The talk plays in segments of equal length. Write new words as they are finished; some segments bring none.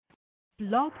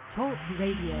Blog Talk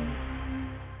Radio.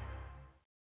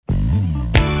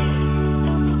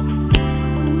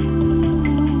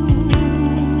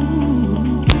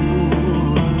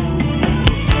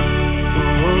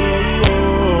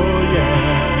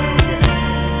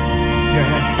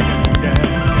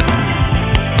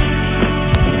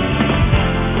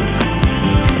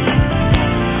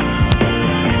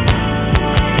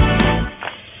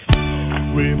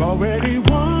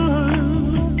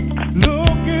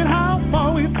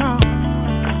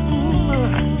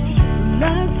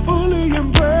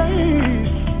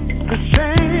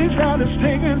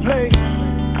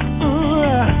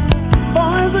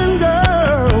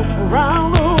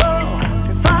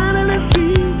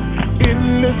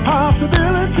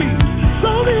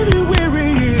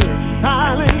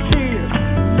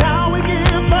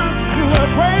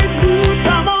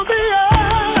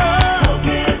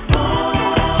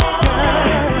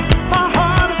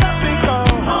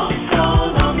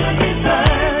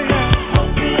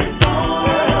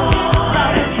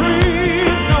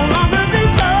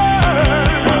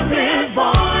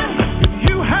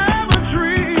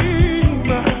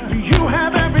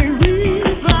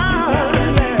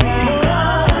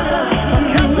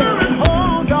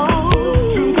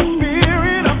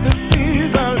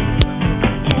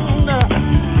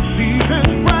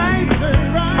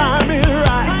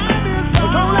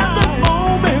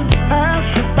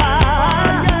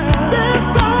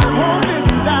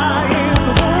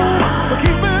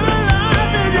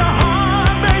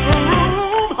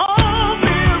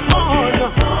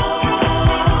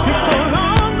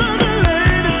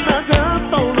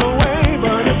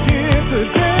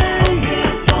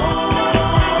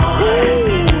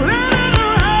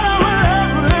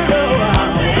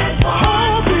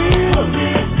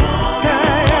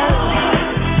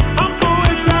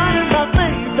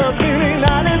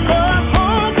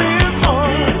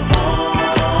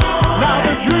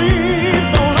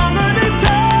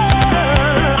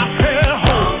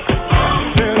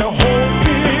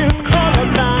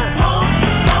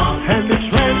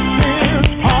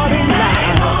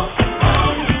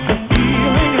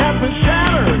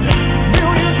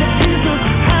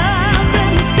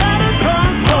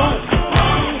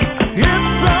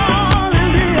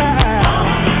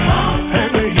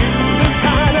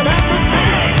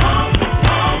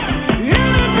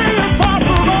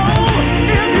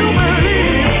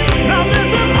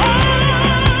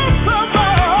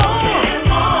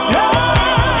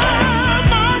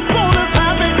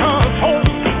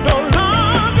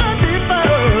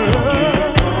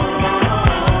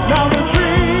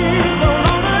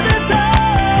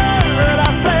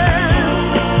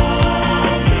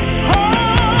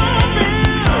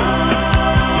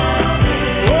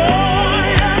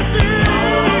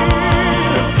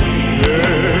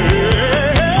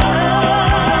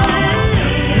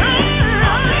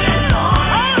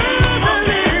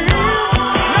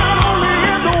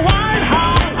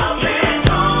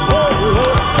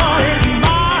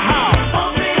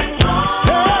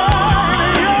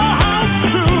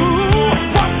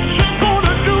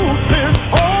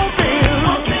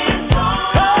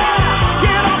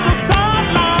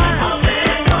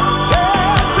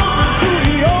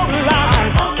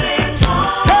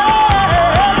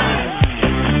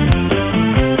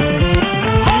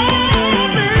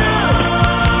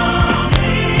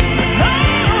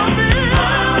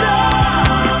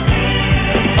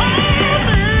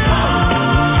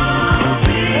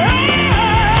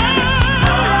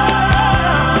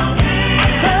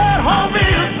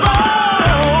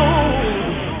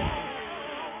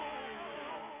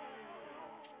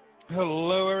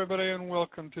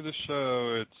 To the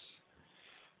show. It's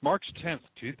March 10th,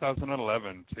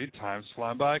 2011. See, time's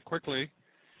flying by quickly.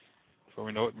 Before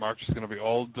we know it, March is going to be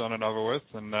all done and over with.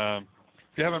 And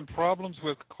if you're having problems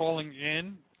with calling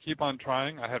in, keep on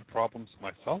trying. I had problems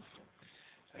myself.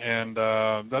 And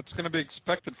that's going to be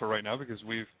expected for right now because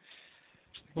it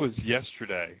was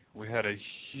yesterday. We had a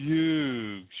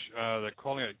huge, they're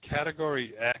calling it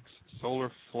Category X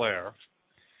solar flare.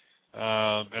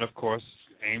 And of course,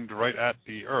 aimed right at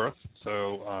the Earth,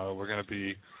 so we're going to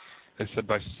be, they said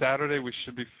by Saturday we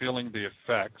should be feeling the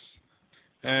effects,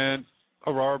 and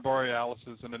aurora borealis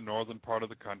is in the northern part of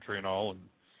the country and all, and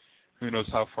who knows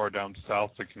how far down south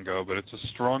it can go, but it's the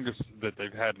strongest that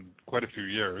they've had in quite a few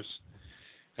years,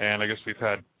 and I guess we've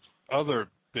had other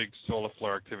big solar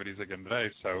flare activities again today,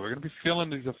 so we're going to be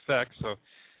feeling these effects, so if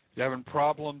you're having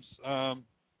problems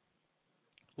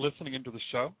listening into the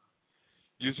show,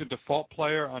 use your default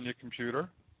player on your computer.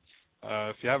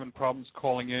 If you're having problems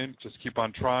calling in, just keep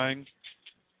on trying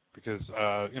because,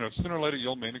 sooner or later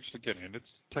you'll manage to get in. It's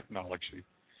technology.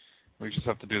 We just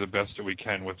have to do the best that we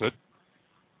can with it.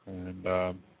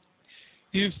 And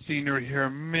you've seen her here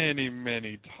many,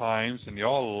 many times, and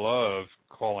y'all love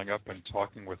calling up and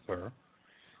talking with her.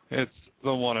 It's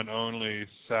the one and only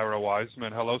Sara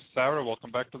Wiseman. Hello, Sara.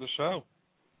 Welcome back to the show.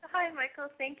 Hi, Michael.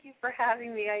 Thank you for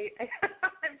having me.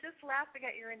 I'm just laughing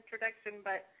at your introduction,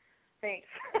 but thanks.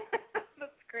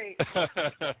 That's great.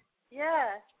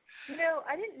 Yeah. You know,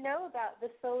 I didn't know about the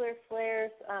solar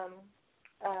flares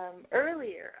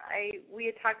earlier. We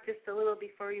had talked just a little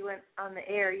before you went on the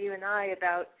air, you and I,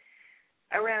 about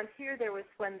around here there was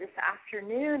one this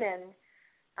afternoon, and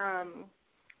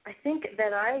I think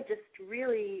that I just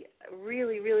really,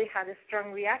 really, really had a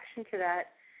strong reaction to that.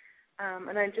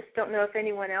 And I just don't know if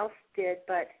anyone else did,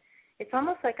 but it's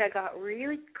almost like I got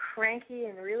really cranky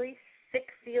and really sick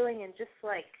feeling and just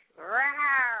like,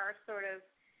 rawr, sort of.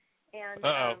 And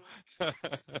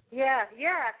yeah.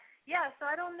 So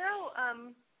I don't know.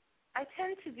 I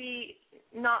tend to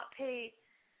not pay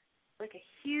like a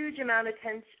huge amount of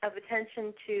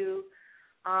attention to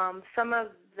some of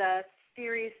the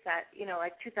theories that,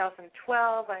 like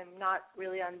 2012. I'm not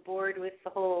really on board with the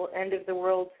whole end of the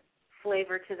world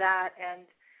flavor to that, and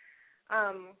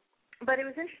but it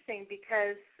was interesting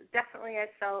because definitely I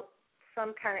felt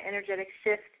some kind of energetic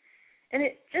shift, and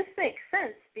it just makes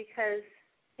sense because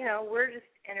we're just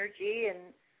energy,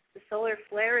 and the solar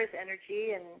flare is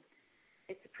energy, and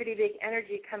it's a pretty big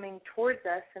energy coming towards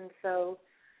us, and so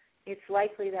it's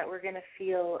likely that we're going to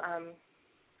feel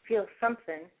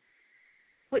something.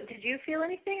 What, did you feel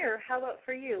anything, or how about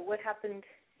for you? What happened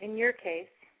in your case?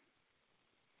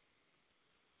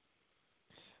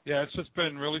 Yeah, it's just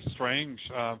been really strange.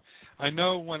 I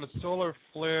know when a solar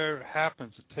flare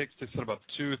happens, it takes, they said, about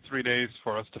 2 or 3 days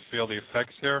for us to feel the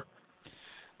effects here.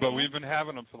 But we've been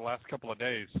having them for the last couple of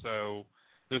days, so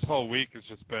this whole week has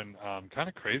just been kind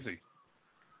of crazy.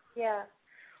 Yeah.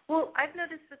 Well, I've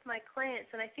noticed with my clients,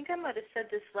 and I think I might have said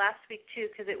this last week too,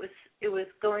 because it was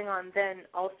going on then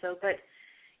also, but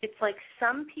it's like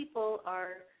some people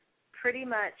are pretty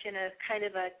much in a kind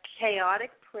of a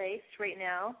chaotic place right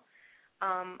now.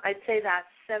 I'd say that's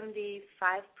 75%,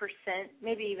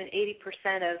 maybe even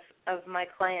 80% of my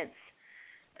clients.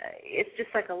 It's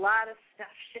just like a lot of stuff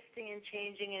shifting and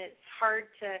changing, and it's hard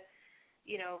to,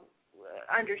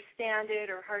 understand it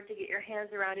or hard to get your hands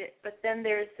around it. But then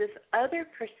there's this other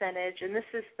percentage, and this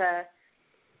is the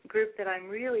group that I'm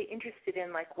really interested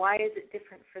in, like why is it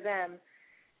different for them?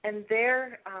 And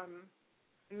they're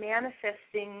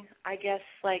manifesting, I guess,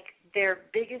 like their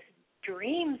biggest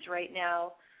dreams right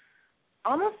now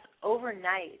almost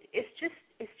overnight. It's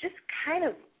just kind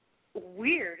of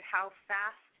weird how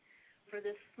fast for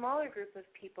this smaller group of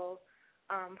people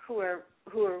who are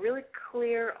really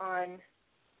clear on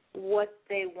what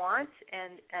they want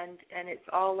and it's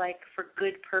all like for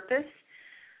good purpose.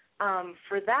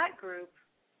 For that group,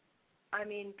 I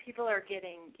mean, people are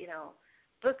getting,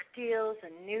 book deals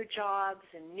and new jobs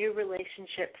and new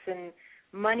relationships and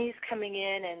money's coming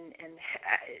in and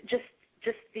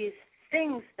just these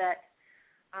things that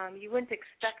you wouldn't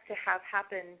expect to have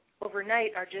happen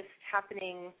overnight are just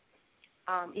happening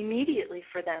immediately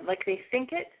for them. Like they think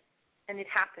it and it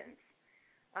happens.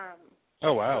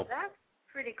 Oh, wow. So that's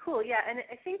pretty cool. Yeah, and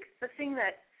I think the thing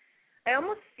that I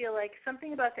almost feel like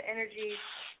something about the energy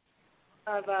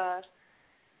of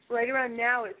right around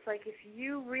now, it's like if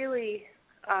you really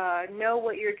know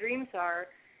what your dreams are,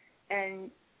 and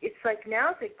it's like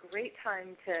now's a great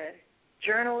time to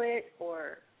journal it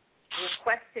or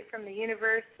request it from the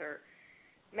universe or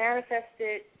manifest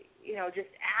it,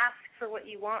 just ask for what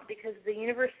you want, because the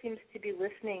universe seems to be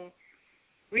listening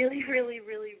really, really,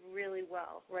 really, really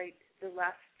well, right, the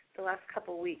last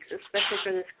couple of weeks, especially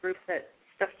for this group that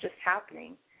stuff's just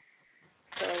happening.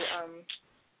 So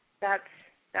that's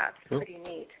pretty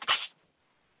neat.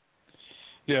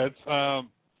 Yeah,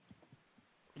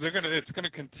 it's gonna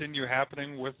continue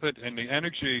happening with it, and the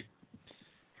energy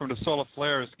from the solar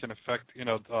flares can affect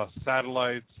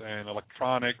satellites and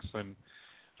electronics, and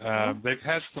they've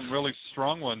had some really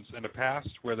strong ones in the past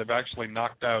where they've actually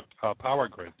knocked out power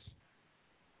grids.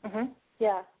 Mhm.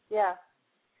 Yeah.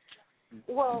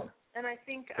 Well, and I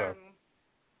think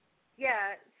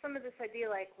some of this idea,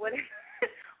 like what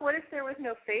if there was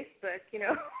no Facebook?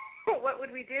 What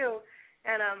would we do?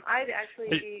 And I'd actually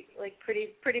be like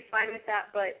pretty fine with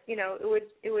that, but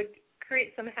it would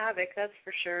create some havoc, that's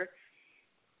for sure.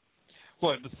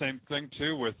 Well, the same thing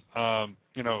too with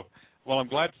well, I'm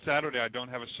glad Saturday I don't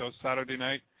have a show Saturday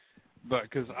night, but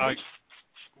because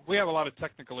we have a lot of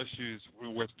technical issues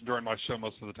during my show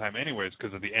most of the time, anyways,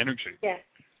 because of the energy. Yes.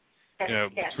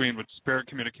 Between with spirit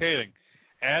communicating,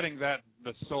 adding that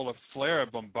the solar flare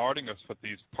bombarding us with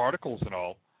these particles and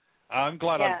all. I'm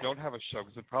glad I don't have a show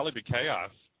because it'd probably be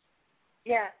chaos.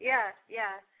 Yeah.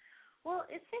 Well,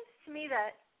 it seems to me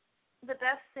that the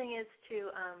best thing is to,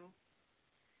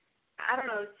 I don't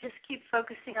know, just keep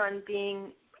focusing on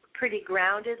being pretty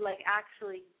grounded, like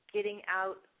actually getting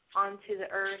out onto the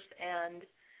earth and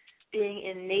being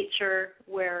in nature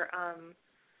where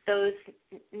those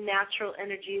natural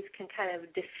energies can kind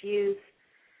of diffuse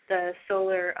the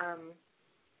solar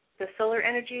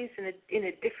energies in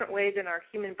a different way than our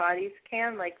human bodies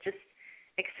can, like just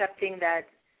accepting that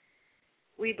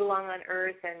we belong on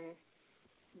earth, and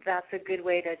that's a good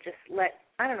way to just let,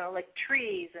 I don't know, like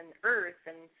trees and earth,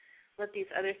 and let these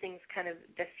other things kind of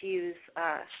diffuse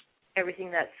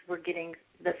everything that's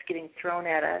getting thrown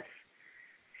at us.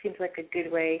 Seems like a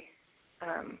good way.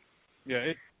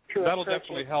 That'll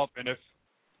definitely help. And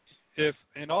if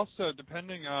and also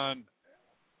depending on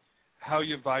how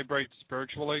you vibrate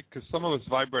spiritually, because some of us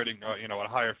vibrating, at a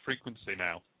higher frequency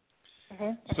now.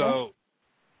 So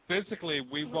physically,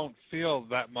 we won't feel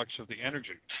that much of the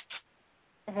energy.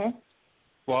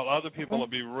 While other people will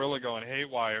be really going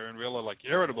haywire and really like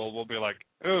irritable, we'll be like,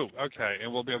 ooh, okay,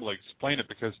 and we'll be able to explain it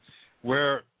because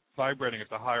we're vibrating at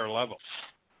the higher level.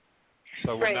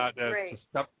 So we're not as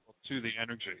susceptible to the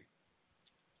energy.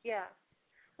 Yeah.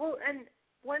 Well, and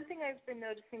one thing I've been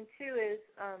noticing too is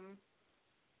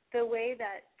the way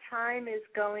that time is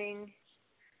going.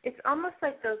 It's almost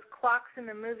like those clocks in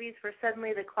the movies where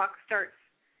suddenly the clock starts,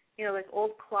 like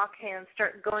old clock hands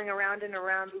start going around and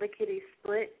around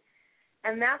lickety-split.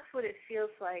 And that's what it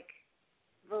feels like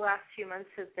the last few months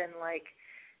have been like.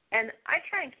 And I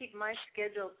try and keep my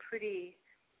schedule pretty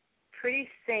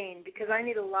sane because I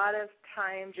need a lot of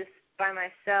time just by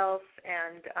myself,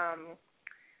 and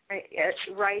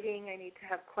writing, I need to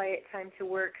have quiet time to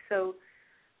work. So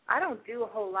I don't do a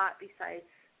whole lot besides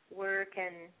work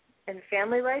and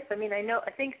family life. I mean, I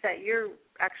think that you're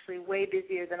actually way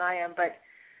busier than I am, but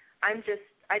I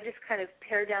just kind of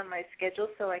pare down my schedule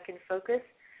so I can focus.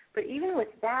 But even with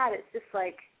that, it's just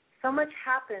like so much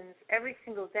happens every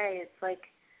single day. It's like,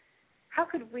 how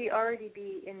could we already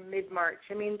be in mid-March?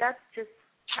 I mean, that's just,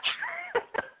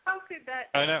 how could that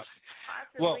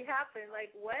possibly happen?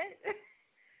 Like, what?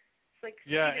 It's like,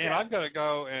 and I've got to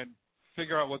go and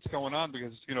figure out what's going on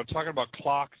because, talking about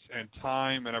clocks and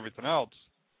time and everything else.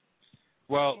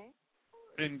 Well,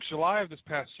 in July of this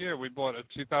past year, we bought a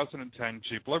 2010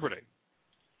 Jeep Liberty.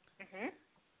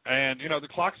 And, the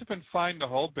clocks have been fine the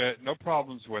whole bit, no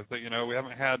problems with it. We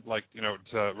haven't had,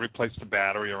 to replace the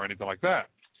battery or anything like that.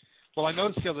 Well, I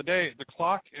noticed the other day the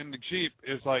clock in the Jeep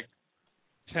is like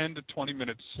 10 to 20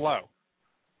 minutes slow.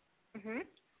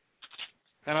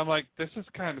 And I'm like, this is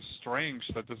kind of strange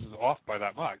that this is off by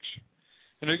that much.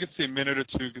 You can see a minute or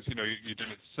two because, you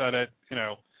didn't set it,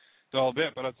 the whole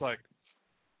bit. But it's like,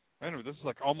 anyway, this is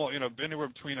like almost, anywhere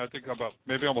between, I think, about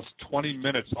maybe almost 20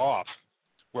 minutes off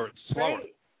where it's slower.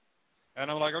 Right. And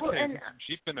I'm like, okay, is this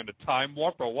Jeep in a time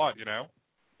warp or what,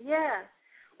 Yeah.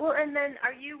 Well, and then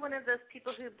are you one of those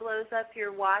people who blows up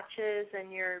your watches and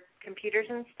your computers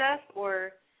and stuff?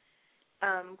 Or,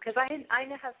 because I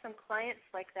have some clients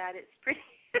like that. It's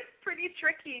pretty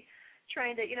tricky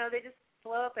trying to, they just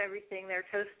blow up everything, their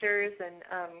toasters, and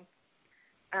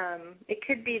it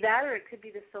could be that, or it could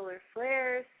be the solar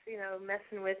flares,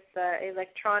 messing with the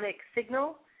electronic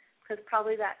signal, because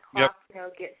probably that clock,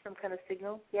 gets some kind of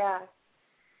signal. Yeah,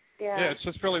 it's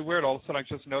just really weird. All of a sudden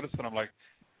I just noticed it. I'm like,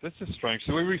 this is strange.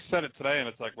 So we reset it today, and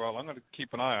it's like, well, I'm going to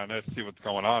keep an eye on it, see what's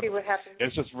going on. See what happens.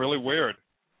 It's just really weird.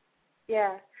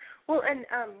 Yeah. Well, and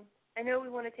I know we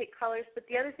want to take callers, but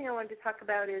the other thing I wanted to talk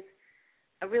about is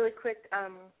a really quick,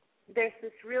 there's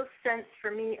this real sense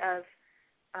for me of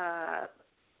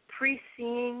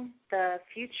pre-seeing the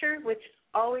future, which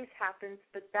always happens,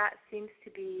 but that seems to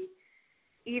be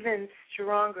even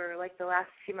stronger, like the last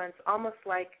few months, almost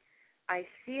like I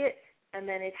see it and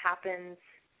then it happens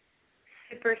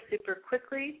super, super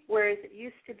quickly, whereas it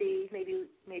used to be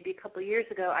maybe a couple of years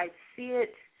ago, I'd see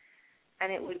it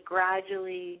and it would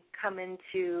gradually come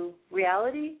into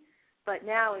reality, but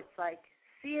now it's like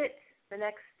see it the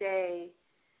next day,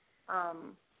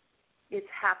 it's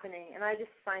happening, and I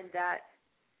just find that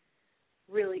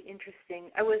really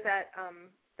interesting. I was at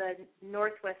the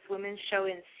Northwest Women's Show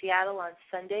in Seattle on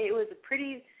Sunday. It was a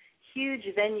pretty huge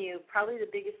venue, probably the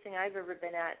biggest thing I've ever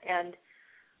been at, and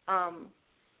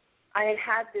I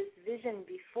had this vision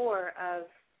before of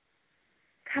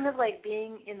kind of like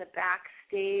being in the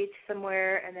backstage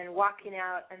somewhere and then walking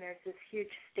out, and there's this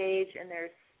huge stage and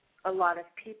there's a lot of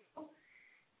people.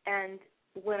 And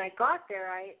when I got there,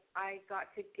 I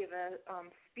got to give a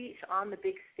speech on the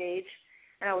big stage,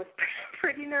 and I was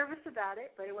pretty nervous about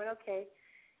it, but it went okay.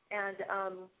 And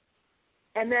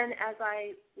And then as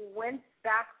I went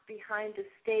back behind the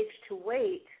stage to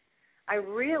wait, I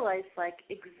realized like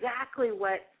exactly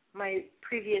what my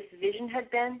previous vision had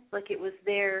been. Like it was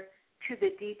there to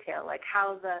the detail, like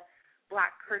how the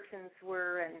black curtains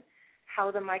were and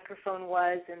how the microphone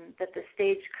was, and that the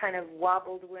stage kind of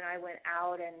wobbled when I went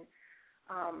out, and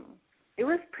it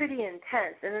was pretty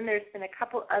intense. And then there's been a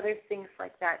couple other things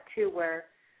like that too, where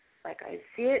like I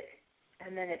see it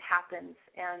and then it happens,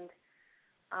 and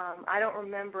I don't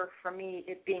remember for me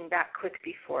it being that quick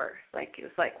before. Like it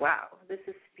was like, wow, this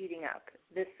is speeding up.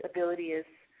 This ability is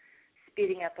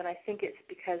speeding up, and I think it's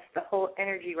because the whole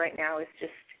energy right now is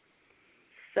just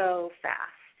so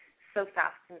fast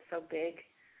and so big.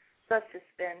 So that's just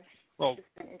been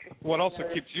interesting. What also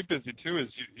keeps you busy too is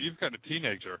you've got a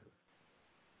teenager.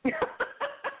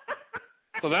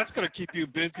 So that's going to keep you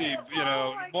busy,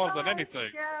 more than anything.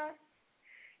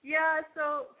 Yeah.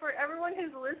 So for everyone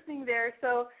who's listening there,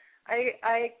 so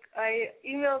I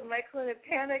emailed Michael in a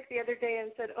panic the other day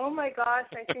and said, "Oh my gosh,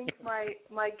 I think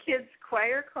my kid's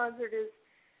choir concert is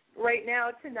right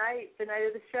now tonight, the night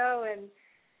of the show, and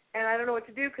I don't know what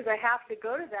to do because I have to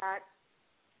go to that."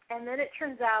 And then it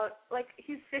turns out, like,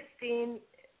 he's 15.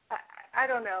 I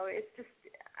don't know. It's just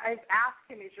I've asked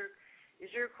him, "Is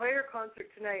your choir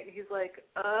concert tonight?" And he's like,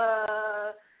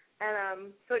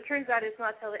 And so it turns out it's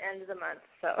not till the end of the month.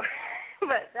 So,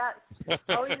 but that's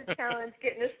always a challenge,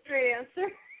 getting a straight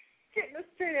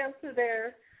answer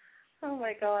there. Oh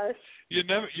my gosh. You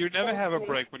never have a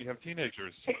break when you have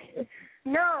teenagers.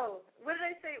 No. What did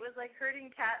I say? It was like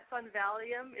herding cats on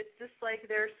Valium. It's just like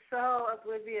they're so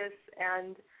oblivious,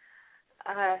 and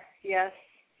yes.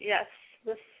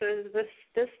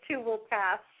 This too will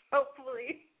pass,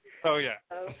 hopefully. Oh yeah.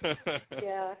 So,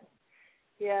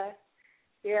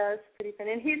 yeah, it's pretty fun.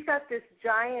 And he's got this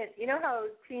giant, you know how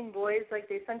teen boys, like,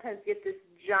 they sometimes get this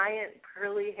giant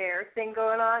curly hair thing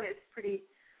going on? It's pretty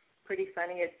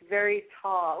funny. It's very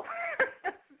tall.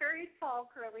 Very tall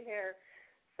curly hair.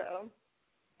 So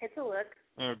it's a look.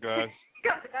 Oh gosh.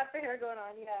 got the hair going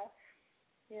on, yeah.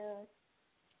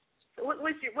 So what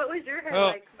was your hair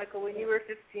like, Michael, when you were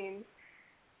 15?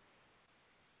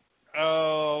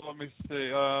 Oh, let me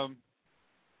see.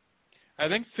 I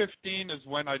think 15 is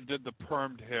when I did the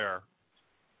permed hair.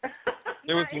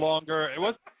 It was longer. It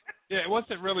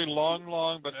wasn't really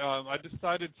long, but I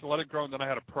decided to let it grow, and then I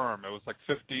had a perm. It was like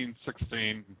 15,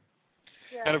 16.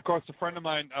 Yeah. And, of course, a friend of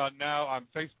mine now on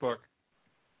Facebook,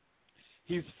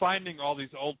 he's finding all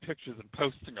these old pictures and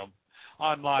posting them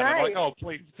online. Nice. I'm like, oh,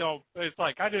 please don't. It's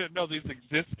like, I didn't know these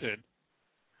existed.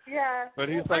 Yeah. But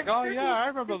he's like, I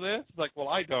remember this. It's like, well,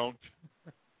 I don't.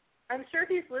 I'm sure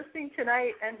he's listening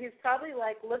tonight, and he's probably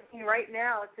like looking right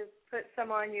now to put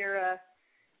some on your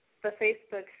the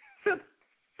Facebook, so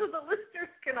the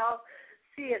listeners can all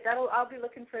see it. I'll be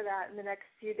looking for that in the next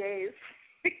few days.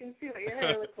 We can see what your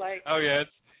hair looks like.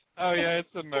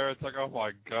 It's in there. It's like, oh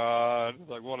my God, it's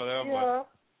like one of them. Yeah.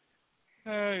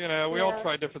 But, we all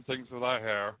try different things with our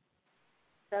hair.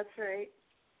 That's right.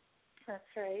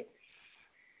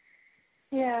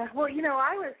 Yeah. Well,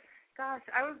 I was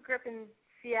grew up in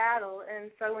Seattle, and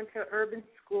so I went to urban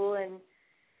school, and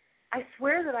I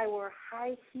swear that I wore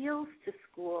high heels to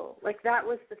school. Like, that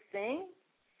was the thing.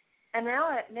 And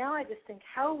now I just think,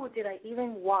 how did I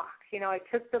even walk? I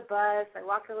took the bus, I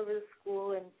walked all over the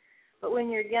school, but when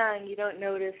you're young, you don't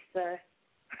notice the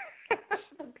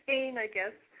the pain, I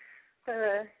guess.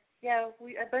 A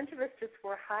bunch of us just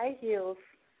wore high heels.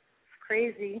 It's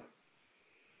crazy.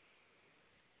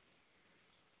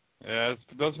 Yeah,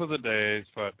 those were the days,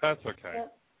 but that's okay.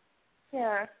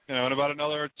 Yeah. In about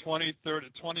another 20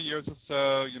 years or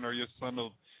so, your son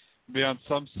will be on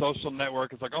some social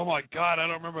network. It's like, oh, my God, I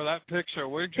don't remember that picture.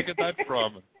 Where did you get that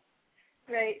from?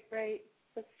 Right.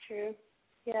 That's true.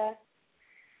 Yeah.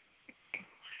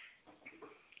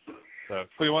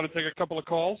 So you want to take a couple of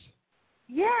calls?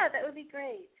 Yeah, that would be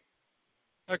great.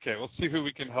 Okay, we'll see who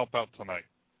we can help out tonight.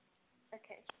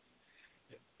 Okay.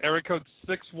 Area code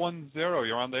 610,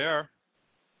 you're on the air.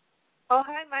 Oh,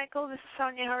 hi, Michael. This is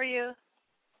Sonia. How are you?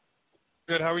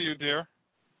 Good. How are you, dear?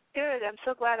 Good. I'm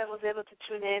so glad I was able to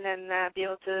tune in and be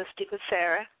able to speak with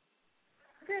Sara.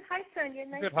 Good. Hi, Sonia.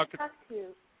 Nice to talk to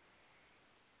you.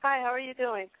 Hi. How are you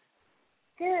doing?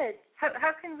 Good.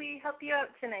 How can we help you out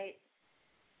tonight?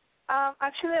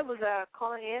 Actually, I was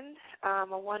calling in. I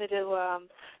wanted to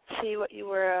see what you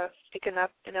were picking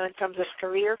up, in terms of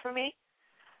career for me.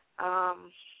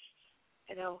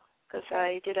 Because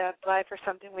I did apply for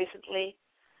something recently,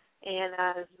 and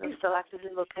I'm still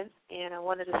actively looking, and I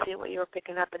wanted to see what you were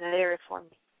picking up in that area for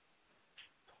me.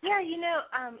 Yeah,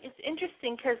 it's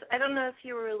interesting because I don't know if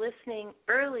you were listening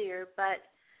earlier, but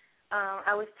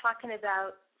I was talking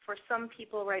about for some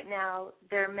people right now,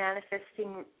 they're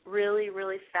manifesting really,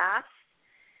 really fast.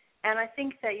 And I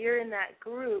think that you're in that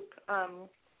group.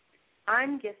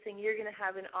 I'm guessing you're going to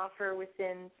have an offer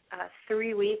within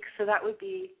 3 weeks. So that would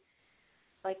be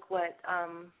like what,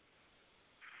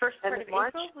 first part of March?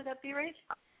 April? Would that be right?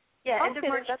 Yeah, end of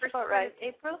March, that's first about part right. of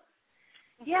April?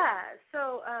 Yeah,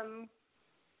 so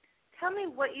tell me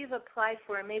what you've applied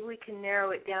for, and maybe we can narrow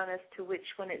it down as to which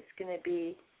one it's going to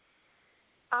be.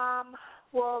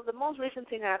 Well, the most recent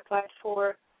thing I applied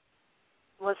for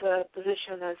was a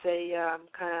position as a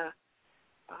kind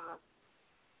of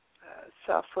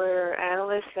software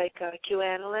analyst, like a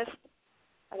QA analyst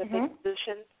at a big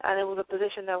position. And it was a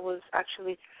position that was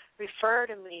actually referred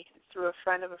to me through a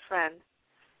friend of a friend.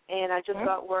 And I just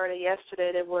got word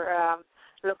yesterday they were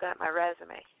looking at my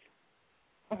resume.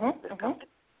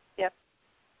 Yep.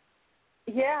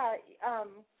 Yeah.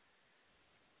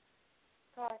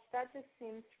 Gosh, that just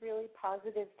seems really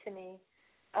positive to me.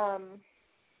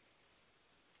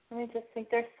 Let me just think.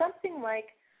 There's something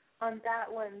like on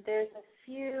that one, there's a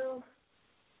few,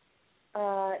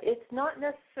 it's not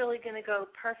necessarily going to go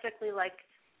perfectly like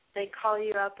they call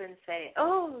you up and say,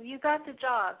 oh, you got the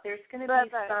job. There's going to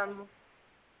be some,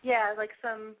 like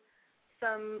some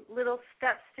little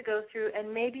steps to go through,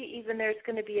 and maybe even there's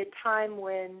going to be a time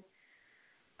when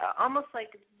almost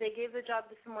like they gave the job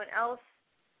to someone else,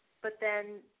 but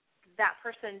then that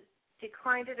person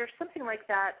declined it or something like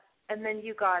that, and then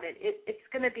you got it. It's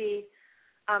going to be,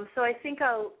 so I think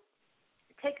I'll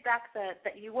take back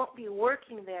that you won't be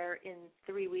working there in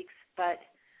 3 weeks, but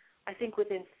I think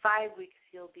within 5 weeks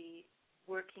you'll be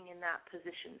working in that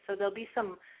position. So there'll be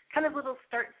some kind of little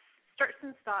starts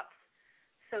and stops.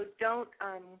 So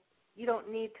you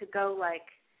don't need to go like,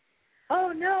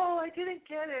 oh no, I didn't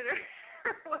get it or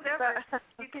whatever.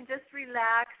 You can just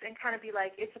relax and kind of be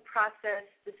like, it's a process.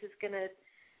 This is going to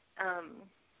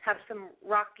have some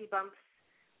rocky bumps,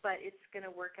 but it's going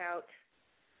to work out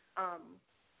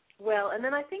well. And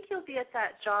then I think you'll be at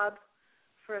that job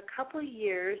for a couple of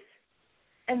years,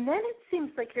 and then it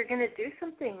seems like you're going to do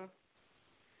something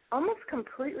almost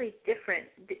completely different.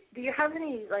 Do you have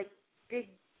any, like, big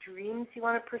dreams you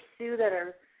want to pursue that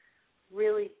are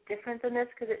really different than this?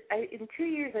 Because in 2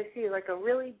 years I see, like, a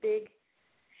really big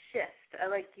shift.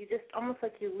 Like, you just almost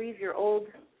like you leave your old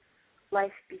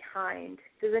life behind.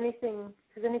 Does anything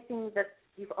that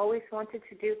you've always wanted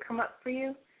to do come up for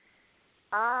you?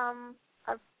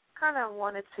 I've kind of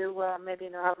wanted to maybe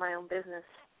have my own business.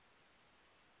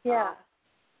 Yeah.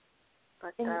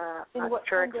 But in not what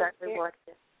sure kind exactly of what.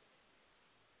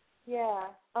 Yeah.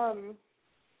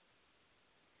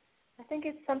 I think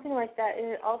it's something like that, and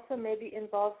it also maybe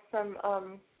involves some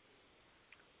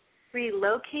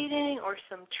relocating or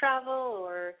some travel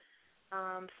or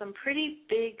some pretty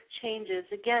big changes.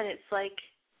 Again, it's like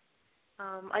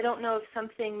I don't know if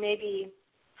something maybe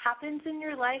happens in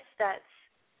your life that's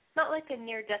not like a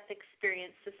near-death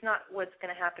experience. It's not what's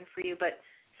going to happen for you, but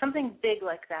something big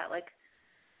like that. Like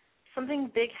something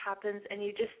big happens and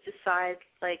you just decide,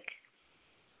 like,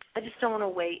 I just don't want to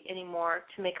wait anymore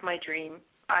to make my dream.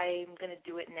 I'm going to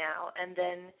do it now. And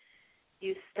then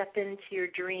you step into your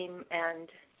dream and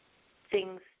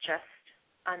things just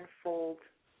unfold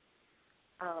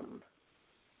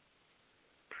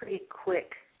pretty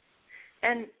quick.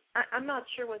 And I'm not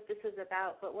sure what this is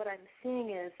about, but what I'm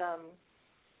seeing is,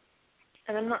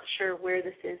 and I'm not sure where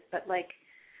this is, but like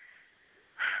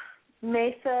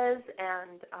mesas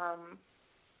and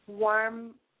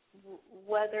warm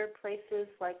weather places,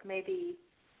 like maybe,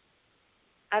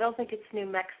 I don't think it's New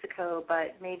Mexico,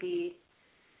 but maybe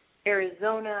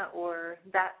Arizona or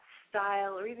that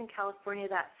style, or even California,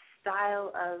 that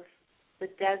style of the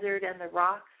desert and the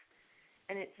rocks,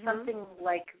 and it's something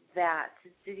like that.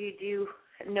 Do you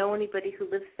know anybody who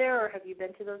lives there, or have you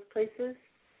been to those places?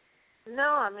 No,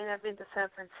 I mean, I've been to San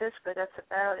Francisco. That's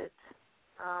about it.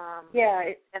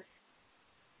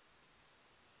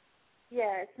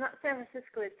 It's not San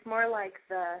Francisco. It's more like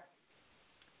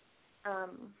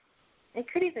it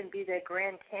could even be the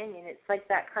Grand Canyon. It's like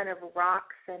that kind of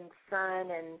rocks and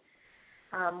sun and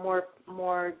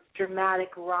more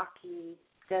dramatic, rocky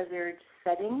desert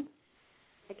setting,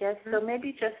 I guess. So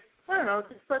maybe just, I don't know,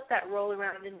 just let that roll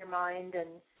around in your mind, and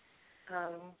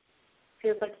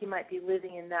feels like you might be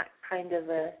living in that kind of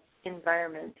a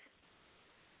environment.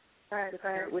 Right.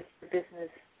 With the business.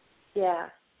 Yeah.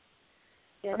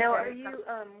 Yeah. Okay. Now, are you, do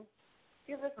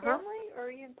you have a family, or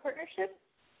are you in partnership?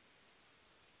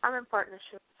 I'm in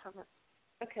partnership with someone.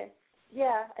 Okay.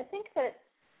 Yeah, I think that,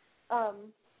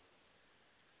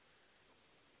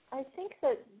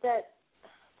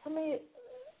 tell me,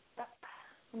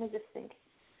 let me just think.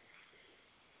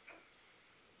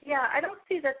 Yeah, I don't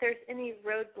see that there's any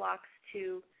roadblocks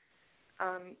to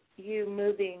you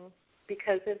moving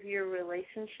because of your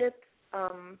relationship.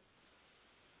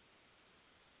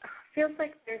 Feels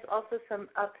like there's also some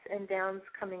ups and downs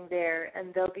coming there,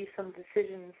 and there'll be some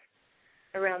decisions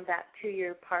around that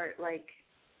 2-year part, like,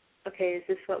 okay, is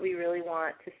this what we really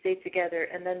want, to stay together?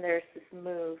 And then there's this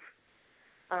move.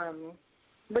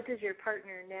 What does your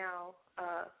partner now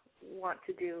want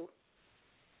to do?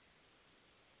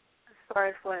 As far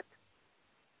as what?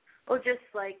 Oh, just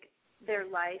like their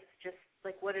life, just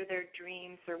like what are their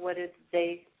dreams, or what is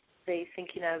they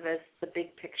thinking of as the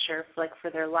big picture, like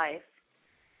for their life?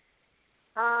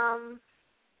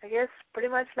 I guess pretty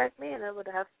much like me, and they would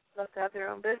love to have their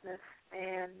own business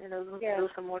and, do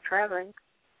some more traveling.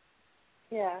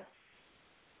 Yeah.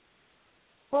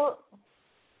 Well,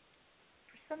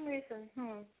 for some reason,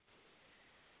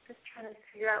 just trying to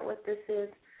figure out what this is.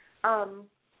 I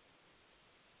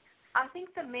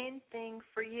think the main thing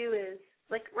for you is,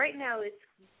 like, right now it's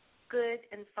good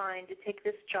and fine to take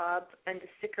this job and to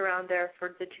stick around there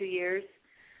for the 2 years,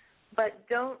 but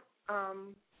don't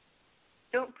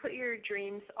put your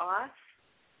dreams off.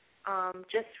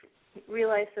 Just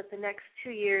realize that the next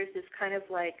 2 years is kind of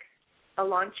like a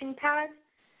launching pad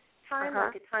time,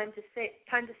 like a time to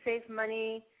save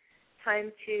money,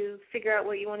 time to figure out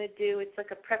what you want to do. It's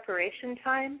like a preparation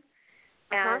time,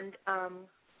 and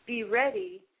be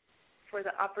ready for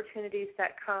the opportunities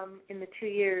that come in the 2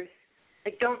 years.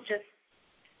 Like, don't just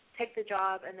take the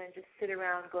job and then just sit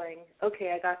around going,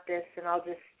 okay, I got this, and I'll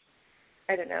just,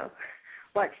 I don't know,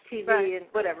 watch TV and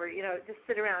whatever, just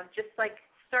sit around. Just like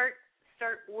start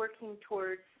working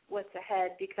towards what's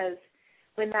ahead, because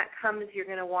when that comes, you're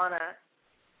going to want to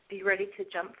be ready to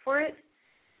jump for it.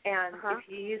 And if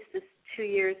you use this 2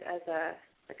 years as a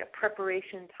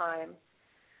preparation time,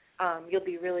 you'll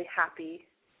be really happy.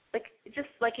 Like, just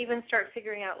like even start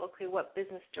figuring out, okay, what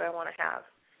business do I want to have,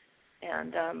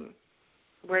 and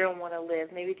where do I want to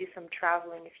live? Maybe do some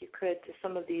traveling if you could to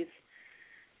some of these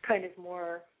kind of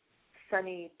more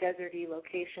sunny, deserty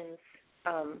locations.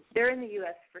 They're in the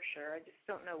U.S. for sure. I just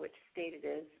don't know which state it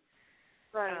is.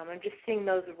 Right. I'm just seeing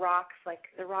those rocks. Like,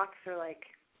 the rocks are like,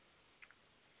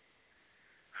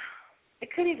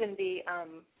 it could even be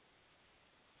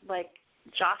like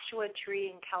Joshua Tree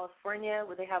in California,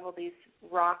 where they have all these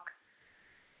rock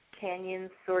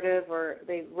canyons, sort of, or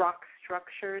they rock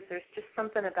structures. There's just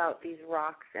something about these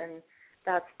rocks, and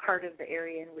that's part of the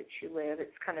area in which you live.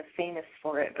 It's kind of famous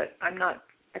for it, but I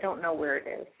don't know where it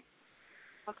is.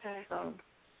 Okay. So,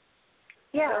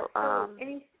 go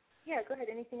ahead.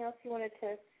 Anything else you wanted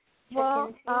to check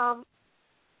into?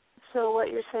 So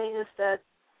what you're saying is that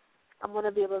I'm going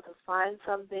to be able to find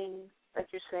something,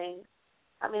 like you're saying.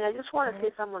 I mean, I just want to see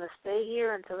if I'm going to stay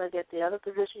here until I get the other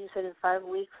position. You said in 5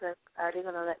 weeks. Are they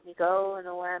going to let me go and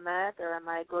know where I'm at, or am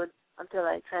I good until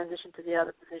I transition to the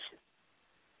other position?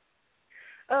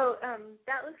 Oh,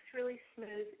 that looks really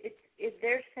smooth.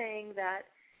 They're saying that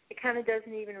it kind of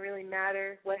doesn't even really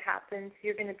matter what happens.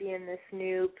 You're going to be in this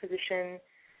new position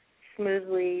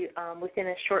smoothly within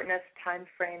a short enough time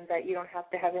frame that you don't have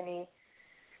to have any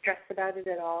stress about it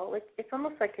at all. It's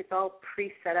almost like it's all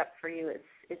pre-set up for you.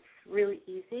 It's really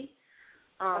easy.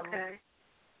 Okay.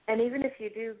 And even if you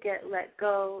do get let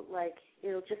go, like,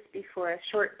 it'll just be for a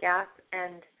short gap,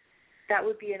 and that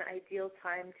would be an ideal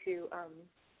time to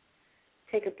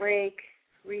take a break,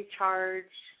 recharge,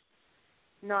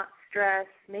 not stress,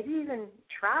 maybe even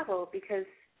travel, because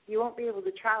you won't be able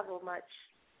to travel much,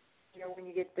 when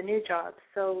you get the new job.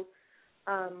 So,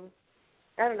 I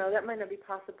don't know, that might not be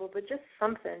possible, but just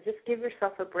something. Just give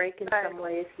yourself a break in some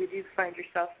way if you do find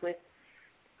yourself with,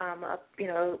 a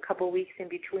couple of weeks in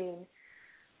between.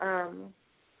 And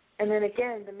then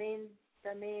again, the main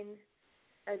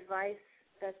advice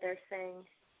that they're saying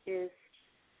is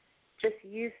just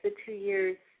use the 2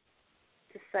 years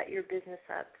to set your business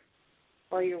up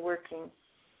while you're working.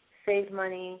 Save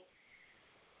money,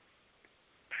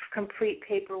 complete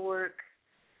paperwork,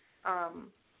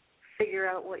 figure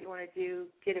out what you want to do,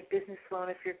 get a business loan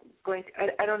if you're going to.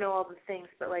 I don't know all the things,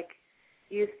 but, like,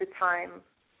 use the time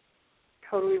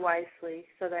totally wisely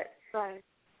so that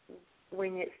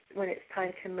when it's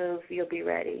time to move, you'll be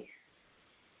ready.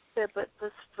 Yeah, but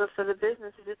for the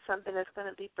business, is it something that's going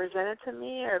to be presented to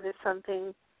me, or is it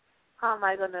something, how am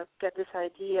I going to get this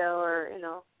idea, or,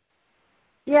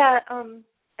 Yeah,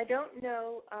 I don't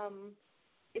know.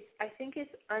 I think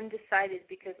it's undecided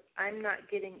because I'm not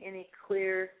getting any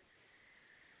clear.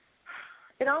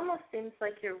 It almost seems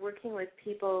like you're working with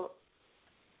people,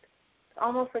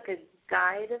 almost like a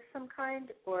guide of some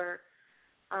kind, or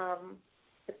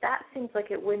but that seems like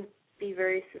it wouldn't be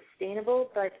very sustainable.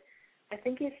 But I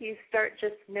think if you start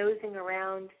just nosing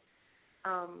around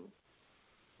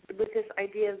with this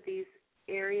idea of these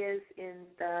areas in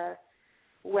the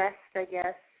west, I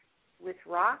guess, with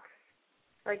rocks,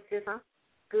 like just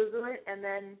Google it, and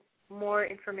then more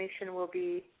information will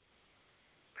be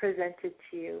presented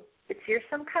to you. If you're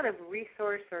some kind of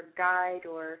resource or guide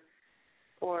or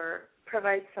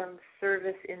provide some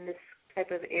service in this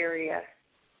type of area,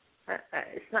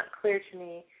 it's not clear to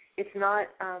me. It's not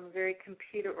very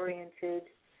computer-oriented.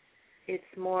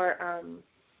 It's more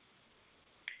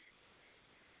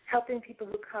helping people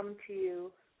who come to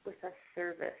you with a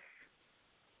service.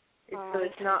 So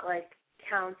it's not like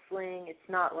counseling. It's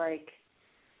not like,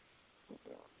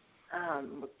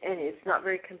 and it's not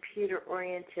very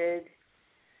computer-oriented.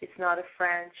 It's not a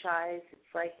franchise.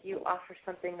 It's like you offer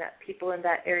something that people in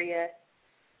that area,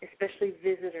 especially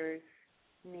visitors,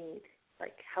 need,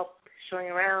 like help showing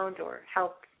around or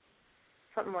help,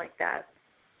 something like that.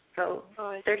 So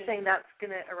they're saying that's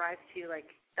going to arrive to you, like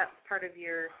that's part of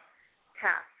your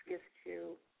task is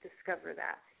to discover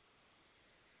that.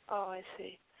 Oh, I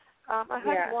see. I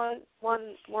had one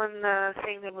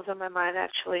thing that was on my mind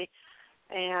actually,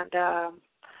 and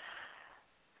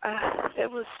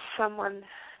it was someone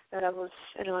that I was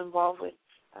involved with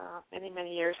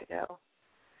many years ago,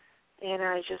 and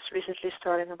I just recently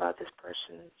started about this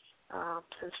person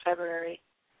since February.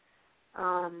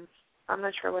 I'm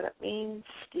not sure what it means.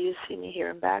 Do you see me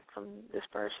hearing back from this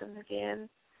person again?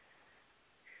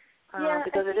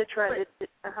 Because I did try.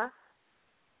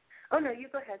 Oh, no, you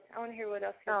go ahead. I want to hear what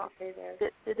else you have to say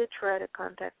there. They did try to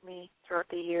contact me throughout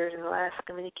the years, and the last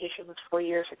communication was 4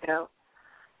 years ago.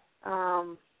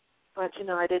 But,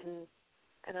 I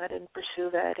didn't pursue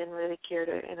that. I didn't really care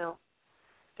to,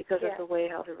 because of the way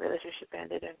how the relationship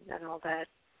ended and all that,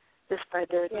 despite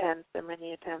their attempts, their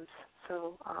many attempts.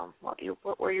 So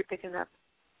what were you picking up?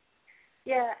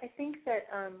 Yeah, I think that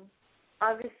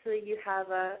obviously you have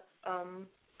a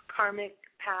karmic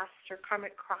past or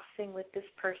karmic crossing with this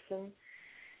person,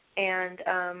 and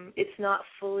it's not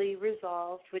fully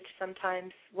resolved, which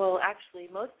sometimes, actually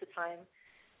most of the time,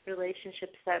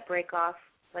 relationships that break off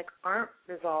aren't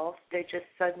resolved. They just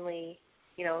suddenly,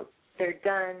 they're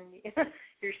done.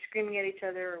 You're screaming at each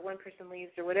other, or one person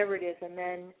leaves, or whatever it is, and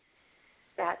then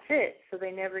that's it. So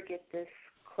they never get this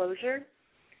closure.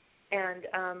 And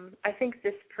I think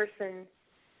this person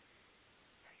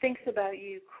thinks about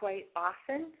you quite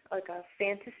often, like a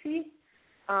fantasy.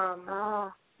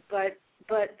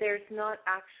 But there's not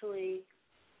actually,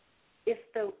 if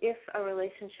a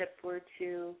relationship were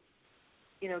to,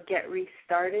 get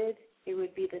restarted, it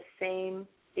would be the same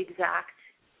exact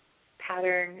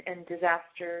pattern and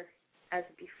disaster as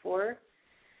before.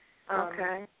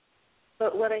 Okay.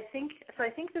 But I think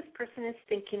this person is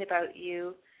thinking about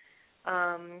you,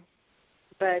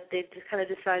 but they've just kind of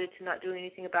decided to not do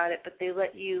anything about it, but they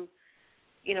let you,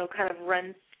 kind of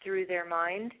run through their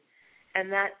mind,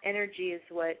 and that energy is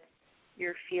what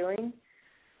you're feeling.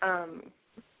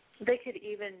 They could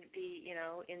even be,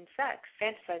 in sex,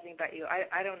 fantasizing about you.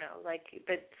 I don't know,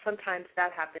 but sometimes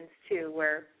that happens too,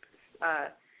 where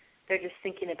they're just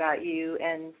thinking about you,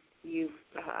 and you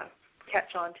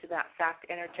catch on to that fact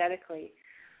energetically.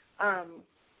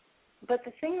 But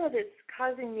the thing that it's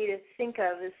causing me to think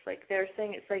of is, they're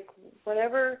saying it's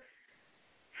whatever,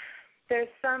 there's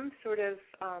some sort of,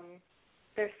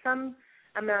 there's some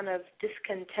amount of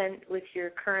discontent with your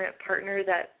current partner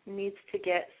that needs to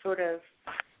get sort of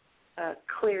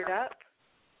cleared up,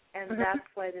 and that's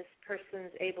why this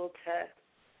person's able to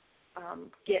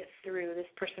get through, this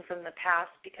person from the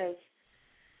past, because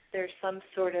there's some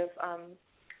sort of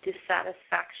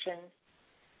dissatisfaction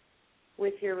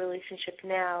with your relationship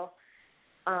now.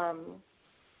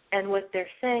 And what they're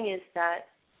saying is that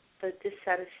the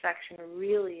dissatisfaction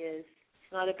really is,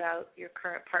 it's not about your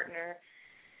current partner.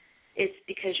 It's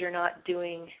because you're not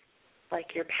doing,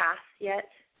 your path yet.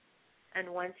 And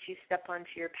once you step onto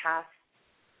your path,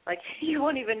 you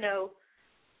won't even know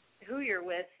who you're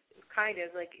with, kind of.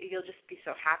 You'll just be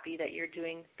so happy that you're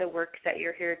doing the work that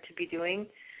you're here to be doing.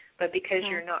 But because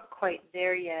you're not quite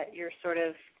there yet, you're sort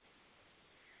of,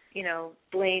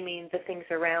 blaming the things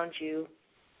around you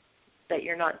that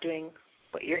you're not doing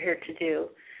what you're here to do.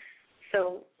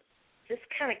 So just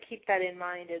kind of keep that in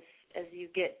mind as you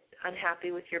get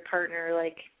unhappy with your partner.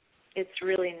 It's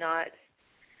really not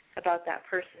about that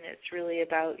person. It's really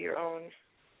about your own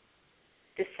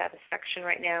dissatisfaction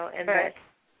right now, and that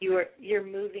you're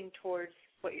moving towards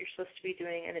what you're supposed to be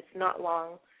doing, and it's not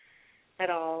long at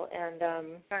all. And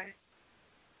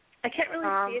I can't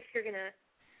really see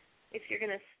if you're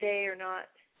gonna stay or not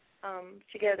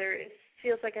together. It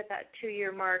feels like at that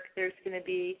 2-year mark, there's going to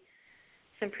be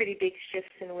some pretty big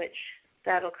shifts in which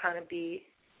that'll kind of be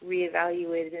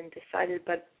reevaluated and decided,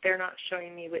 but they're not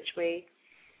showing me which way.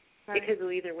 Right. It could go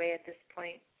either way at this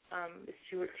point.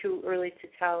 It's too early to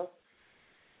tell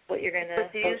what you're going to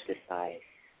both decide.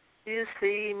 Do you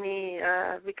see me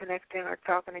reconnecting or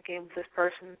talking again with this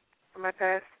person from my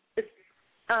past?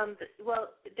 Well,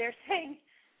 they're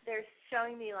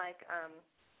showing me like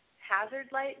hazard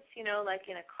lights, like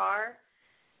in a car,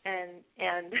 and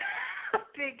a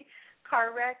big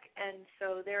car wreck, and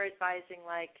so they're advising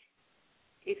like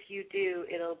if you do,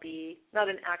 it'll be not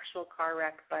an actual car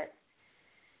wreck, but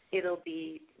it'll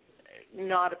be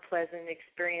not a pleasant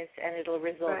experience, and it'll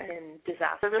result in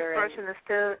disaster. So this person is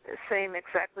still saying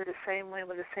exactly the same way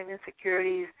with the same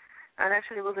insecurities, and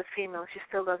actually it was a female. She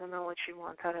still doesn't know what she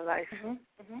wants out of life.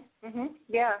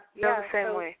 Yeah. Still the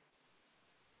same way.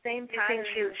 Same You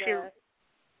pattern.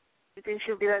 You think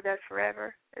she'll be like that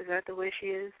forever? Is that the way she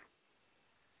is?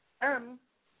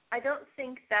 I don't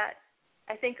think that.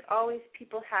 I think always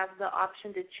people have the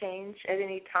option to change at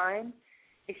any time.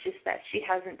 It's just that she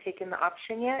hasn't taken the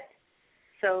option yet.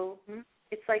 So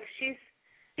it's like she's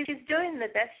doing the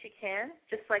best she can,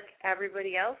 just like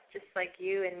everybody else, just like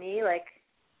you and me. Like,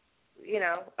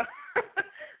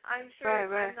 I'm sure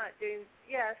right. I'm not doing.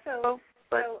 Yeah. So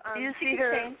do you see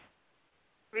her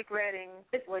regretting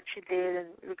what she did and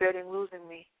regretting losing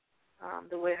me,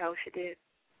 the way how she did?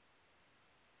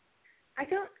 I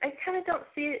kind of don't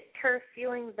see her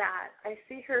feeling that. I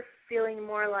see her feeling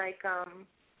more like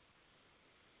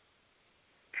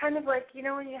kind of like,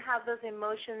 when you have those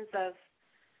emotions of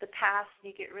the past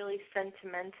and you get really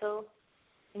sentimental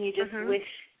and you just wish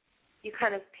you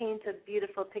kind of paint a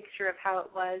beautiful picture of how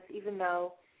it was, even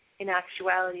though in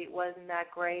actuality it wasn't that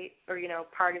great, or,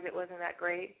 part of it wasn't that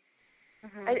great.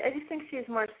 I just think she's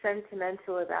more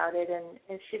sentimental about it,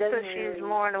 and she doesn't So she's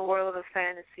more in a world of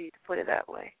fantasy, to put it that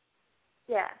way.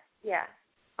 Yeah.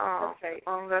 Oh, that's right.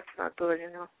 Oh, that's not good,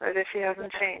 I guess she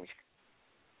hasn't changed.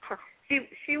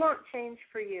 She won't change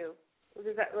for you. Let's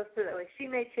put it that way. She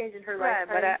may change in her lifetime.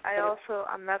 Right, but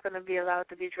I'm not going to be allowed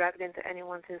to be dragged into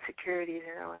anyone's insecurities,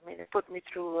 it put me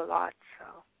through a lot,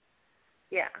 so.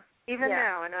 Yeah. Even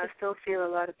now, and I still feel a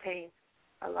lot of pain,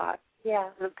 a lot. Yeah.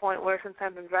 To the point where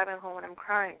sometimes I'm driving home and I'm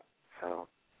crying, so.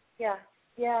 Yeah.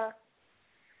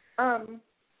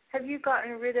 Have you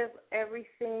gotten rid of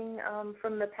everything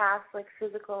from the past, like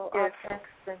physical objects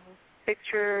and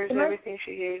pictures, everything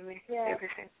she gave me,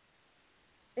 everything?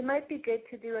 It might be good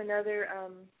to do another,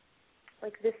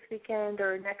 like this weekend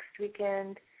or next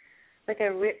weekend, like a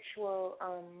ritual,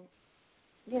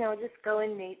 just go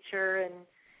in nature and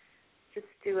just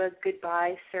do a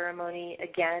goodbye ceremony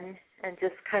again and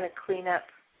just kind of clean up,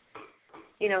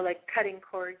 like cutting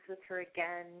cords with her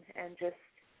again and just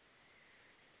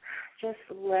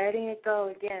letting it go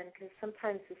again, because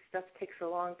sometimes this stuff takes a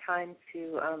long time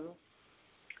to,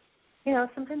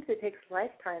 sometimes it takes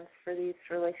lifetimes for these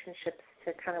relationships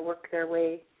to kind of work their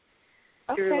way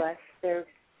through us. They're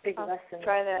big lessons.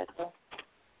 Try that. So,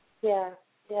 yeah.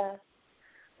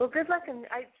 Well, good luck, and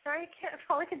I'm sorry,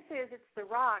 all I can say is it's the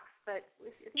rocks, but...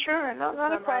 Sure, not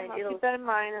a problem. I'll keep that in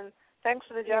mind, and thanks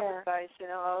for the job advice.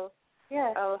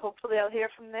 Hopefully I'll hear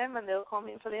from them, and they'll call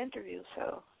me in for the interview,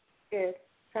 so... Good.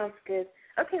 Sounds good.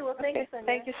 Okay, well, thanks, Sonia.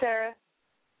 Thank you, Sarah.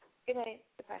 Good night.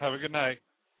 Goodbye. Have a good night.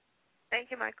 Thank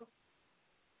you, Michael.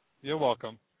 You're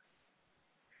welcome.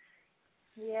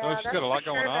 Yeah, she's got a lot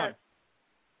going on.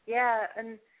 Yeah,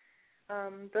 and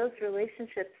those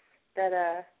relationships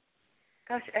that,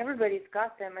 everybody's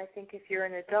got them. I think if you're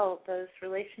an adult, those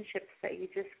relationships that you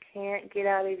just can't get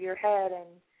out of your head, and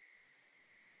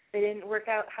they didn't work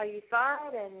out how you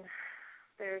thought, and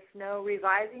there's no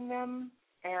revising them,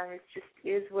 and it just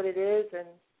is what it is, and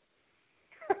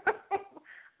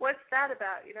what's that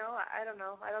about? I don't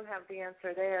know. I don't have the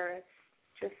answer there. It's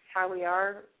just how we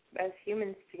are as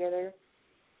humans together.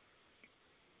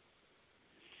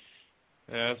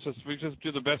 Yeah, it's just we just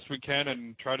do the best we can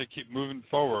and try to keep moving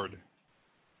forward.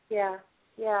 Yeah,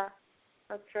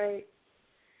 that's right.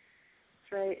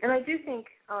 And I do think,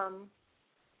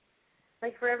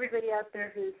 like for everybody out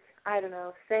there who's,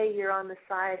 say you're on the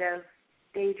side of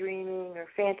daydreaming or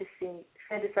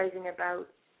fantasizing about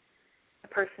a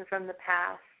person from the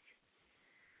past.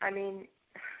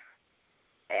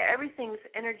 Everything's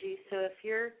energy, so if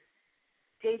you're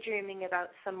daydreaming about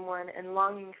someone and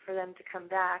longing for them to come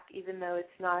back, even though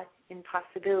it's not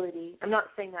impossibility. I'm not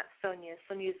saying that's Sonia.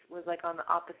 Sonia was like on the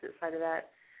opposite side of that.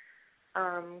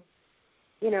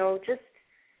 Just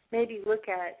maybe look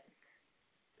at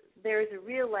there's a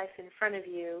real life in front of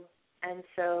you, and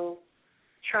so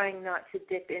trying not to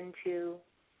dip into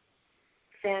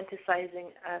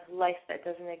fantasizing a life that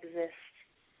doesn't exist,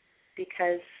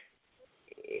 because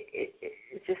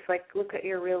it's just like look at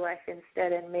your real life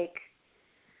instead and make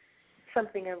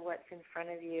something of what's in front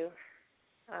of you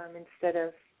instead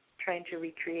of trying to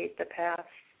recreate the past,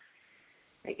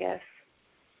 I guess.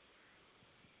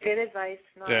 Good advice,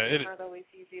 not always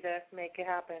easy to make it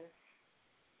happen.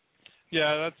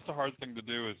 Yeah, that's the hard thing to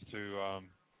do is to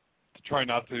try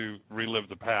not to relive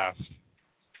the past.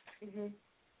 Mhm.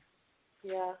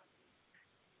 Yeah.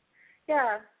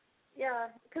 Yeah. Yeah,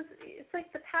 because it's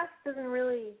like the past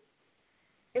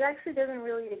actually doesn't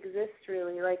really exist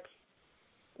really. Like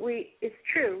it's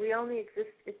true, we only exist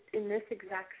in this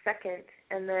exact second,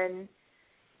 and then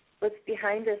what's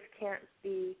behind us can't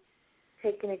be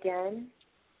taken again,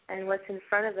 and what's in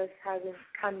front of us hasn't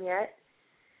come yet,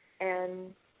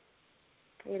 and,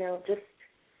 just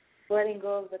letting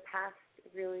go of the past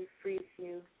really frees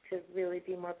you to really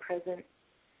be more present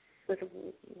with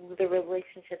the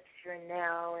relationships you're in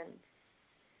now and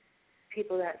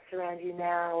people that surround you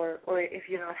now, or if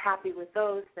you're not happy with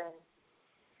those, then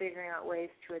figuring out ways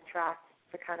to attract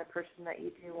the kind of person that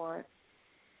you do want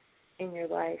in your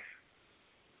life.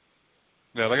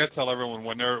 Yeah, like I tell everyone,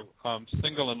 when they're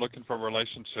single and looking for a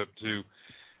relationship, to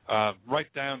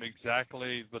write down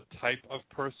exactly the type of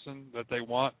person that they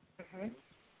want. Mm-hmm.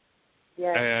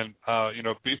 Yes. And,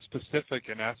 be specific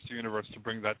and ask the universe to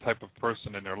bring that type of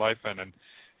person in their life in. And,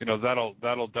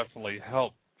 that'll definitely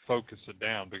help focus it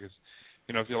down because,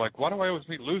 if you're like, why do I always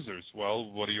meet losers?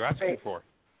 Well, what are you asking for?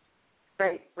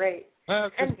 Right.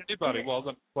 Just anybody. Well,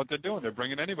 then what they're doing, they're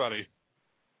bringing anybody.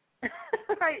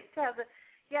 Right.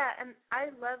 Yeah, and I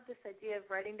love this idea of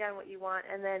writing down what you want.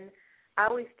 And then I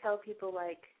always tell people,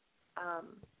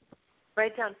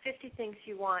 write down 50 things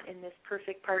you want in this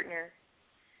perfect partner.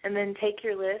 And then take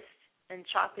your list and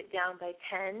chop it down by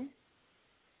 10,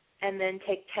 and then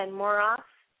take 10 more off,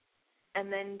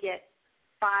 and then get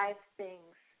 5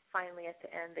 things finally at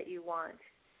the end that you want.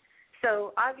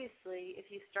 So obviously,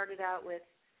 if you started out with,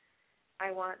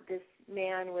 I want this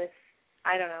man with,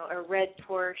 I don't know, a red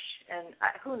Porsche, and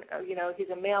he's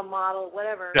a male model,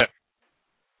 whatever. Yeah.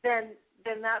 Then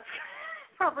that's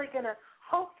probably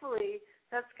hopefully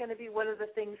that's going to be one of the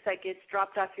things that gets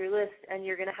dropped off your list, and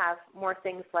you're going to have more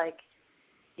things like,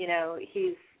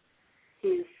 he's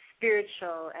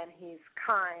spiritual, and he's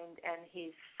kind, and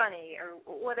he's funny, or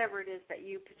whatever it is that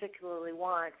you particularly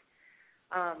want.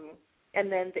 And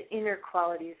then the inner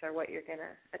qualities are what you're going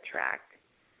to attract.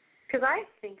 Because I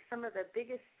think some of the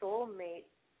biggest soulmate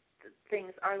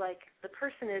things are like the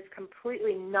person is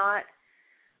completely not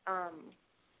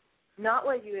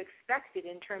what you expected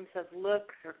in terms of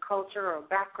looks or culture or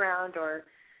background, or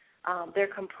they're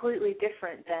completely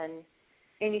different than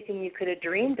anything you could have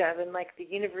dreamed of, and like the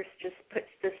universe just puts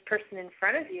this person in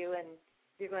front of you and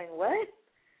you're going, what?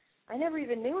 I never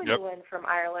even knew anyone from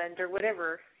Ireland, or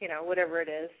whatever it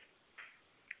is.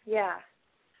 Yeah.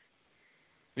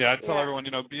 Yeah, I tell everyone,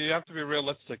 you have to be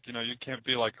realistic. You can't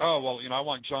be like, oh, well, I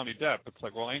want Johnny Depp. It's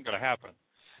like, well, it ain't going to happen.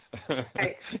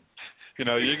 Right.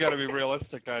 You got to be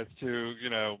realistic as to,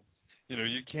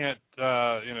 you can't,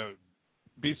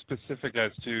 be specific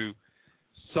as to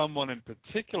someone in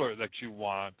particular that you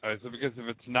want, because if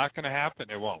it's not going to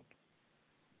happen, it won't.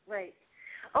 Right.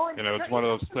 Oh, and it's one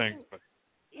of those things. But.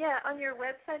 Yeah, on your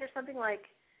website or something like,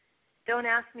 don't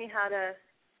ask me how to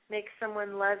make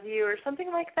someone love you or something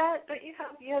like that. Don't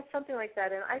you have something like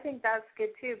that? And I think that's good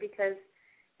too, because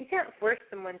you can't force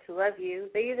someone to love you.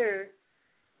 They either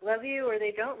love you or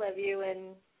they don't love you,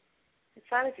 and it's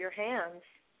out of your hands.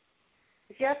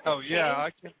 If you have to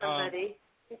change somebody.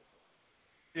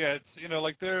 Yeah, it's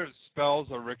like there are spells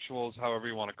or rituals, however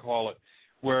you want to call it,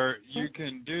 where you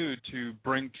can do to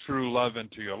bring true love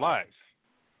into your life.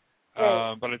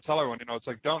 Right. But I tell everyone, it's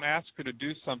like, don't ask her to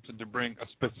do something to bring a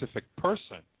specific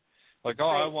person. Like,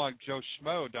 I want Joe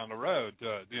Schmo down the road,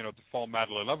 to fall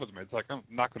madly in love with me. It's like, I'm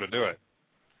not going to do it.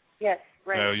 Yes,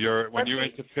 right. When you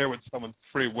interfere with someone's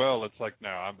free will, it's like, no,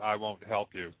 I won't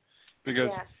help you.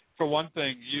 Because for one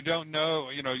thing, you don't know,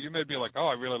 you may be like,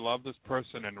 I really love this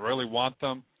person and really want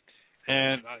them.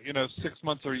 And, 6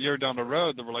 months or a year down the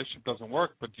road, the relationship doesn't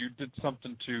work, but you did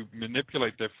something to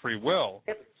manipulate their free will.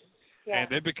 Yep. Yeah.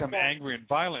 And they become angry and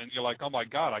violent, and you're like, oh, my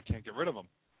God, I can't get rid of them.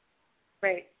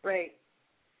 Right.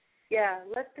 Yeah,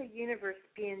 let the universe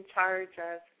be in charge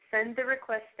of, send the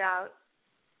request out,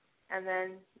 and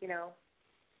then,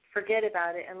 forget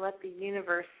about it, and let the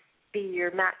universe be your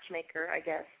matchmaker, I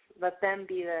guess. Let them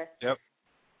be the... Yep.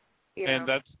 And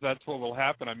that's what will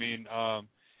happen. I mean,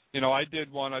 I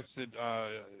did one, I said,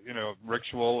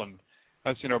 ritual, and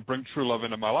I said, bring true love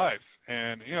into my life.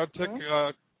 And, it took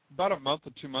about a month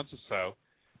or 2 months or so,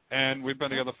 and we've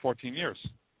been together 14 years.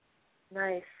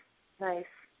 Nice.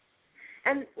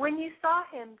 And when you saw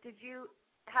him, did you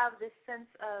have this sense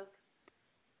of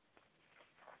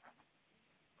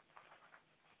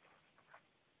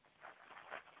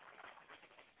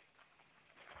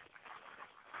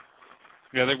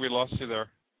Yeah, I think we lost you there.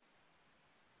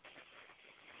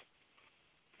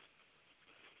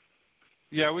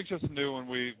 Yeah, we just knew when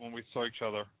we saw each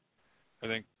other. I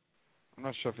think I'm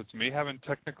not sure if it's me having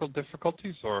technical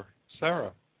difficulties or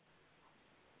Sara.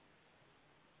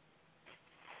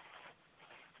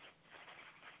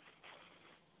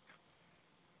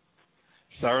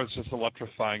 Sarah's just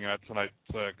electrifying it tonight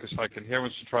because I can hear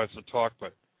when she tries to talk,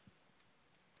 but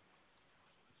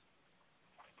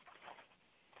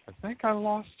I think I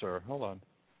lost her. Hold on.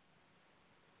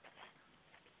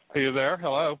 Are you there?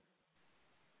 Hello?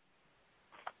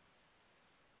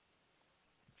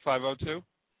 502?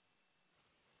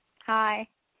 Hi.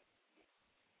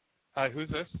 Hi, who's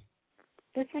this?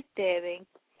 This is Debbie.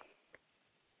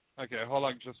 Okay, hold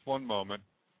on just one moment.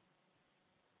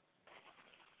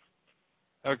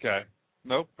 Okay.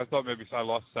 Nope, I thought maybe I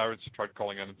lost Sarah. She tried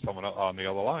calling in and someone on the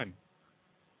other line.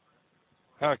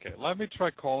 Okay, let me try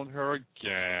calling her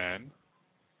again.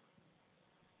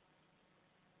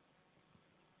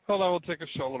 Hold on, we'll take a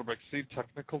show a little break. See,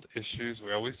 technical issues.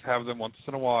 We always have them once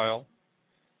in a while.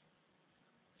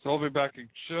 So I'll be back in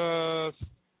just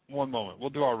one moment. We'll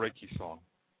do our Reiki song.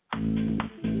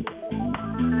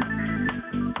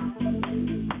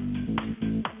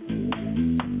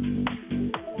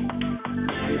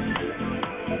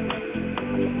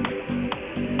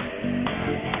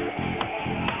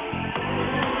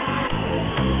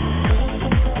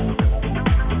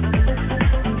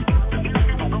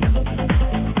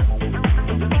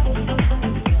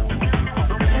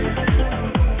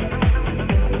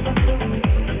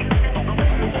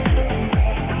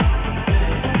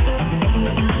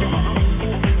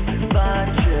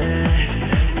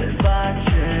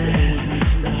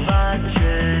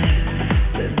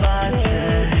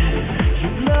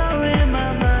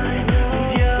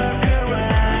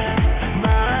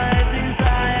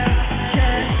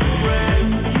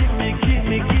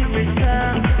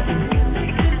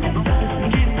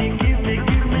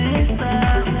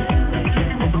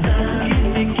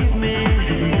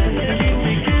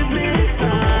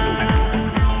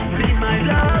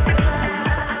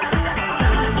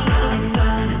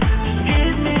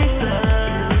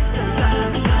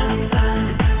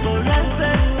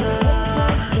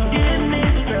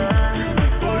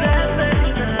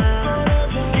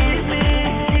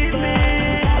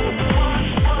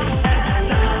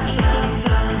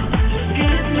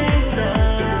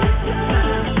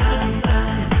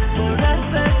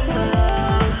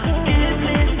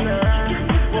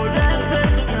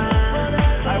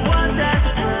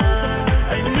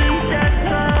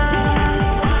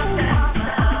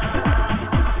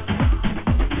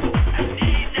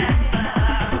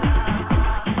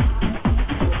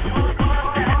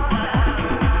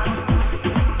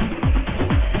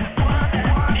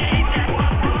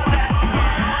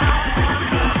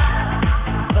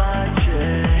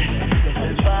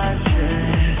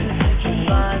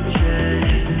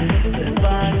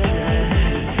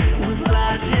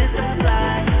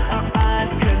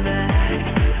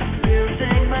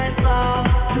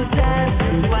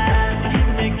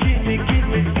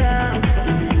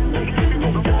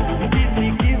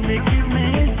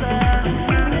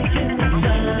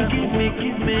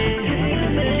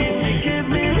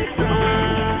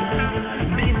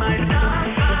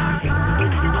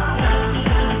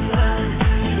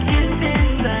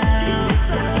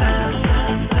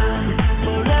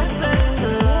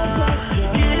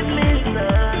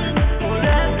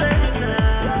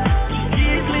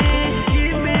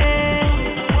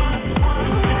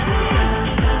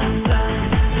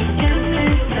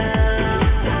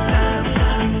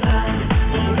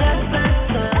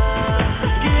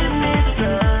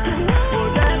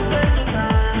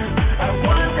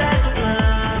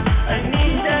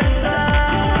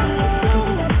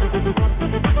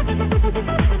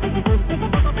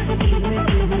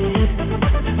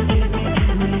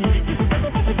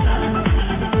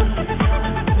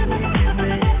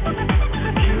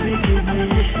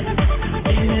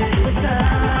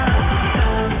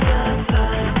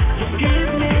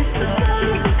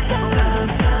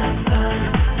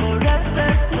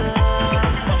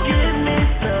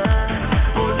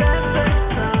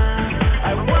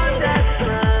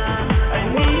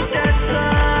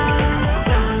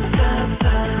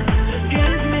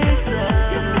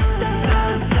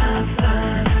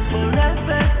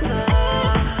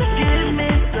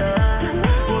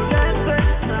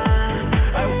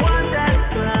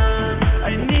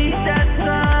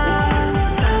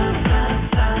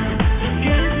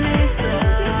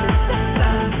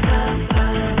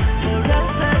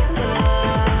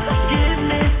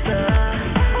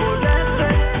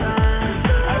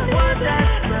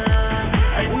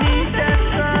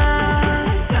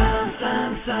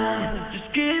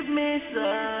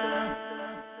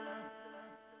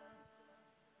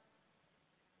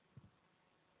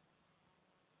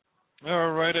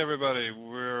 All right, everybody.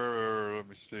 Let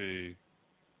me see.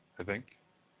 I think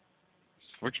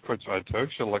switchboards. I told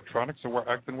you, electronics are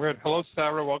acting weird. Hello,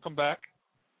 Sara. Welcome back.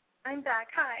 I'm back.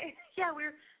 Hi. Yeah, we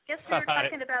were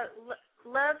talking about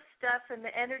love stuff, and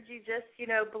the energy just,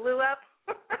 blew up.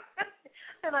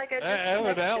 And I just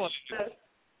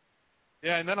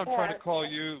Yeah, and then I'm trying to call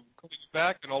you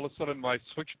back, and all of a sudden my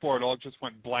switchboard all just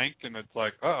went blank, and it's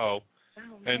like, uh-oh.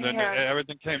 And then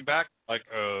everything came back, like,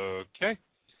 okay.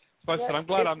 So I said, I'm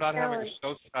glad I'm not having a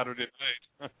show Saturday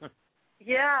night.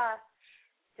 Yeah,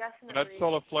 definitely. When that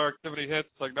solar flare activity hits,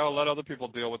 like, no, let other people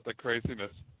deal with the craziness.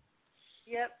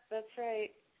 Yep, that's right.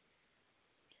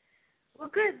 Well,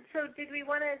 good. So did we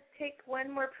want to take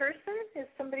one more person? Is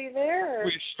somebody there? Or?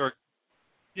 We sure.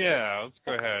 Yeah, let's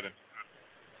go ahead.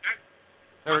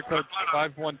 Eric code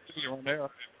 512, you're on there. Yeah.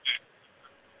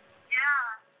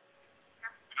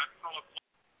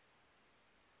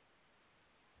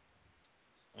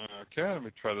 Okay, let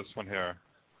me try this one here.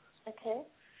 Okay.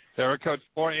 Area code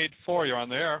 484, you're on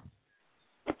the air.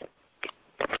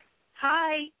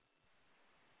 Hi.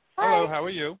 Hello, how are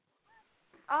you?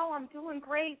 Oh, I'm doing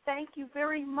great. Thank you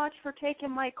very much for taking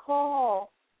my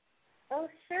call. Oh,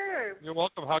 sure. You're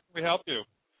welcome. How can we help you?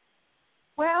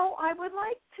 Well, I would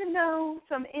like to know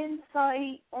some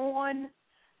insight on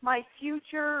my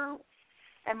future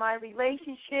and my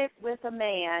relationship with a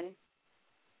man.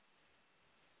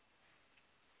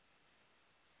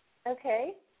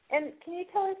 Okay. And can you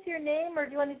tell us your name, or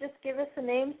do you want to just give us a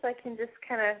name so I can just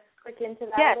kind of click into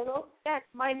that a little? Yes,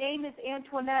 my name is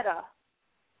Antoinetta.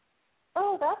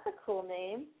 Oh, that's a cool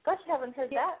name. Gosh, I haven't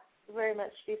heard that very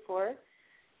much before.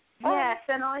 Yes,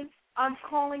 and I'm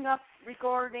calling up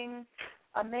regarding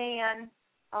a man,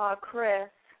 Chris.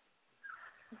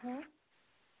 Mm-hmm.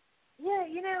 Yeah,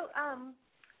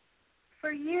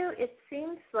 for you, it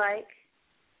seems like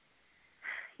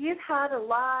you've had a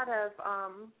lot of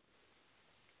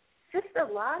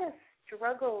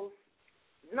struggles,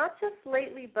 not just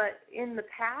lately, but in the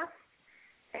past.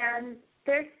 And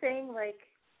they're saying, like,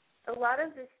 a lot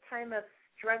of this time of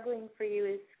struggling for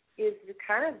you is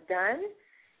kind of done.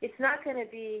 It's not going to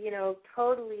be,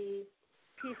 totally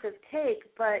piece of cake,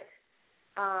 but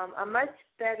a much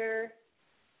better.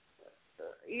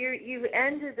 You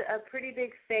ended a pretty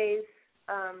big phase,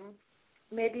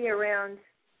 maybe around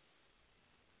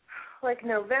like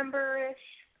November-ish.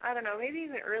 I don't know, maybe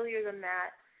even earlier than that.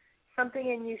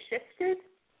 Something in you shifted,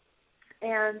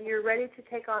 and you're ready to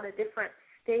take on a different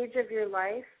stage of your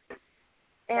life.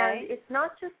 And it's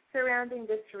not just surrounding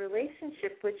this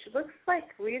relationship, which looks like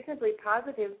reasonably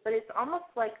positive, but it's almost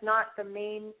like not the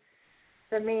main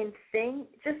thing.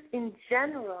 Just in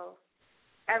general,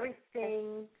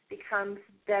 everything becomes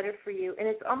better for you, and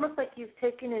it's almost like you've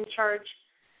taken charge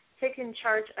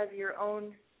of your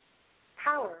own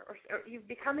power, or you've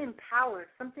become empowered.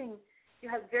 Something you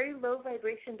had very low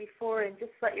vibration before, and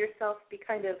just let yourself be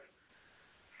kind of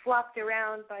flopped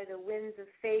around by the winds of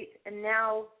fate, and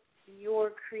now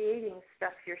you're creating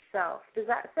stuff yourself. Does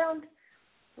that sound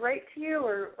right to you,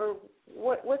 or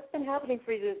what's been happening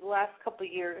for you the last couple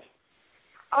of years?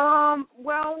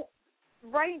 Well,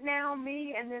 right now,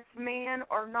 me and this man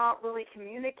are not really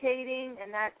communicating,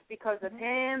 and that's because of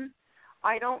him.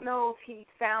 I don't know if he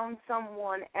found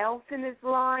someone else in his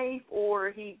life, or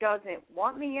he doesn't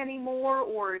want me anymore,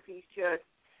 or if he's just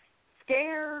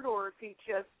scared, or if he's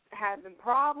just having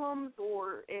problems,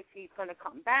 or if he's going to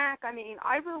come back. I mean,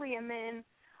 I really am in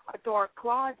a dark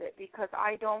closet because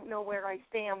I don't know where I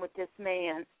stand with this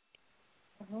man.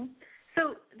 Mm-hmm.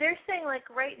 So they're saying, like,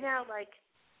 right now, like,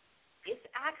 it's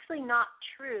actually not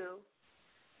true.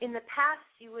 In the past,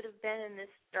 you would have been in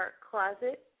this dark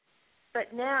closet,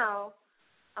 but now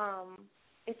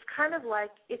it's kind of like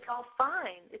it's all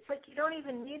fine. It's like you don't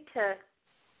even need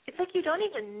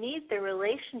the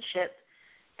relationship,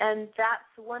 and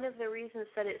that's one of the reasons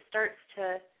that it starts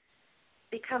to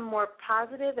become more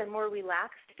positive and more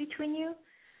relaxed between you.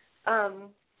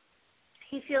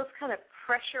 He feels kind of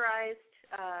pressurized,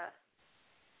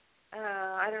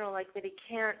 I don't know, like that he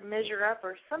can't measure up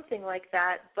or something like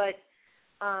that, but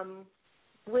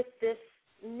with this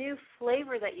new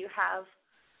flavor that you have,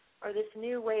 or this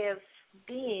new way of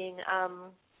being, I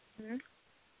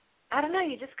don't know,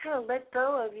 you just kind of let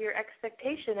go of your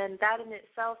expectation, and that in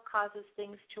itself causes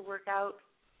things to work out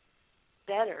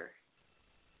better.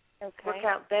 Or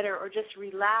just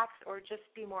relax, or just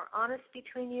be more honest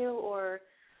between you, or,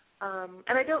 and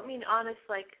I don't mean honest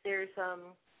like there's,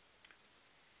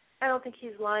 I don't think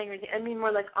he's lying or anything. I mean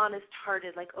more like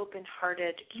honest-hearted, like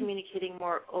open-hearted, communicating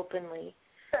more openly.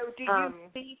 So do you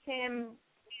see him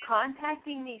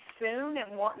contacting me soon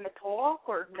and wanting to talk,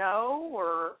 or no,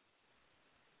 or?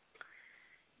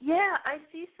 Yeah, I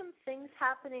see some things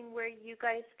happening where you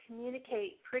guys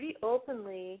communicate pretty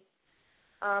openly,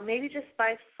 maybe just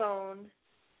by phone.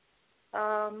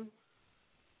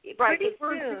 Right, pretty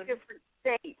we're soon. in two different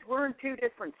states. We're in two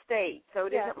different states, so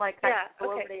it isn't like I can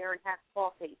go over there and have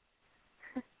coffee.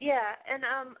 Yeah, and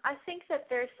I think that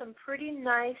there's some pretty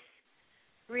nice,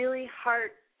 really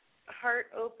heart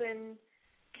open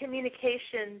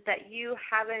communication that you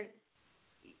haven't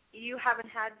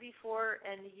had before,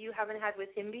 and you haven't had with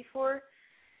him before.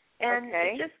 And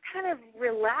it just kind of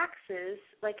relaxes,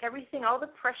 like everything, all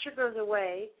the pressure goes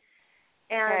away,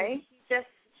 and he just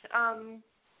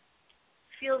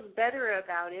feels better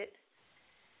about it.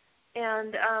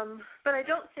 And but I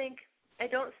don't think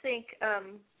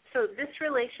so this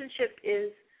relationship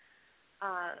is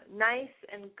nice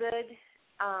and good,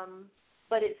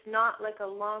 but it's not like a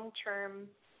long-term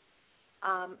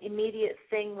immediate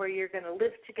thing where you're going to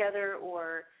live together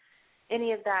or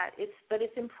any of that. But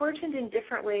it's important in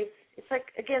different ways. It's like,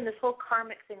 again, this whole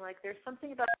karmic thing, like there's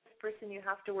something about this person you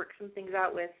have to work some things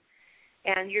out with,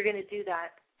 and you're going to do that.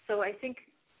 So I think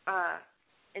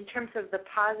in terms of the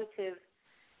positive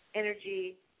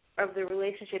energy of the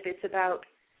relationship, it's about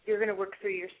you're going to work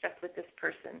through your stuff with this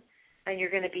person, and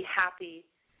you're going to be happy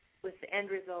with the end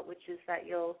result, which is that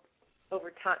you'll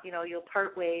over time, you'll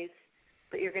part ways,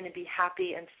 but you're going to be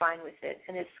happy and fine with it,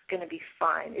 and it's going to be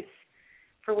fine. It's,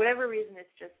 for whatever reason, it's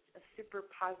just a super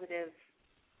positive.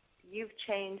 You've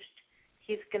changed.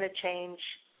 He's going to change.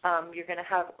 You're going to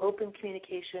have open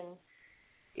communication.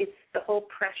 It's the whole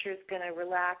pressure is going to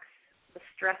relax, the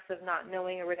stress of not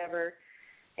knowing or whatever,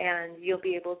 and you'll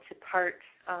be able to part.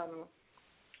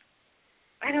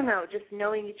 I don't know, just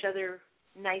knowing each other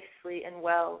nicely and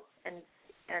well, and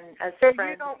as so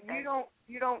friends.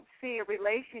 You don't see a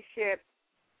relationship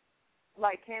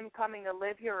like him coming to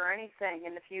live here or anything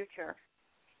in the future.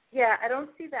 Yeah, I don't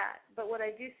see that. But what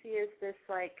I do see is this,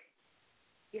 like,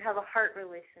 you have a heart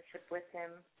relationship with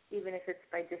him, even if it's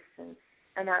by distance,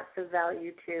 and that's the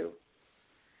value too.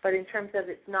 But in terms of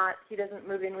it's not, he doesn't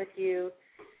move in with you,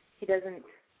 he doesn't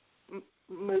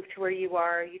move to where you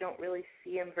are, you don't really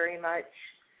see him very much.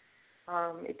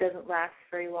 It doesn't last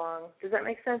very long. Does that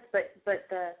make sense? But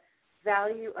the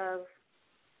value of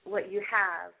what you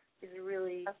have is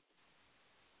really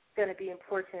going to be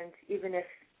important, even if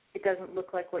it doesn't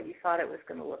look like what you thought it was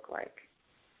going to look like.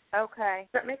 Okay.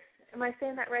 Am I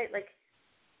saying that right? Like,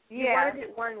 you yeah. wanted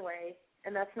it one way,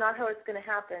 and that's not how it's going to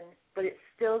happen, but it's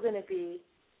still going to be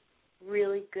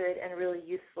really good and really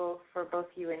useful for both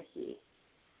you and he.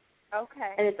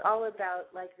 Okay. And it's all about,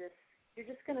 like, this, you're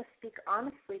just going to speak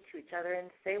honestly to each other and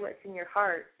say what's in your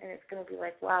heart, and it's going to be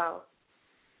like, wow,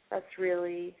 that's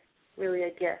really, really a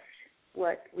gift,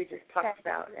 what we just talked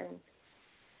about, and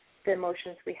the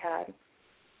emotions we had.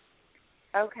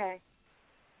 Okay.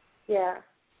 Yeah.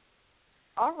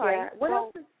 All right. Yeah. What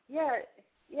else is,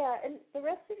 yeah, and the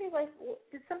rest of your life,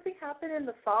 did something happen in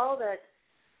the fall that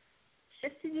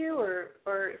shifted you,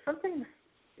 or something?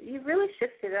 You really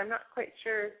shifted. I'm not quite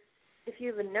sure if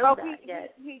you even know that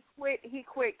yet. He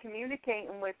quit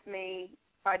communicating with me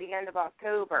by the end of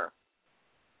October.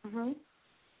 Mhm.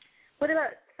 What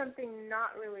about something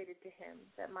not related to him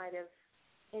that might have,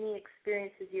 any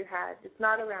experiences you had? It's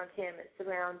not around him. It's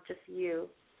around just you.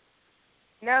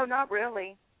 No, not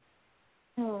really.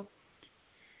 You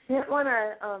might want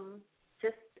to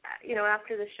just,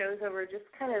 after the show's over, just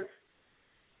kind of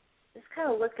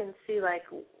look and see, like,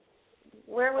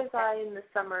 where was I in the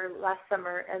last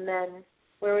summer, and then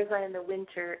where was I in the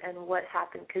winter, and what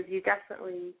happened? Because you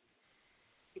definitely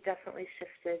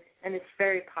shifted, and it's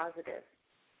very positive.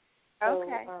 So,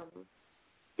 okay.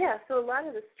 So a lot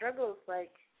of the struggles, like,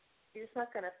 you're just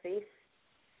not going to face.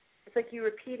 It's like you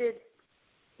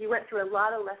went through a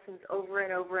lot of lessons over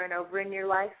and over and over in your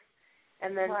life,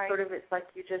 and then sort of it's like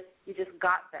you just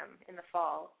got them in the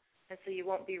fall, and so you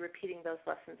won't be repeating those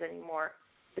lessons anymore,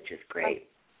 which is great.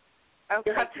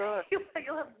 Okay, good.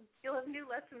 You'll have new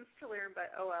lessons to learn,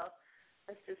 but oh well,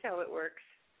 that's just how it works.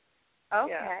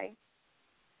 Okay.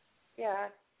 Yeah.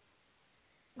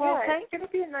 Well, it's going to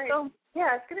be a nice.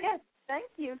 Thank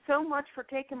you so much for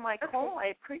taking my call.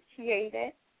 I appreciate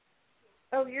it.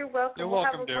 Oh, you're welcome. You're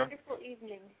welcome, dear. Have a wonderful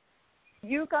evening.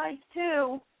 You guys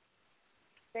too.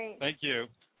 Thanks. Thank you.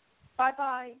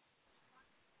 Bye-bye.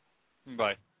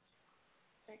 Bye.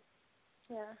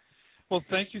 Yeah. Well,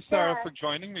 thank you, Sara, for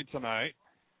joining me tonight.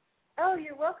 Oh,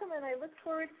 you're welcome, and I look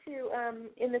forward to,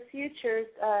 in the future,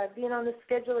 being on the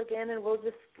schedule again, and we'll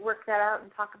just work that out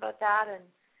and talk about that. And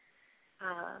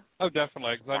oh,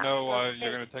 definitely, because I know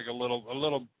you're going to take a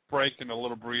little break and a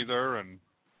little breather, and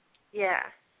yeah,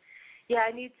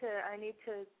 I need to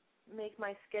make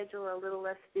my schedule a little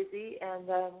less busy. And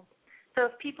so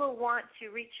if people want to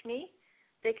reach me,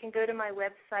 they can go to my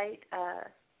website,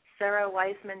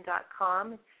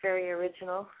 SaraWiseman.com. It's very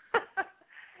original.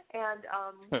 And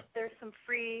there's some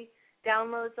free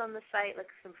downloads on the site, like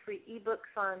some free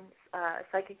ebooks on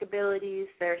psychic abilities.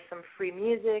 There's some free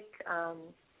music,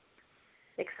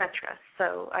 etc.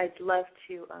 So I'd love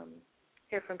to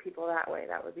hear from people that way.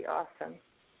 That would be awesome.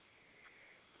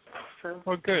 So,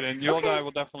 well, good. And you and I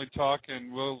will definitely talk,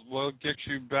 and we'll get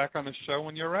you back on the show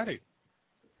when you're ready.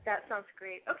 That sounds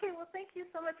great. Okay, well, thank you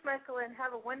so much, Michael, and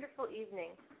have a wonderful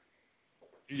evening.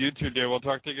 You too, dear. We'll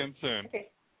talk to you again soon.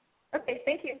 Okay,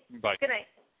 thank you. Bye. Good night.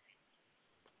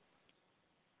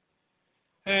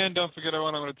 And don't forget,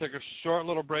 everyone, I'm going to take a short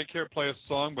little break here, play a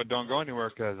song, but don't go anywhere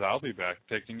because I'll be back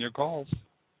taking your calls.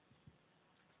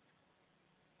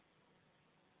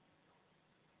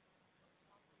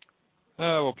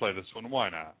 We'll play this one. Why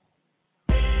not?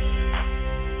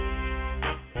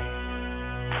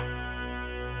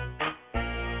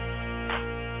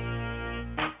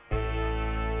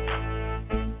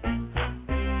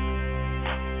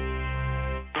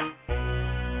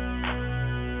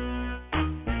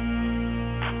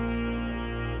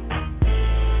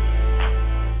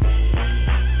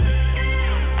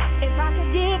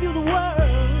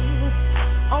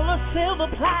 Silver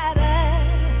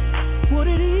platter, would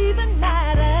it even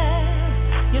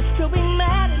matter? You'd still be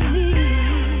mad at me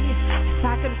if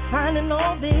I could find an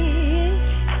old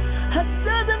bitch, a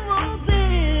dozen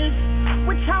roses,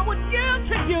 which I would give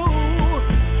to you.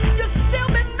 You'd still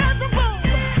be miserable.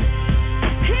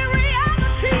 In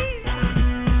reality,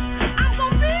 I'm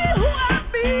gonna be who I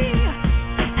be,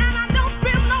 and I don't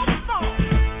feel no fault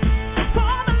for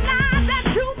all the lies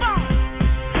that you bought.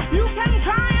 You can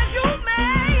try as you may.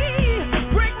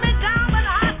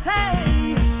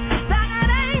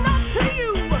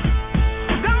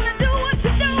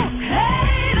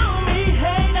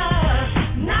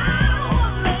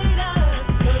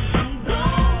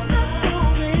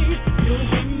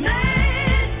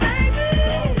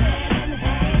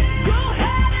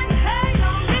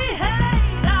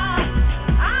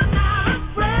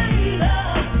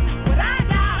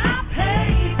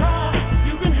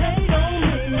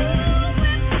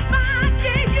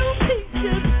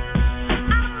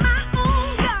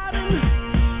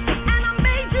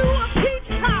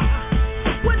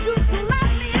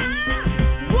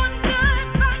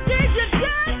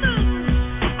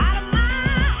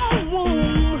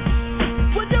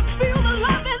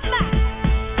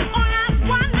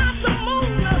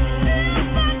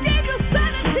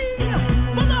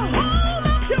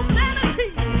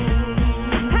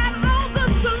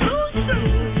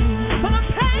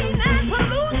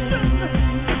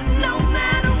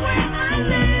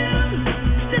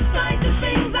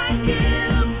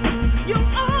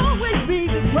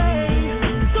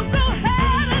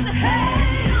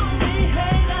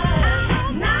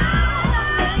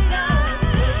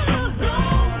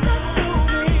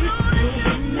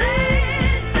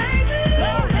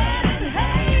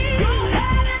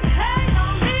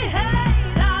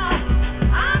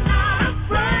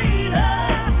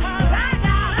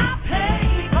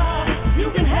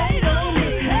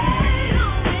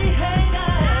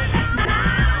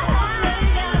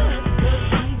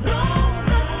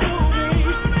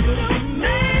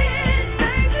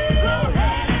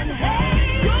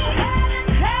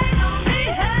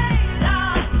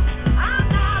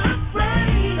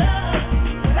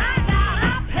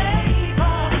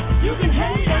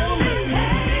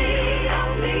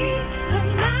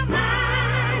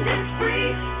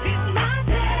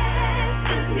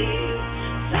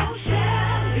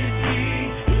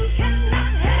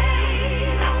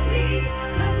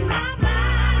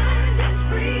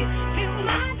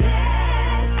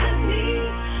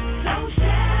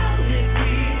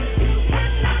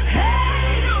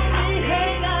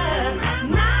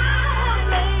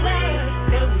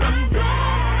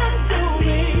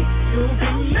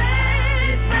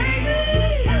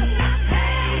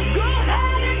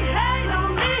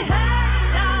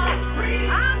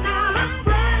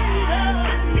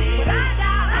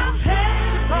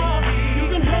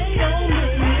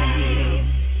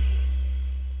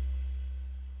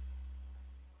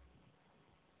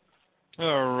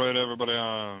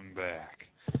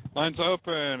 Lines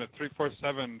open at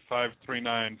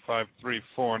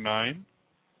 347-539-5349. I'm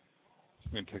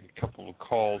going to take a couple of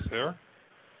calls here.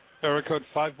 Area code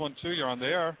 512, you're on the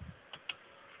air.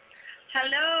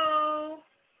 Hello.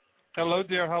 Hello,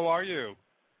 dear. How are you?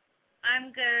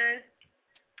 I'm good.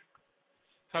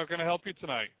 How can I help you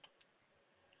tonight?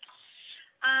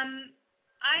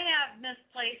 I have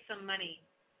misplaced some money,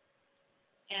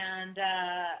 and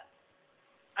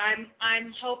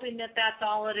I'm hoping that that's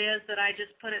all it is, that I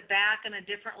just put it back in a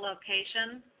different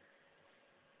location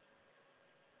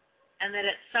and that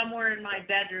it's somewhere in my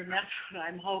bedroom. That's what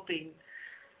I'm hoping.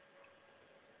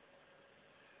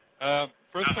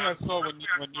 First thing I saw when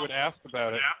you had asked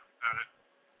about it.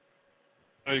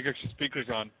 Oh, you got your speakers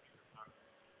on.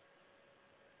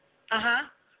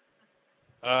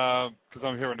 Because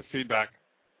I'm hearing the feedback.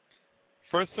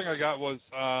 First thing I got was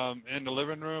in the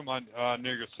living room on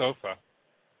near your sofa.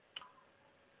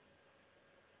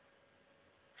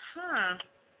 Huh.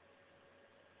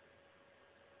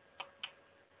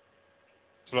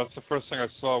 So that's the first thing I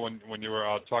saw when you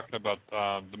were talking about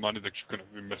the money that could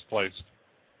be misplaced.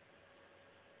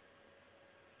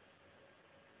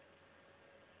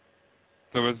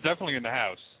 So it was definitely in the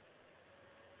house.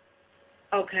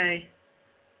 Okay.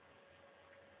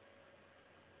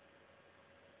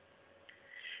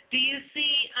 Do you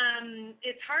see,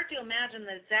 it's hard to imagine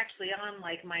that it's actually on,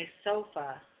 like, my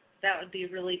sofa. That would be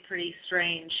really pretty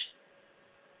strange.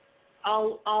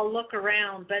 I'll look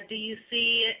around, but do you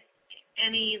see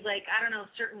any, like, I don't know,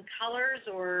 certain colors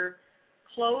or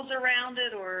clothes around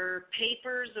it or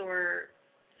papers or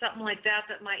something like that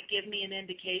that might give me an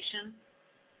indication?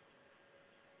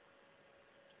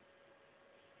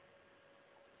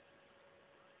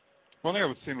 One thing I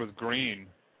was seeing was green.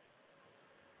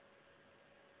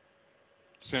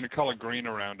 Seeing the color green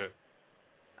around it.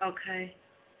 Okay.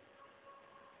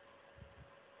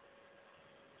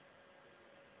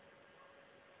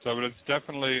 So, but it's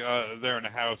definitely there in the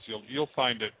house. You'll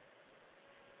find it.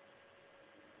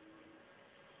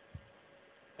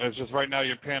 And it's just right now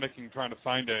you're panicking trying to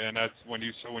find it, and that's when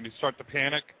you start to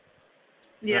panic.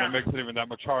 Yeah. Then it makes it even that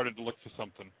much harder to look for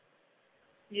something.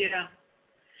 Yeah.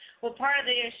 Well, part of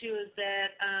the issue is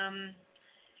that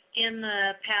in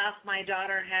the past, my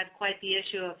daughter had quite the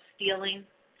issue of stealing.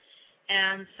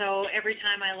 And so every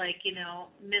time I,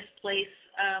 misplace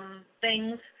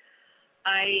things,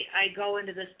 I go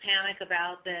into this panic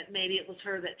about that maybe it was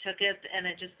her that took it, and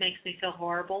it just makes me feel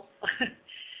horrible.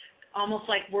 Almost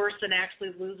like worse than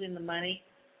actually losing the money.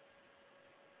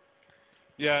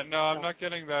 Yeah, no, I'm not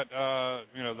getting that,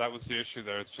 that was the issue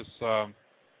there. It's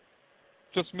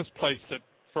just misplaced it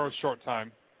for a short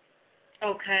time.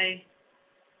 Okay.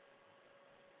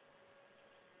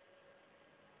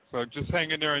 So just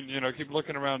hang in there and, keep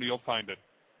looking around and you'll find it.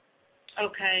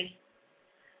 Okay.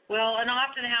 Well, and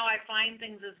often how I find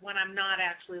things is when I'm not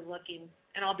actually looking.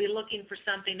 And I'll be looking for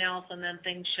something else and then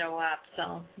things show up.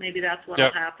 So maybe that's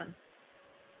what'll happen.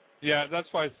 Yeah, that's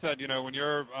why I said, when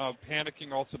you're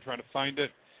panicking also trying to find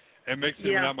it, it makes it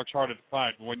even that much harder to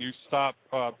find. When you stop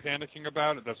panicking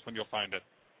about it, that's when you'll find it.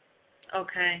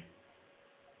 Okay.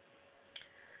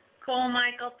 Cool,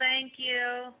 Michael. Thank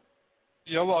you.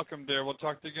 You're welcome, dear. We'll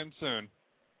talk to you again soon.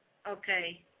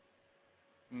 Okay.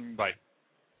 Bye.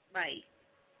 Bye.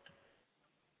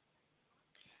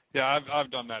 Yeah,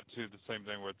 I've done that too. The same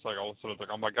thing where it's like all of a sudden it's like,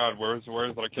 oh my God, where is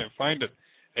it? I can't find it,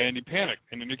 and you panic,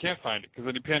 and then you can't find it because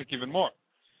then you panic even more.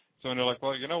 So then you're like,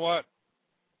 well, you know what?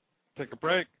 Take a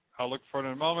break. I'll look for it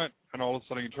in a moment, and all of a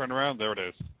sudden you turn around, there it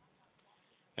is.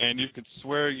 And you could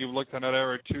swear you've looked in that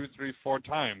area 2, 3, 4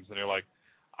 times, and you're like,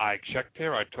 I checked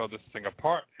here, I tore this thing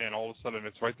apart, and all of a sudden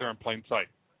it's right there in plain sight.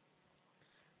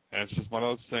 And it's just one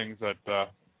of those things that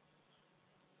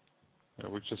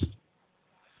we just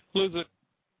lose it.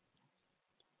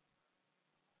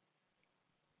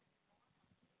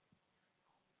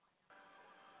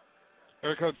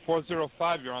 Area code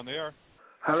 405, you're on the air.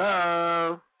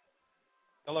 Hello.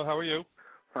 Hello, how are you?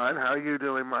 Fine. How are you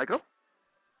doing, Michael?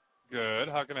 Good.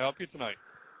 How can I help you tonight?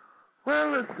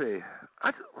 Well, let's see.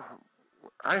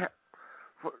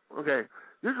 Okay.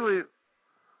 Usually,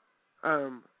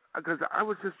 because I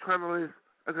was just trying to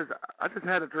because I just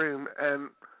had a dream and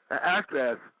an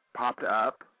address popped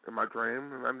up in my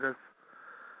dream, and I'm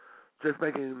just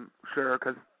making sure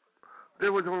because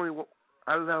there was only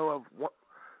I know of one,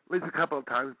 at least a couple of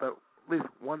times, but at least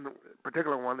one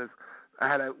particular one is I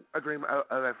had a dream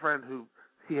of a friend who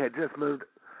he had just moved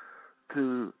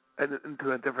into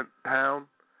a different town,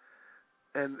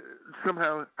 and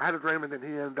somehow I had a dream, and then he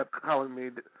ended up calling me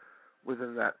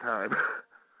within that time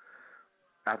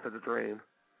after the dream.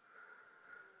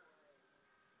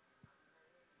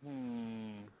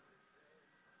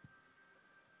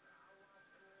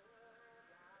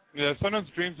 Yeah, sometimes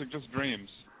dreams are just dreams.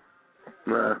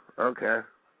 Okay.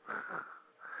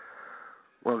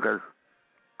 Well, because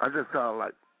I just saw,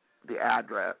 the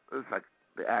address. It was like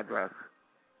the address.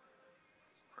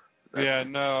 Yeah,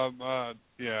 no,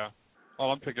 yeah.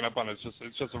 All I'm picking up on is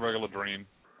it's just a regular dream.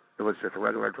 It was just a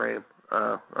regular dream.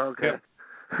 Okay.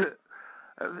 Yep.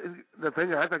 The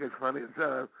thing I think is funny is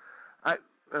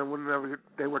and whenever you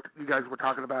guys were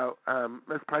talking about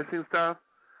mispricing stuff,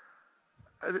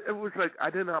 it was like I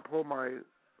did not pull my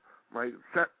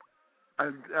set.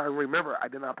 I remember I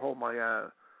did not pull my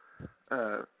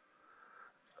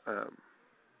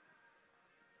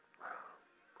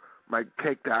my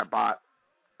cake that I bought,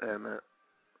 and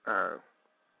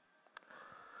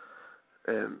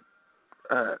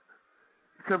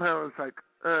somehow it's like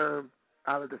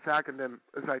out of the sack, and then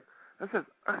it's like it says,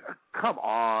 "Come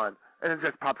on," and it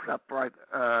just pops up right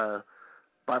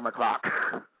by my clock.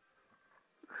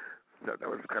 So that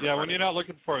was kind of when funny. you're not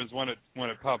looking for it is when it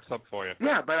pops up for you.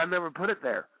 Yeah, but I never put it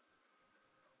there.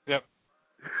 Yep.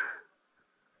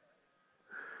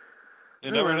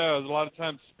 You never know. There's a lot of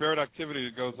times spirit activity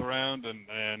that goes around,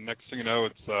 and next thing you know,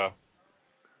 it's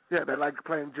yeah, they like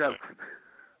playing jokes.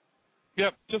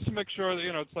 Yep, just to make sure that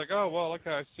it's like, oh well,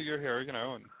 okay, I see you're here,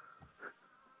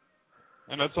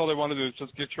 and that's all they want to do is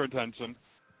just get your attention.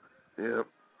 Yep.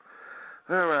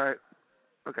 All right.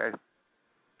 Okay.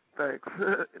 Thanks.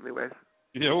 Anyways.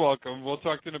 You're welcome. We'll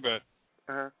talk to you in a bit.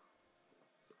 Uh-huh.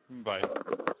 Bye.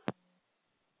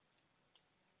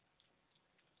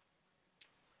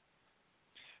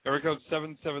 Area code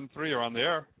 773, you're on the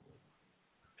air.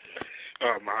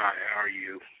 Hi, how are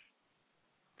you?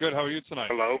 Good, how are you tonight?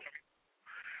 Hello?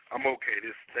 I'm okay.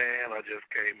 This is Stan. I just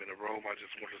came in the room. I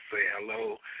just want to say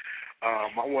hello. I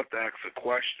want to ask a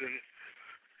question.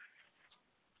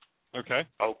 Okay.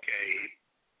 Okay.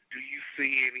 Do you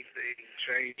see anything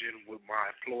changing with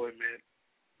my employment,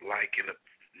 like in the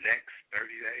next 30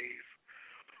 days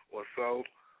or so?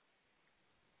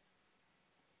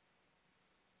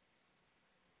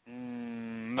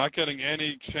 Not getting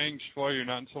any change for you,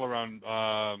 not until around,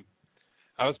 I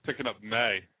was picking up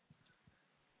May.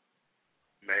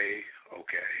 May?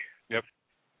 Okay. Yep.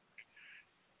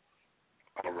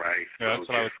 All right. Yeah, so that's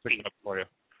what I was picking up for you.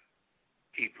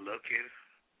 Keep looking.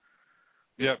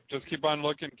 Yep, just keep on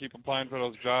looking, keep applying for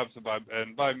those jobs,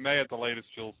 and by May at the latest,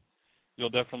 you'll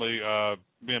definitely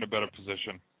be in a better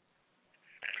position.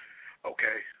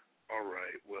 Okay. All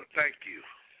right. Well, thank you.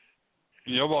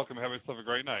 You're welcome. Have yourself a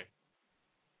great night.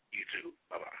 You too.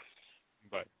 Bye-bye.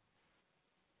 Bye.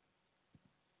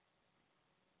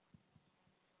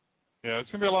 Yeah, it's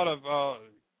going to be a lot of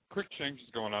quick changes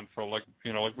going on for, like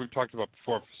we've talked about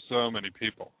before, for so many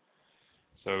people.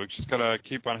 So we just got to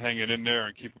keep on hanging in there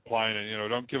and keep applying and,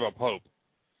 don't give up hope.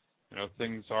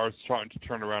 Things are starting to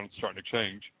turn around and starting to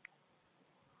change.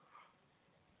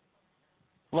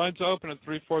 Lines are open at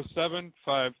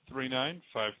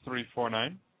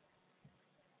 347-539-5349.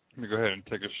 Let me go ahead and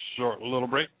take a short little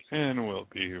break, and we'll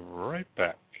be right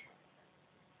back.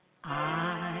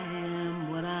 I am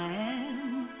what I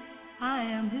am. I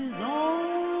am his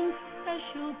own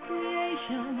special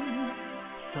creation.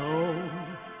 So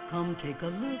come take a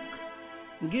look.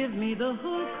 Give me the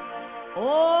hook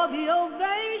or the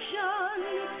ovation.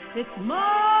 It's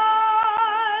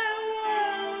my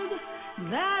world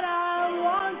that I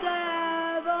want to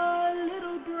have a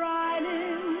little bride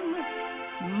in.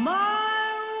 My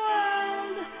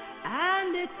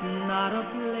it's not a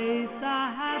place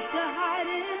I have to hide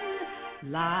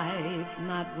in. Life's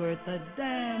not worth a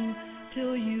damn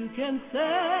till you can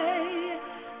say,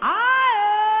 I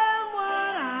am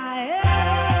what I am.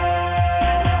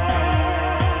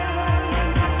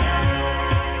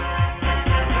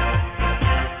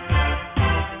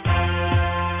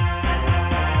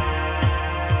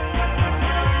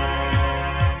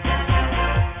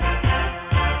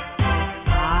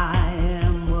 I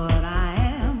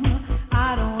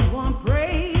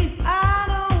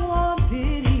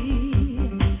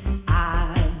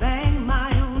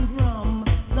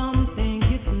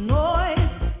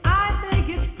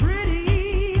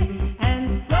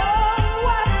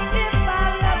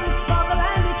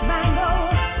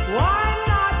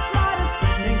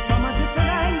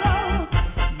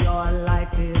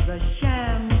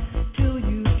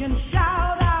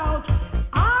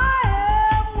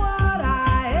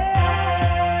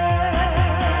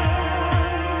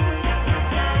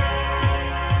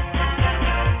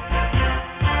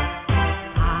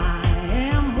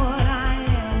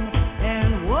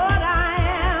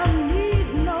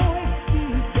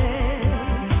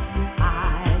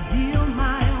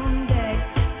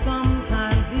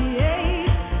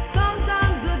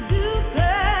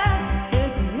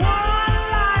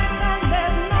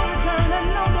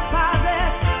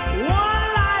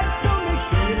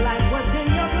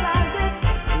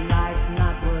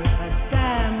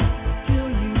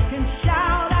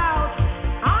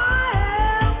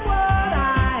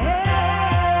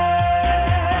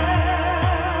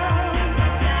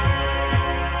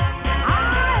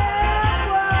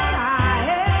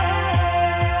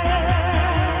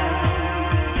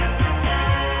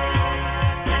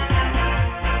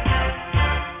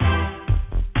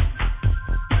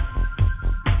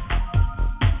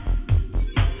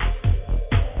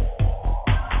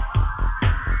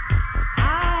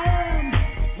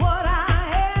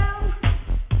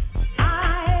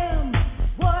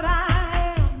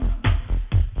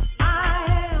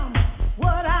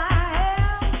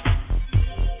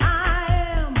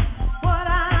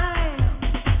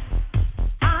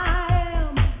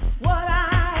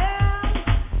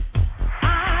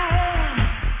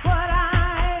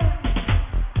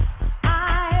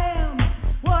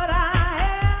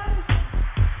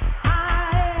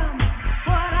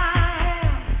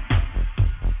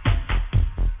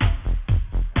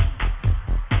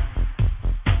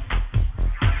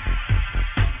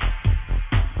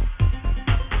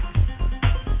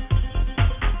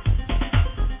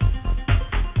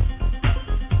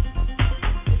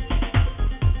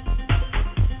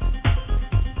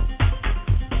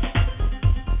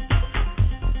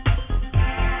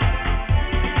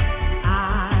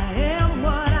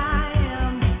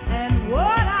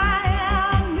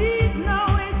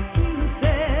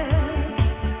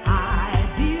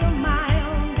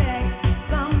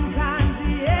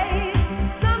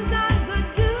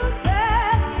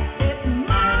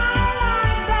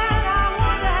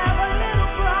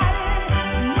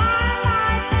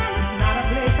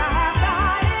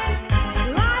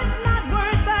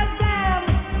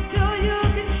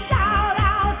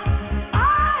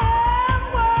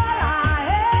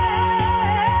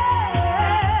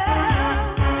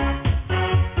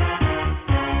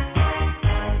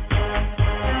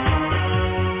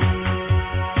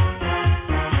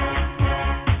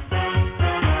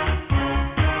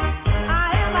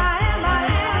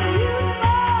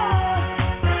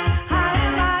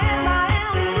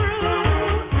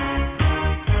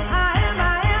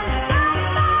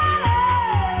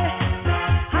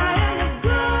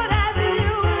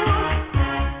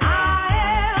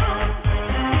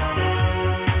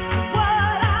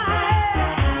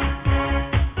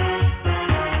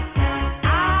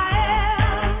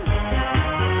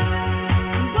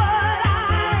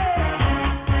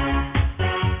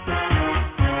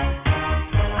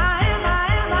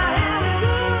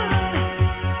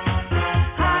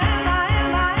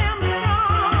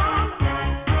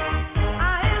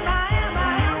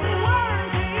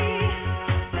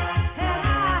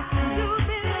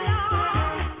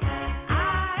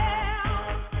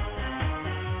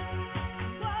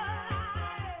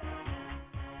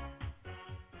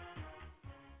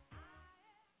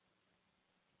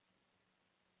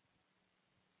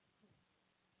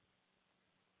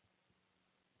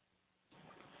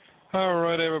All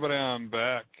right, everybody, I'm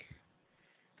back.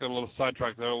 Got a little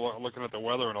sidetracked there looking at the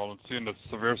weather and all and seeing the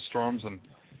severe storms and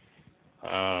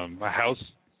a house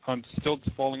on stilts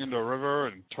falling into a river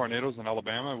and tornadoes in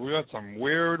Alabama. We've had some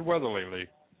weird weather lately,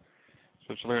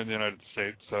 especially here in the United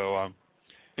States. So,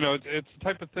 it's the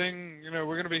type of thing, we're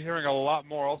going to be hearing a lot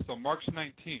more also. March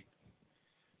 19th,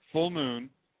 full moon,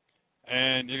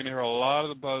 and you're going to hear a lot of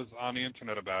the buzz on the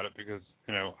Internet about it because,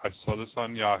 I saw this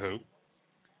on Yahoo.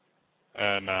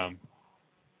 And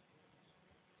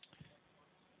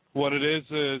what it is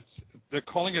they're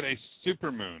calling it a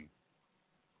supermoon.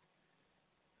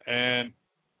 And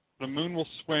the moon will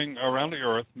swing around the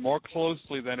Earth more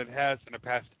closely than it has in the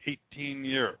past 18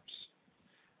 years.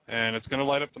 And it's going to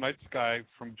light up the night sky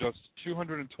from just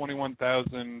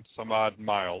 221,000 some odd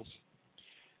miles.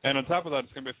 And on top of that,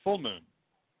 it's going to be a full moon.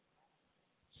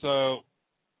 So,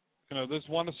 there's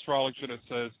one astrologer that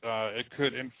says it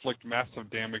could inflict massive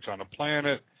damage on a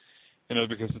planet,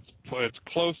 because it's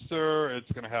closer, it's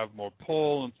going to have more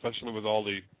pull, and especially with all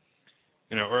the,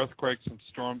 earthquakes and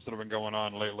storms that have been going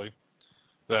on lately,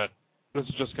 that this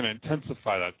is just going to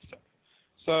intensify that stuff.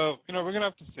 So, we're going to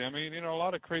have to see. I mean, a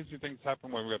lot of crazy things happen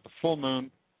when we got the full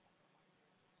moon.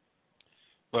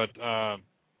 But,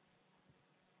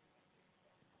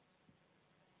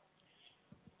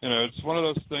 it's one of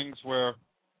those things where,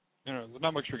 there's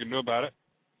not much we can do about it.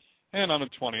 And on the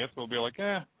 20th, we'll be like,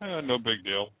 no big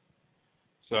deal.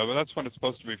 So, but that's when it's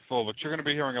supposed to be full. But you're going to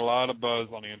be hearing a lot of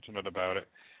buzz on the Internet about it.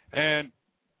 And,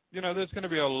 there's going to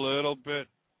be a little bit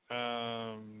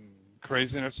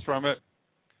craziness from it.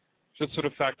 Just for the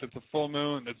fact it's a full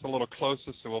moon, it's a little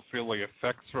closer, so we'll feel the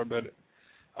effects from it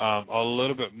a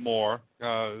little bit more.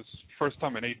 It's the first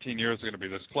time in 18 years we're going to be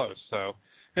this close. So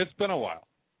it's been a while.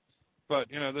 But,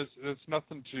 there's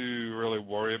nothing to really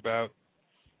worry about.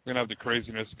 We're going to have the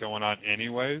craziness going on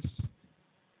anyways.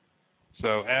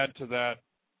 So add to that,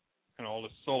 all the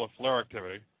solar flare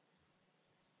activity.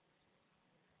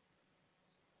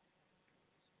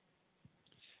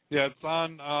 Yeah, it's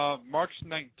on March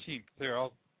 19th. There,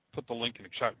 I'll put the link in the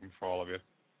chat room for all of you. If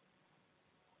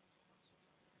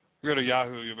you go to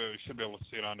Yahoo, you should be able to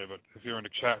see it on there, but if you're in the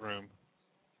chat room,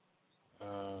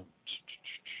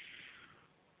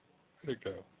 where'd it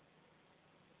go?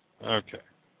 Okay.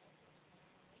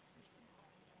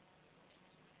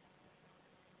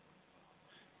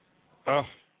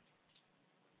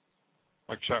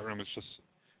 My chat room is just,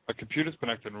 my computer's been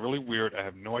acting really weird. I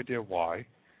have no idea why.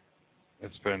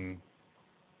 It's been...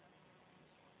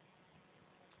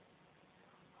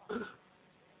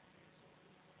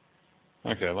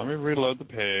 Okay, let me reload the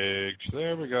page.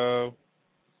 There we go.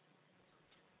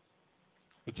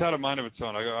 It's out of mind of its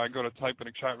own. I go to type in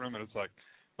a chat room, and it's like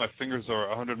my fingers are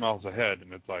 100 miles ahead,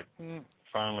 and it's like,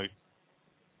 finally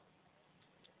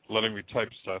letting me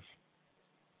type stuff.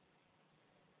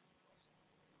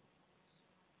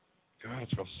 God,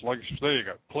 it's real sluggish. There you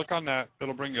go. Click on that.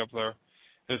 It'll bring you up there.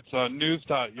 It's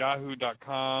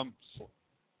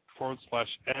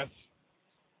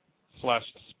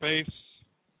news.yahoo.com/s/space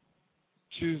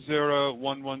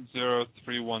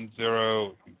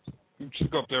 20110-310.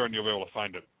 Just go up there and you'll be able to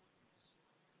find it.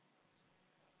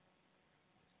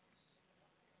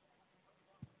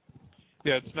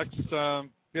 Yeah, it's next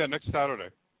Saturday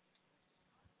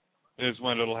is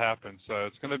when it'll happen. So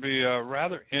it's going to be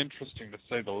rather interesting to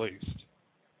say the least.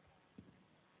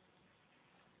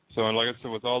 So, like I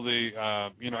said, with all the,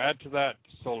 add to that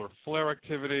solar flare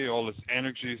activity, all this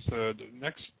energy, so the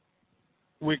next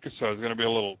week or so is going to be a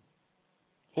little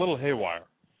haywire.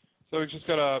 So we just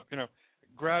got to,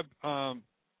 grab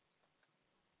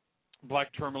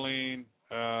black tourmaline,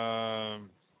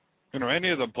 any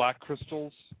of the black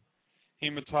crystals,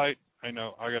 hematite. I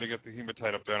know I got to get the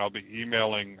hematite up there, and I'll be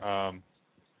emailing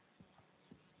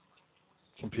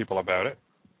some people about it.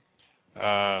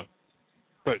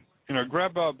 But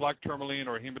grab a black tourmaline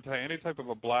or a hematite, any type of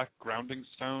a black grounding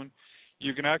stone.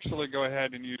 You can actually go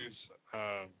ahead and use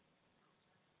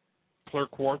clear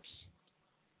quartz.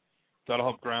 That'll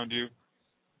help ground you.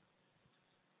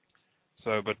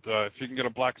 So, but if you can get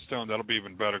a black stone, that'll be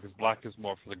even better because black is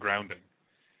more for the grounding.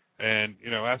 And,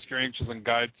 ask your angels and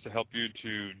guides to help you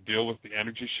to deal with the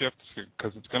energy shifts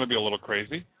because it's going to be a little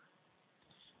crazy.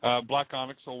 Black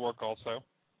onyx will work also.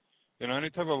 Any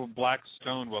type of a black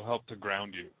stone will help to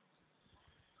ground you.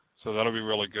 So that'll be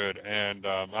really good. And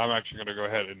I'm actually going to go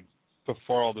ahead and,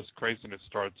 before all this craziness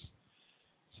starts,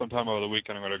 sometime over the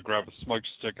weekend, I'm going to grab a smudge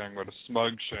stick. I'm going to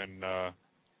smudge and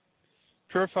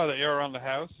purify the air around the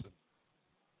house.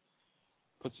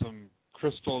 Put some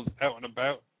crystals out and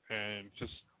about and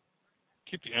just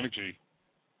keep the energy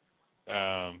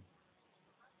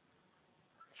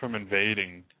from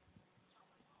invading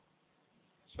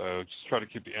So just try to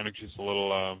keep the energies a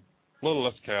little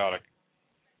less chaotic.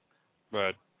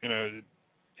 But, you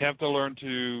have to learn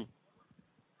to,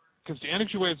 because the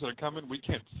energy waves that are coming, we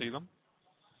can't see them.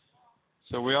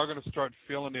 So we are going to start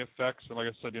feeling the effects. And like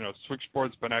I said,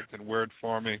 switchboard's been acting weird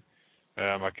for me.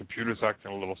 My computer's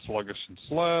acting a little sluggish and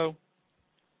slow.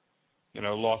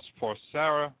 Lost poor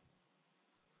Sara.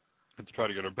 Had to try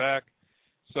to get her back.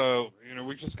 So,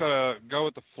 we just got to go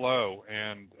with the flow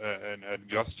and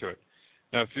adjust to it.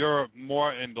 Now, if you're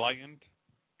more enlightened,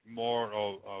 more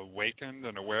awakened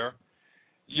and aware,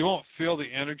 you won't feel the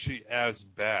energy as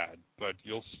bad, but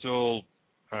you'll still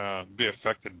be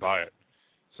affected by it.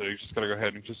 So you just got to go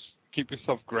ahead and just keep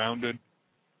yourself grounded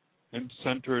and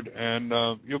centered,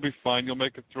 and you'll be fine. You'll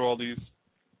make it through all these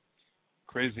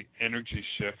crazy energy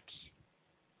shifts.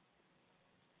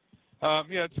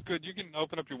 Yeah, it's good. You can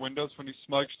open up your windows when you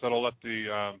smudge. That'll let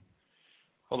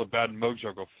all the bad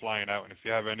mojo go flying out. And if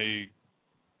you have any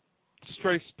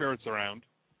stray spirits around,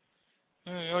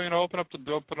 open up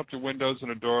your windows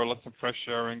and a door, let some fresh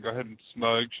air in. Go ahead and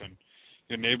smudge, and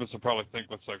your neighbors will probably think,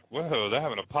 "What's like? Whoa, they're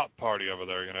having a pop party over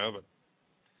there,"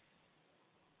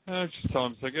 But just tell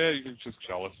them, it's like, "Yeah, you're just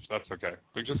jealous. That's okay."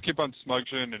 But just keep on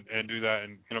smudging and do that,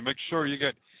 and make sure you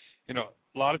get,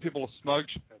 a lot of people will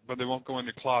smudge, but they won't go in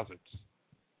the closets.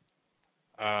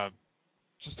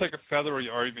 Just take a feather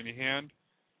or even your hand,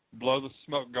 blow the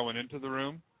smoke going into the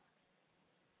room.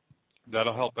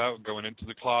 That'll help out, going into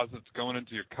the closets, going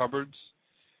into your cupboards,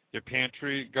 your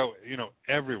pantry, go,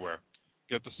 everywhere.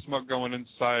 Get the smoke going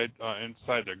inside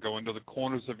there. Go into the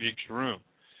corners of each room.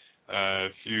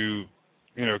 If you,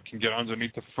 can get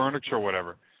underneath the furniture or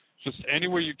whatever. Just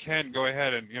anywhere you can, go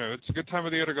ahead and, it's a good time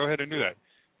of the year to go ahead and do that.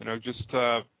 Just,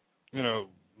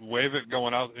 wave it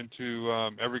going out into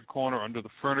every corner under the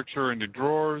furniture, in your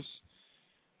drawers.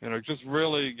 Just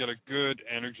really get a good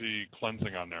energy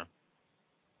cleansing on there.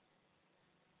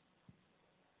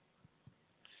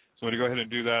 So when you go ahead and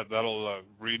do that, that'll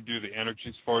redo the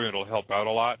energies for you. It'll help out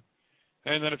a lot.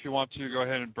 And then if you want to, go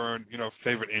ahead and burn,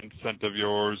 favorite incense of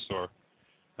yours or,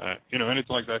 anything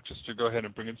like that, just to go ahead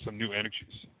and bring in some new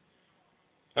energies.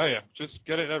 Oh, yeah, just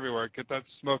get it everywhere. Get that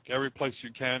smoke every place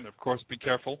you can. Of course, be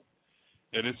careful.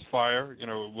 It is fire. It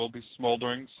will be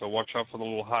smoldering, so watch out for the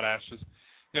little hot ashes.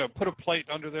 Put a plate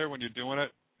under there when you're doing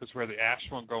it. That's where the ash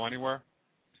won't go anywhere.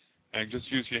 And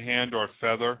just use your hand or a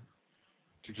feather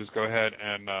to just go ahead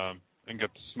and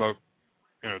get the smoke,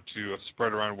 to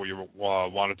spread around where you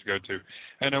want it to go to.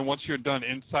 And then once you're done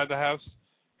inside the house,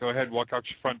 go ahead, walk out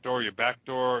your front door, your back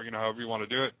door, however you want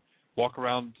to do it. Walk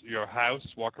around your house,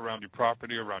 walk around your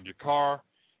property, around your car,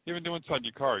 even do inside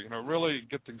your car. Really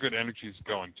get the good energies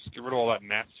going. Just get rid of all that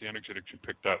nasty energy that you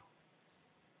picked up.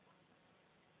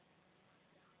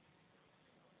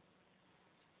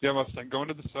 Yeah, Mustang, go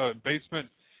into this basement.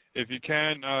 If you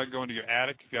can, go into your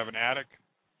attic. If you have an attic,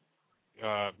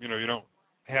 you don't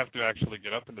have to actually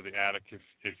get up into the attic if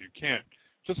you can't.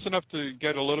 Just enough to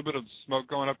get a little bit of smoke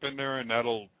going up in there, and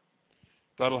that'll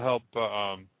help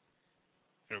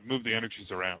move the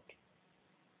energies around.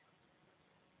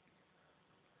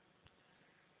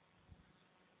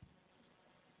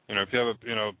 If you have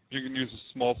you can use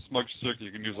a small smudge stick.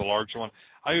 You can use a large one.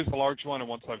 I use a large one, and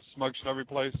once I've smudged every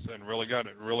place and really got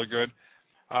it really good,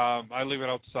 I leave it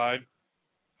outside.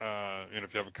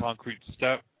 If you have a concrete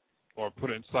step, or put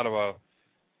it inside of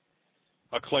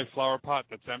a clay flower pot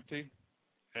that's empty,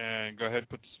 and go ahead and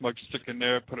put the smudge stick in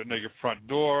there. Put it near your front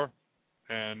door,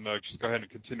 and just go ahead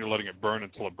and continue letting it burn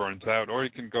until it burns out. Or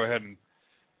you can go ahead and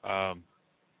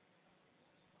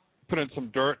put in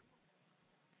some dirt,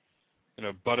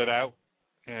 butt it out,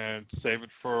 and save it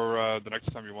for the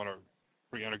next time you want to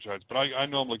re-energize. But I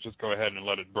normally just go ahead and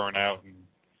let it burn out and,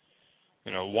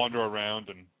 wander around.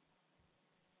 And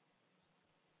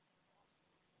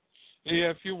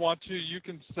yeah, if you want to, you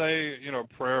can say, a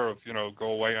prayer of,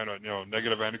 go away on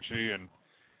negative energy, and,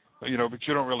 but you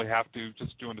don't really have to.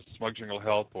 Just doing the smudging will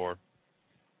help, or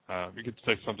you could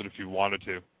say something if you wanted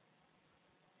to.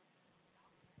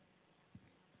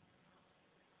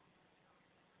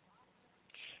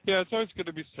 Yeah, it's always good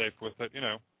to be safe with it,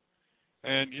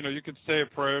 And, you can say a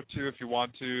prayer, too, if you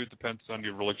want to. It depends on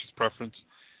your religious preference.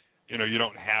 You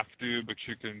don't have to, but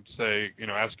you can say,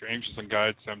 ask your angels and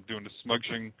guides, I'm doing the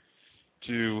smudging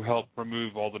to help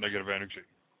remove all the negative energy.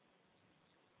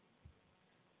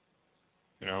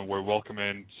 We're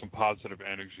welcoming some positive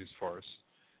energies for us.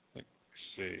 Let's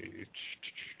see.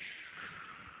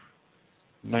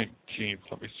 19th,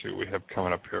 let me see what we have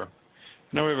coming up here.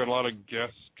 I know we have a lot of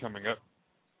guests coming up.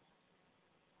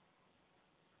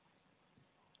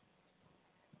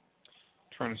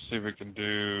 Trying to see if we can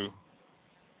do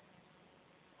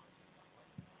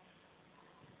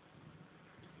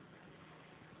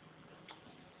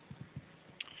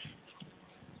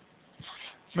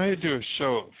May do a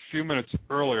show a few minutes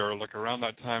earlier, like around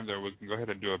that time there, we can go ahead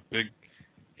and do a big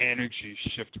energy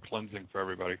shift cleansing for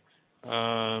everybody.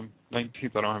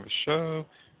 19th, I don't have a show.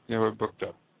 Yeah, we're booked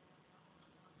up.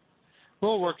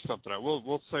 We'll work something out.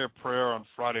 We'll say a prayer on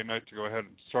Friday night to go ahead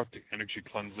and start the energy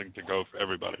cleansing to go for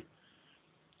everybody.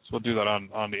 So we'll do that on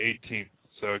the 18th.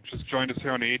 So just join us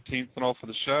here on the 18th and all for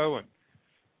the show, and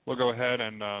we'll go ahead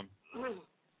and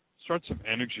start some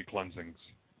energy cleansings.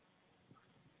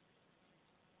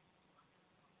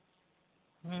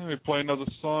 Let me play another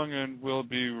song, and we'll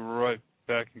be right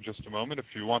back in just a moment. If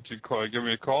you want to call, give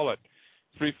me a call at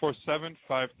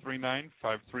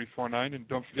 347-539-5349. And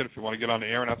don't forget, if you want to get on the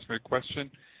air and ask me a question,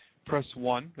 press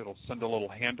 1. It'll send a little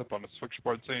hand up on the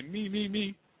switchboard saying, me, me,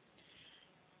 me.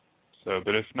 So,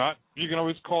 but if not, you can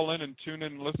always call in and tune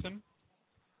in and listen.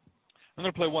 I'm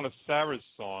going to play one of Sara's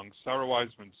songs, Sara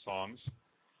Wiseman's songs.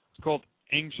 It's called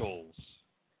Angels.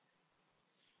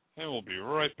 And we'll be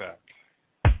right back.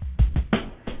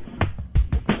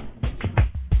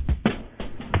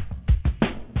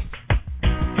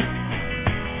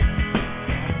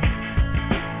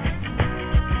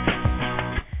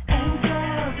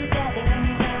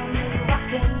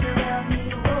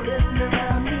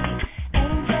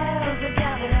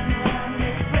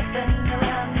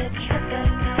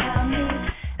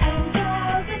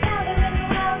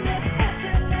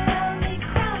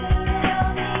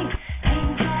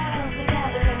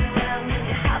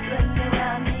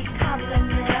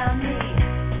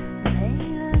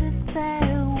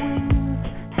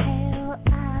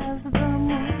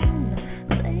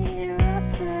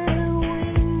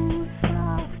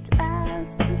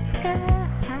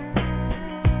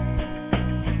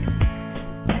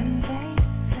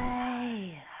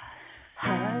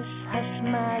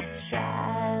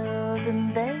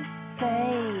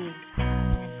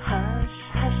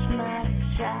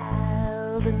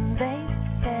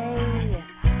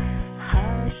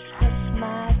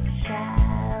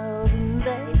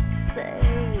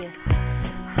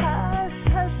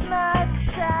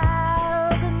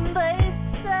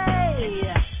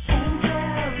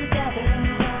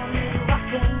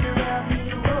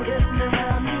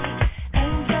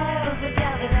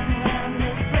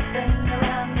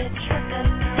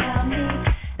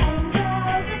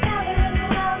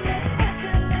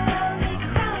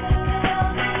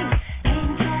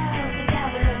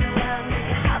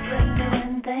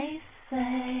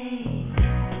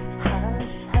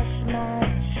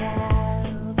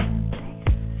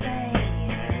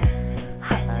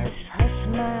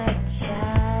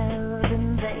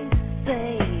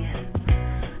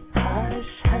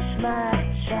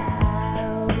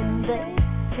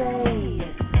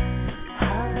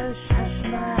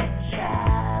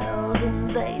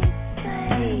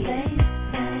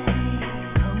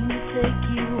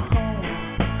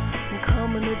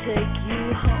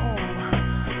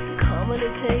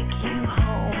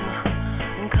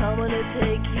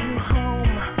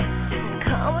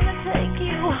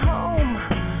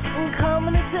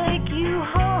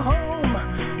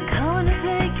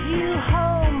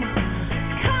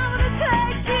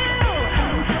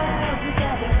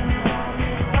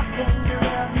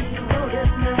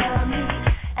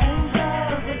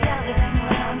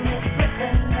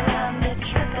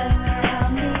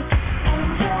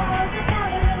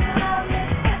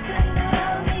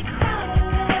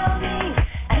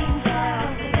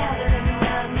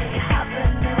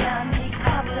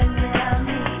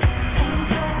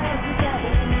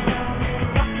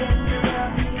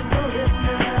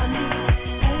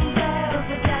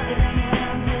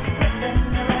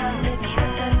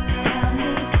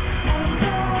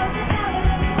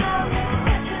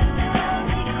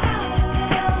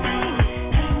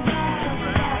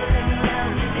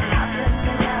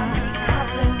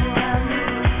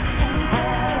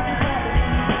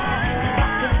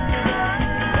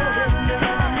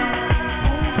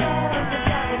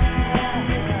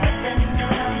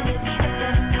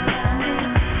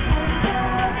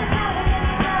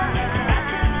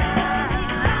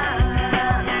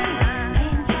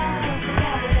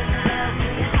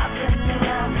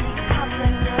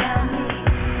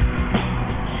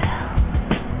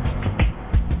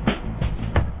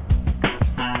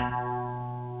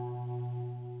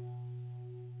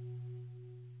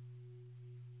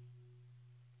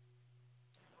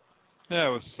 Yeah,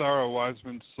 it was Sara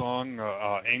Wiseman's song,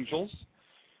 Angels.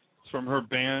 It's from her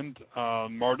band,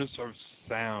 Martyrs of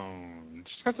Sound.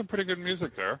 She's got some pretty good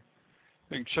music there.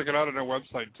 You can check it out on her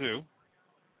website, too.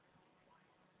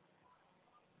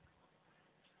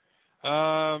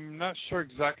 Not sure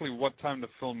exactly what time the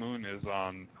full moon is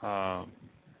on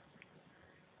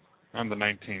the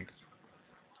 19th.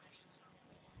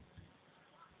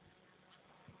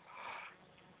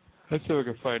 Let's see if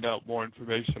we can find out more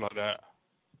information on that.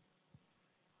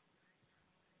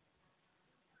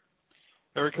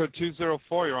 Area code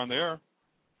 204, you're on the air.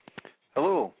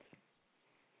 Hello.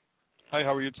 Hi,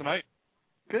 how are you tonight?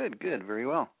 Good, very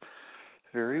well.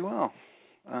 Very well.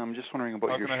 I'm just wondering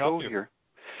about your show help you? Here.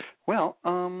 Well,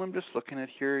 I'm just looking at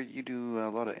here, you do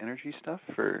a lot of energy stuff,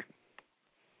 or?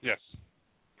 Yes.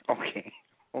 Okay.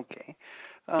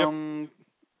 Yep.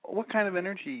 What kind of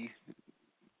energy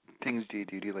things do you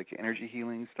do? Do you like energy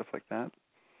healing, stuff like that?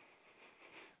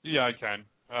 Yeah, I can.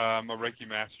 I'm a Reiki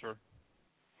master.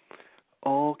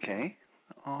 Okay.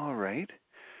 All right.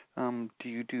 Do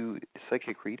you do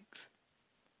psychic readings?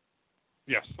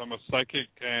 Yes, I'm a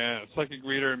psychic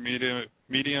reader,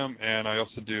 medium, and I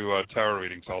also do tarot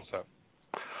readings also.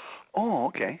 Oh,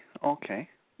 okay.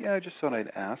 Yeah, I just thought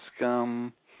I'd ask.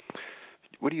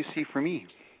 What do you see for me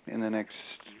in the next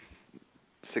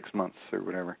 6 months or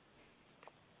whatever?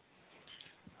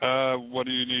 What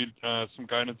do you need some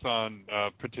guidance on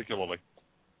particularly?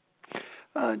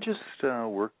 Just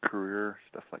work, career,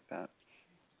 stuff like that.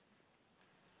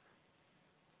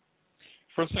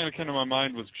 First thing that came to my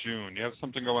mind was June. You have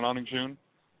something going on in June?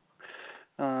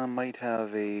 Might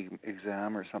have a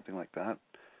exam or something like that.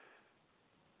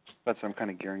 That's what I'm kind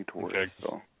of gearing towards. Okay.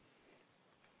 So.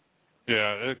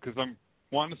 Yeah, because I'm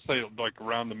wanting to say like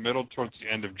around the middle towards the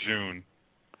end of June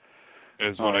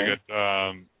is when right.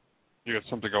 I get you got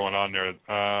something going on there.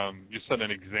 You said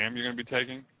an exam you're going to be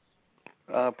taking?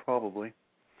 Probably.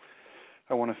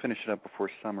 I want to finish it up before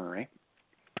summer, right?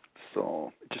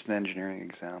 So just an engineering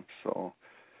exam. So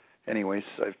anyways,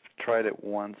 I've tried it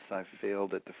once. I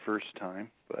failed it the first time,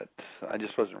 but I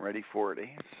just wasn't ready for it,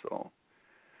 So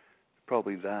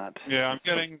probably that. Yeah, I'm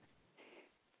getting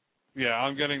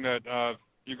that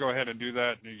you go ahead and do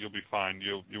that and you'll be fine.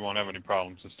 You won't have any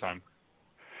problems this time.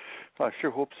 I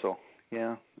sure hope so.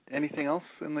 Yeah. Anything else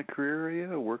in the career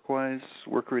area, work-wise,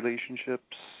 work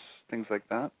relationships, things like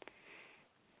that?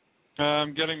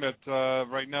 I'm getting that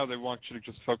right now they want you to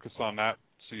just focus on that,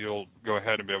 so you'll go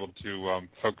ahead and be able to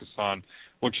focus on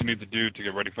what you need to do to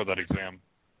get ready for that exam.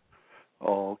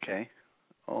 Oh,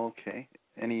 okay.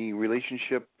 Any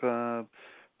relationship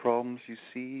problems you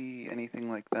see, anything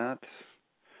like that?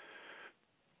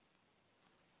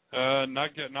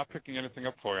 Not picking anything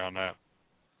up for you on that.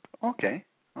 Okay.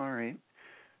 All right.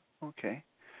 Okay.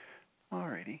 All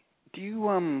righty. Do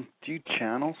you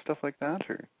channel stuff like that,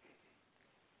 or?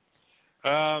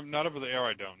 Not over the air,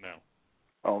 I don't know.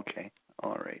 Okay.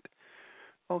 All right.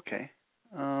 Okay.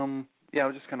 Yeah, I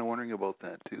was just kind of wondering about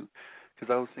that too,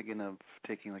 because I was thinking of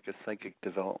taking like a psychic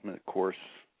development course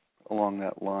along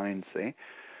that line. Say,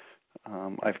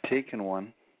 I've taken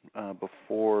one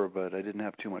before, but I didn't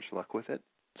have too much luck with it.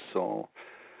 So,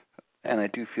 and I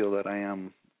do feel that I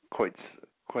am quite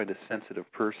a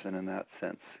sensitive person in that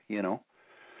sense,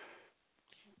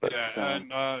 But, yeah,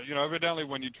 and evidently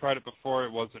when you tried it before,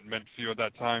 it wasn't meant for you at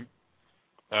that time.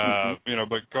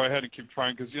 But go ahead and keep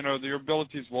trying because your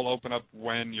abilities will open up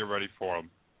when you're ready for them.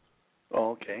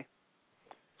 Oh, okay.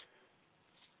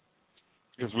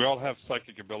 Because we all have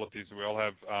psychic abilities. We all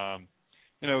have,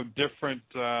 different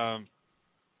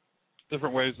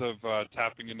ways of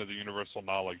tapping into the universal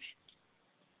knowledge.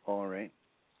 All right.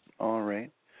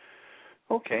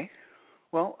 Okay.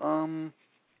 Well,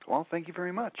 thank you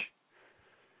very much.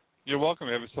 You're welcome.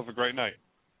 Have yourself a great night.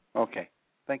 Okay.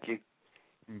 Thank you.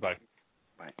 Bye.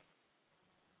 Bye.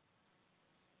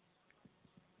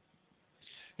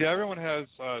 Yeah, everyone has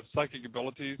psychic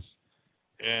abilities,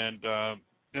 and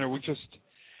we just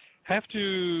have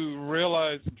to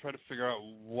realize and try to figure out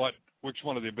which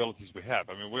one of the abilities we have.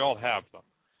 I mean, we all have them,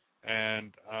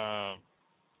 and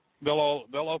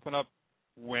they'll open up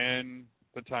when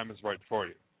the time is right for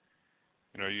you.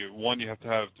 You have to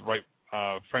have the right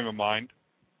frame of mind,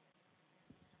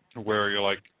 where you're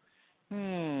like,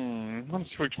 let's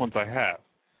see which ones I have.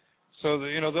 So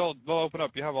they'll open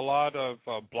up. You have a lot of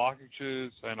blockages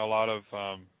and a lot of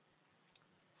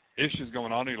issues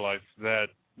going on in your life that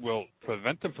will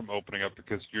prevent them from opening up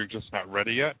because you're just not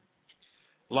ready yet.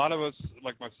 A lot of us,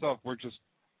 like myself, we're just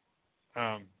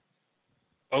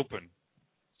open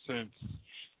since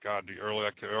the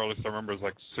earliest I remember is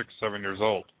like 6-7 years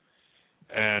old,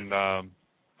 and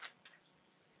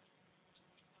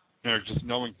just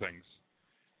knowing things.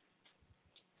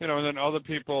 And then other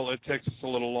people, it takes us a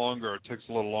little longer. It takes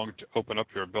a little longer to open up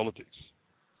your abilities.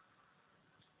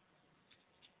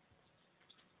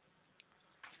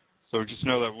 So just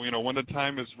know that, when the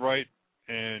time is right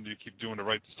and you keep doing the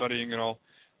right studying and all,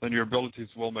 then your abilities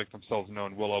will make themselves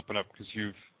known, will open up because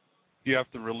you have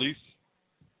to release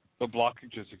the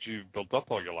blockages that you've built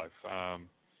up all your life. And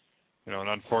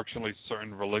unfortunately,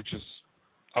 certain religious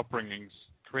upbringings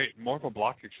create more of a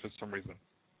blockage for some reason.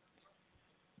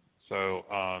 So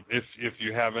if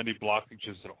you have any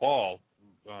blockages at all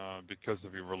because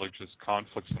of your religious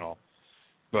conflicts and all,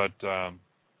 but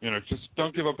just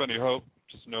don't give up any hope.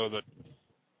 Just know that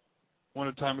when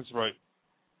the time is right,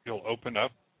 you'll open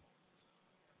up.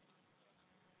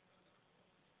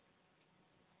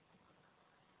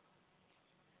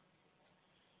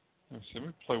 Let's see, let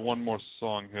me play one more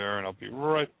song here, and I'll be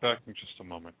right back in just a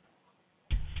moment.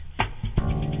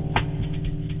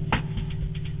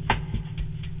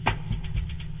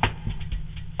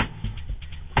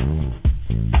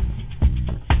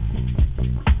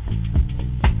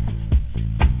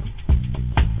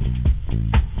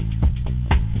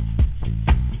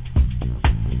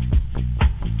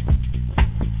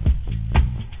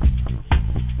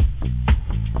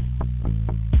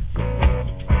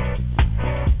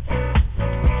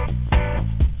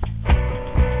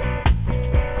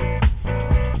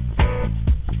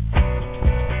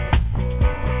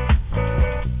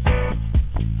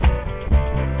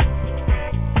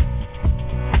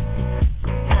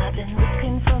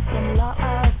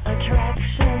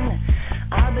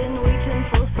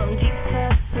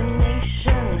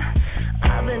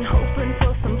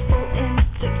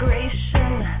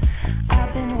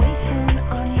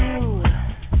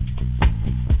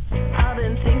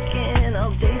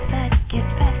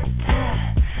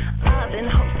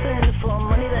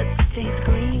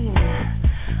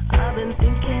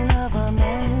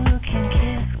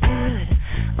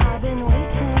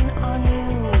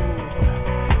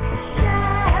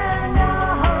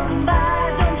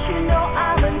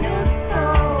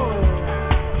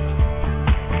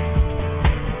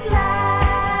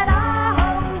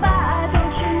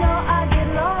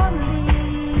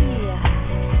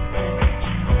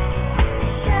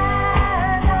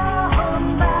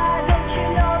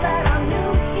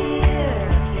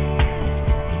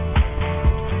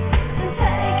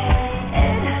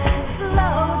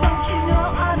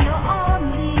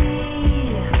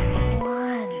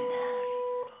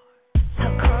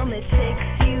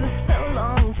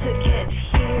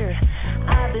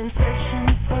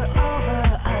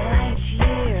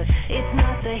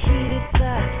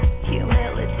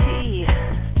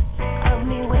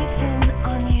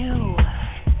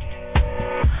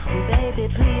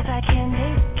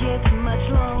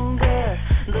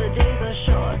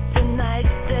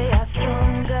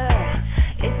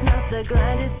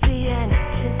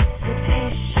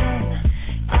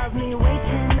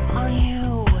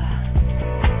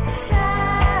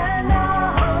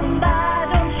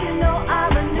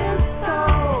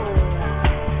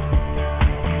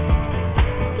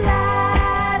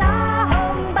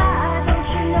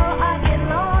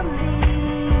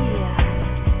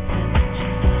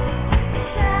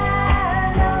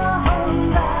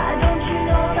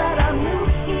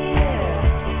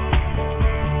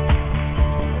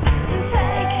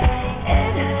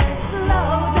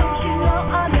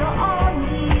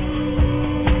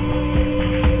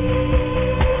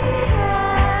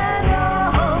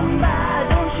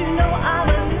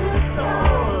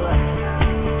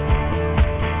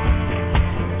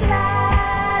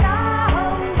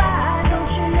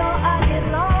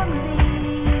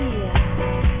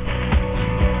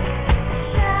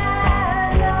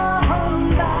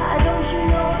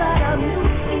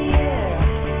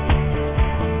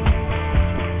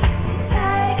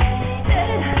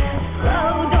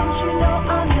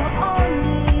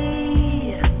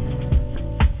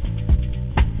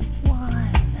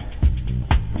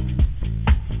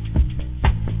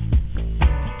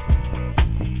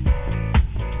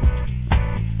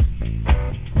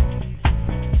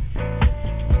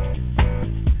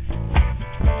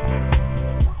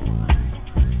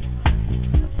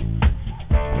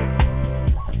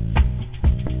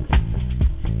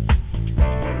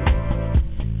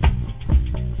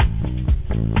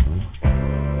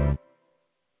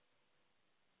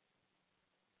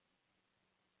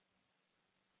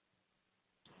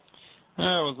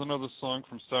 That was another song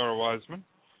from Sara Wiseman.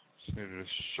 Just needed a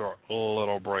short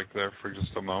little break there for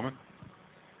just a moment.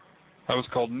 That was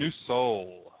called New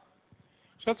Soul.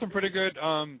 She had some pretty good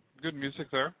music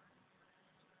there.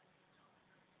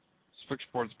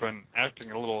 Switchboard's been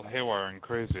acting a little haywire and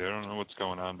crazy. I don't know what's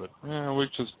going on, but we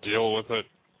just deal with it.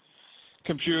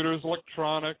 Computers,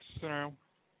 electronics,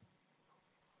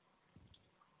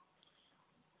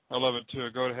 I love it too.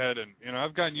 Go ahead and,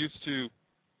 I've gotten used to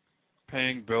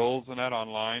paying bills and that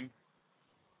online,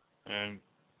 and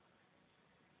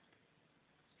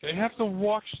you have to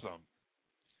watch them.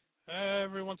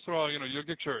 Every once in a while, you'll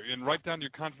get and write down your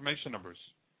confirmation numbers.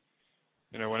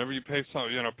 Whenever you pay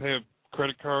pay a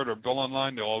credit card or bill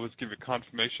online, they'll always give you a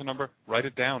confirmation number. Write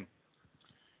it down.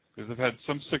 Because I've had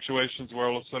some situations where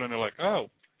all of a sudden they're like, oh,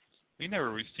 we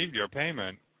never received your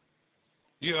payment.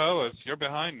 You owe us. You're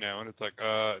behind now. And it's like,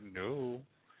 no.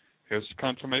 Here's the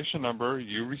confirmation number.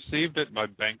 You received it. My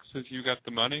bank says you got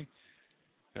the money.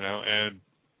 And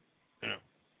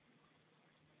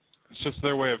it's just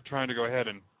their way of trying to go ahead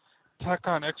and tack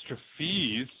on extra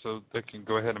fees so they can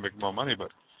go ahead and make more money. But,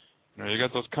 you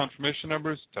got those confirmation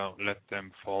numbers. Don't let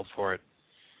them fall for it.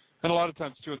 And a lot of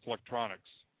times, too, it's electronics.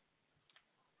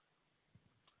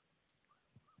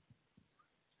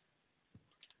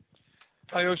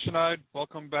 Hi, Oceanide.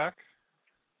 Welcome back.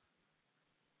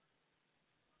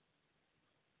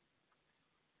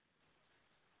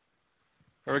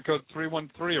 Area code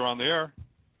 313, you're on the air.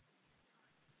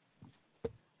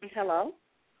 Hello?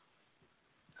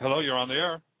 Hello, you're on the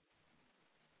air.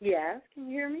 Yes, can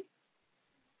you hear me?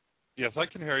 Yes, I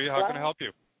can hear you. How Hello? can I help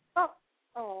you?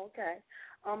 Oh, okay.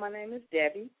 My name is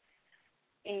Debbie,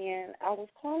 and I was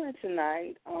calling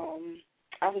tonight.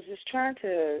 I was just trying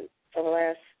to, for the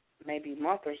last maybe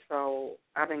month or so,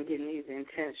 I've been getting these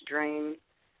intense dreams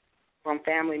from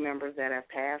family members that have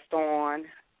passed on,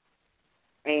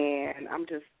 and I'm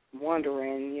just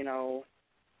wondering,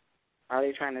 are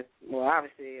they trying to, well,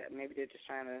 obviously, maybe they're just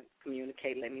trying to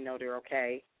communicate, let me know they're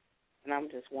okay, and I'm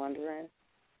just wondering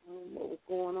what was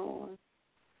going on.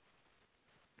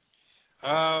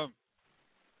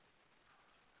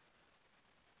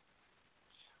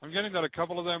 I'm getting that a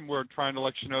couple of them were trying to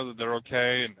let you know that they're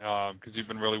okay, and because you've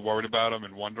been really worried about them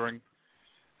and wondering.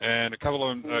 And a couple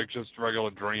of them are just regular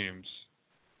dreams.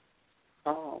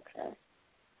 Oh, okay.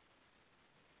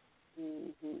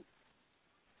 Mm-hmm.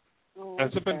 Oh,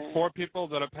 Has it been 4 people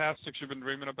that have passed that you've been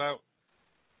dreaming about?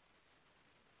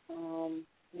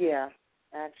 Yeah,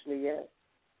 actually, yes.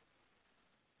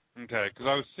 Okay, because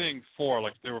I was seeing 4,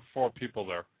 like there were 4 people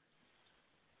there.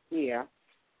 Yeah.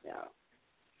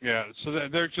 Yeah, so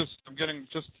they're just, I'm getting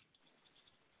just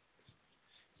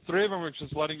 3 of them are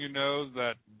just letting you know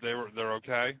that they're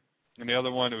okay, and the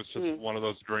other one, it was just one of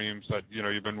those dreams that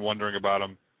you've been wondering about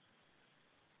them.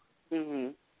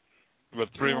 Mhm. But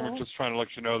 3 of them are just trying to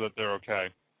let you know that they're okay.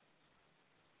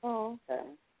 Oh, okay.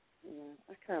 Yeah,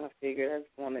 I kind of figured. I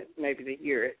just wanted maybe to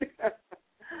hear it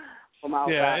from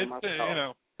outside of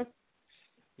myself.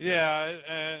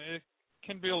 It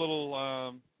can be a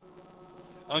little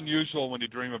unusual when you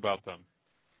dream about them,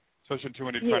 especially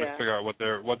when you're trying to figure out what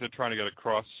they're trying to get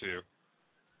across to you.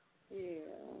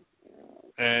 Yeah.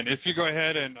 And if you go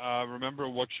ahead and remember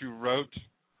what you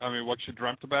what you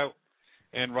dreamt about,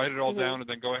 and write it all down, and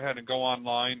then go ahead and go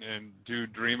online and do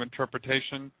dream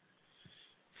interpretation.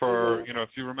 For if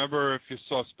you remember, if you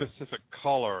saw a specific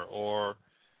color or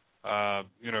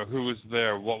who was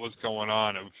there, what was going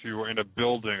on, if you were in a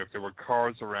building, if there were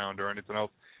cars around or anything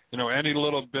else, any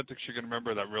little bit that you can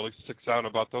remember that really sticks out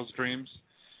about those dreams,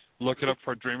 look it up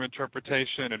for dream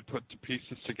interpretation and put the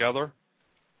pieces together,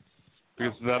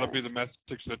 because that'll be the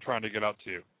message they're trying to get out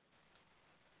to you.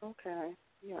 Okay.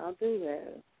 Yeah, I'll do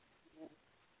that. Yeah,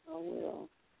 I will.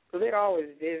 Because they're always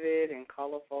vivid and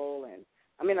colorful, and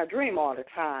I dream all the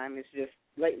time. It's just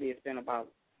lately it's been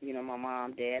about my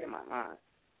mom, dad, and my aunt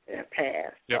that have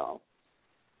passed. Yep.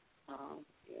 So,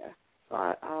 So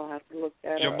I'll have to look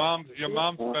that up. Your mom's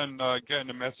been getting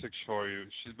a message for you.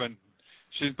 She's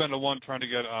been the one trying to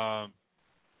get to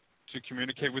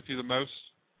communicate with you the most,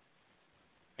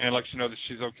 and let you know that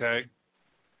she's okay.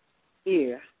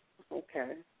 Yeah.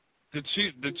 Okay. Did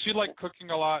she like cooking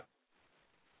a lot?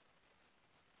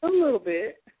 A little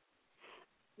bit.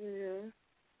 Yeah.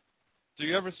 Do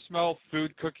you ever smell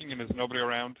food cooking and there's nobody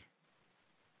around?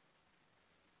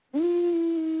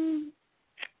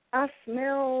 I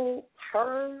smell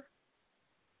her,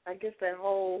 I guess that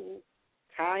whole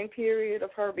time period of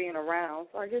her being around.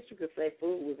 So I guess you could say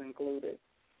food was included.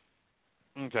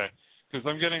 Okay. Because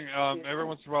I'm getting, every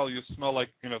once in a while you smell like,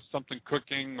 something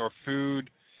cooking or food,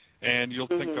 and you'll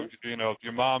think of,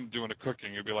 your mom doing the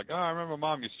cooking. You'll be like, oh, I remember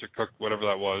Mom used to cook whatever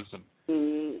that was. And,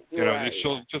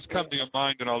 she'll just come to your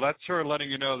mind and all. That's her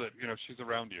letting you know that, she's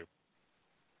around you.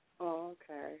 Oh,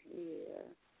 okay.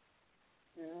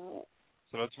 Yeah.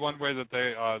 So that's one way that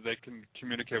they can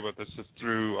communicate with us is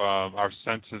through our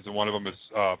senses, and one of them is,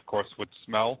 of course, with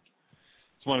smell.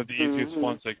 It's one of the easiest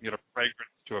ones. They can get a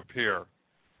fragrance to appear.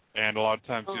 And a lot of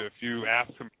times, if you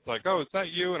ask them, it's like, oh, is that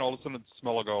you? And all of a sudden, the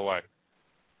smell will go away.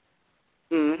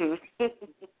 Okay.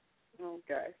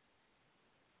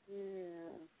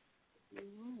 Yeah.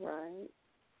 All right.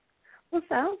 Well,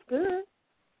 sounds good.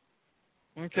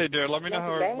 Okay, dear. Let me know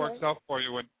how it works out for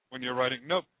you when you're writing.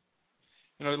 Nope.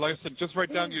 Like I said, just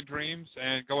write down your dreams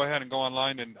and go ahead and go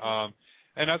online and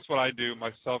And that's what I do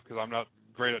myself because I'm not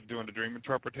great at doing the dream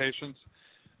interpretations.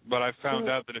 But I found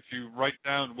out that if you write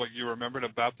down what you remembered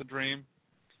about the dream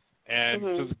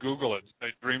and just Google it, say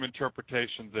dream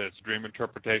interpretation this, dream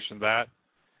interpretation that,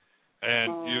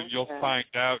 and you'll find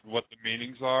out what the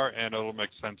meanings are, and it'll make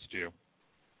sense to you.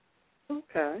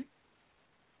 Okay.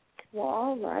 Well,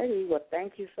 all righty. Well,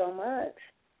 thank you so much.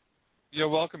 You're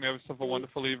welcome. You have yourself a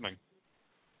wonderful evening.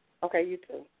 Okay, you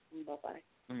too. Bye-bye.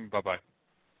 Bye-bye.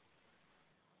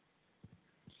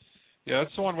 Yeah,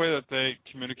 that's the one way that they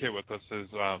communicate with us is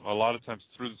a lot of times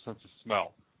through the sense of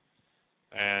smell.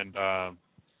 And,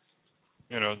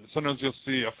 sometimes you'll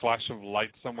see a flash of light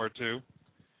somewhere too,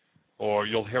 or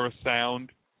you'll hear a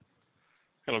sound,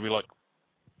 and it'll be like,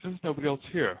 there's nobody else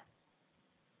here.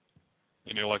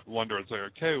 And you'll wonder, it's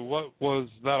like, okay, what was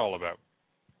that all about?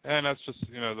 And that's just,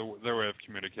 their way of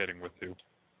communicating with you.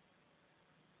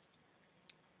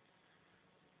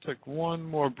 Take one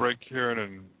more break here and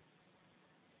then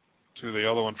to the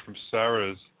other one from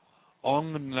Sara is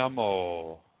Ong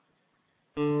Namo.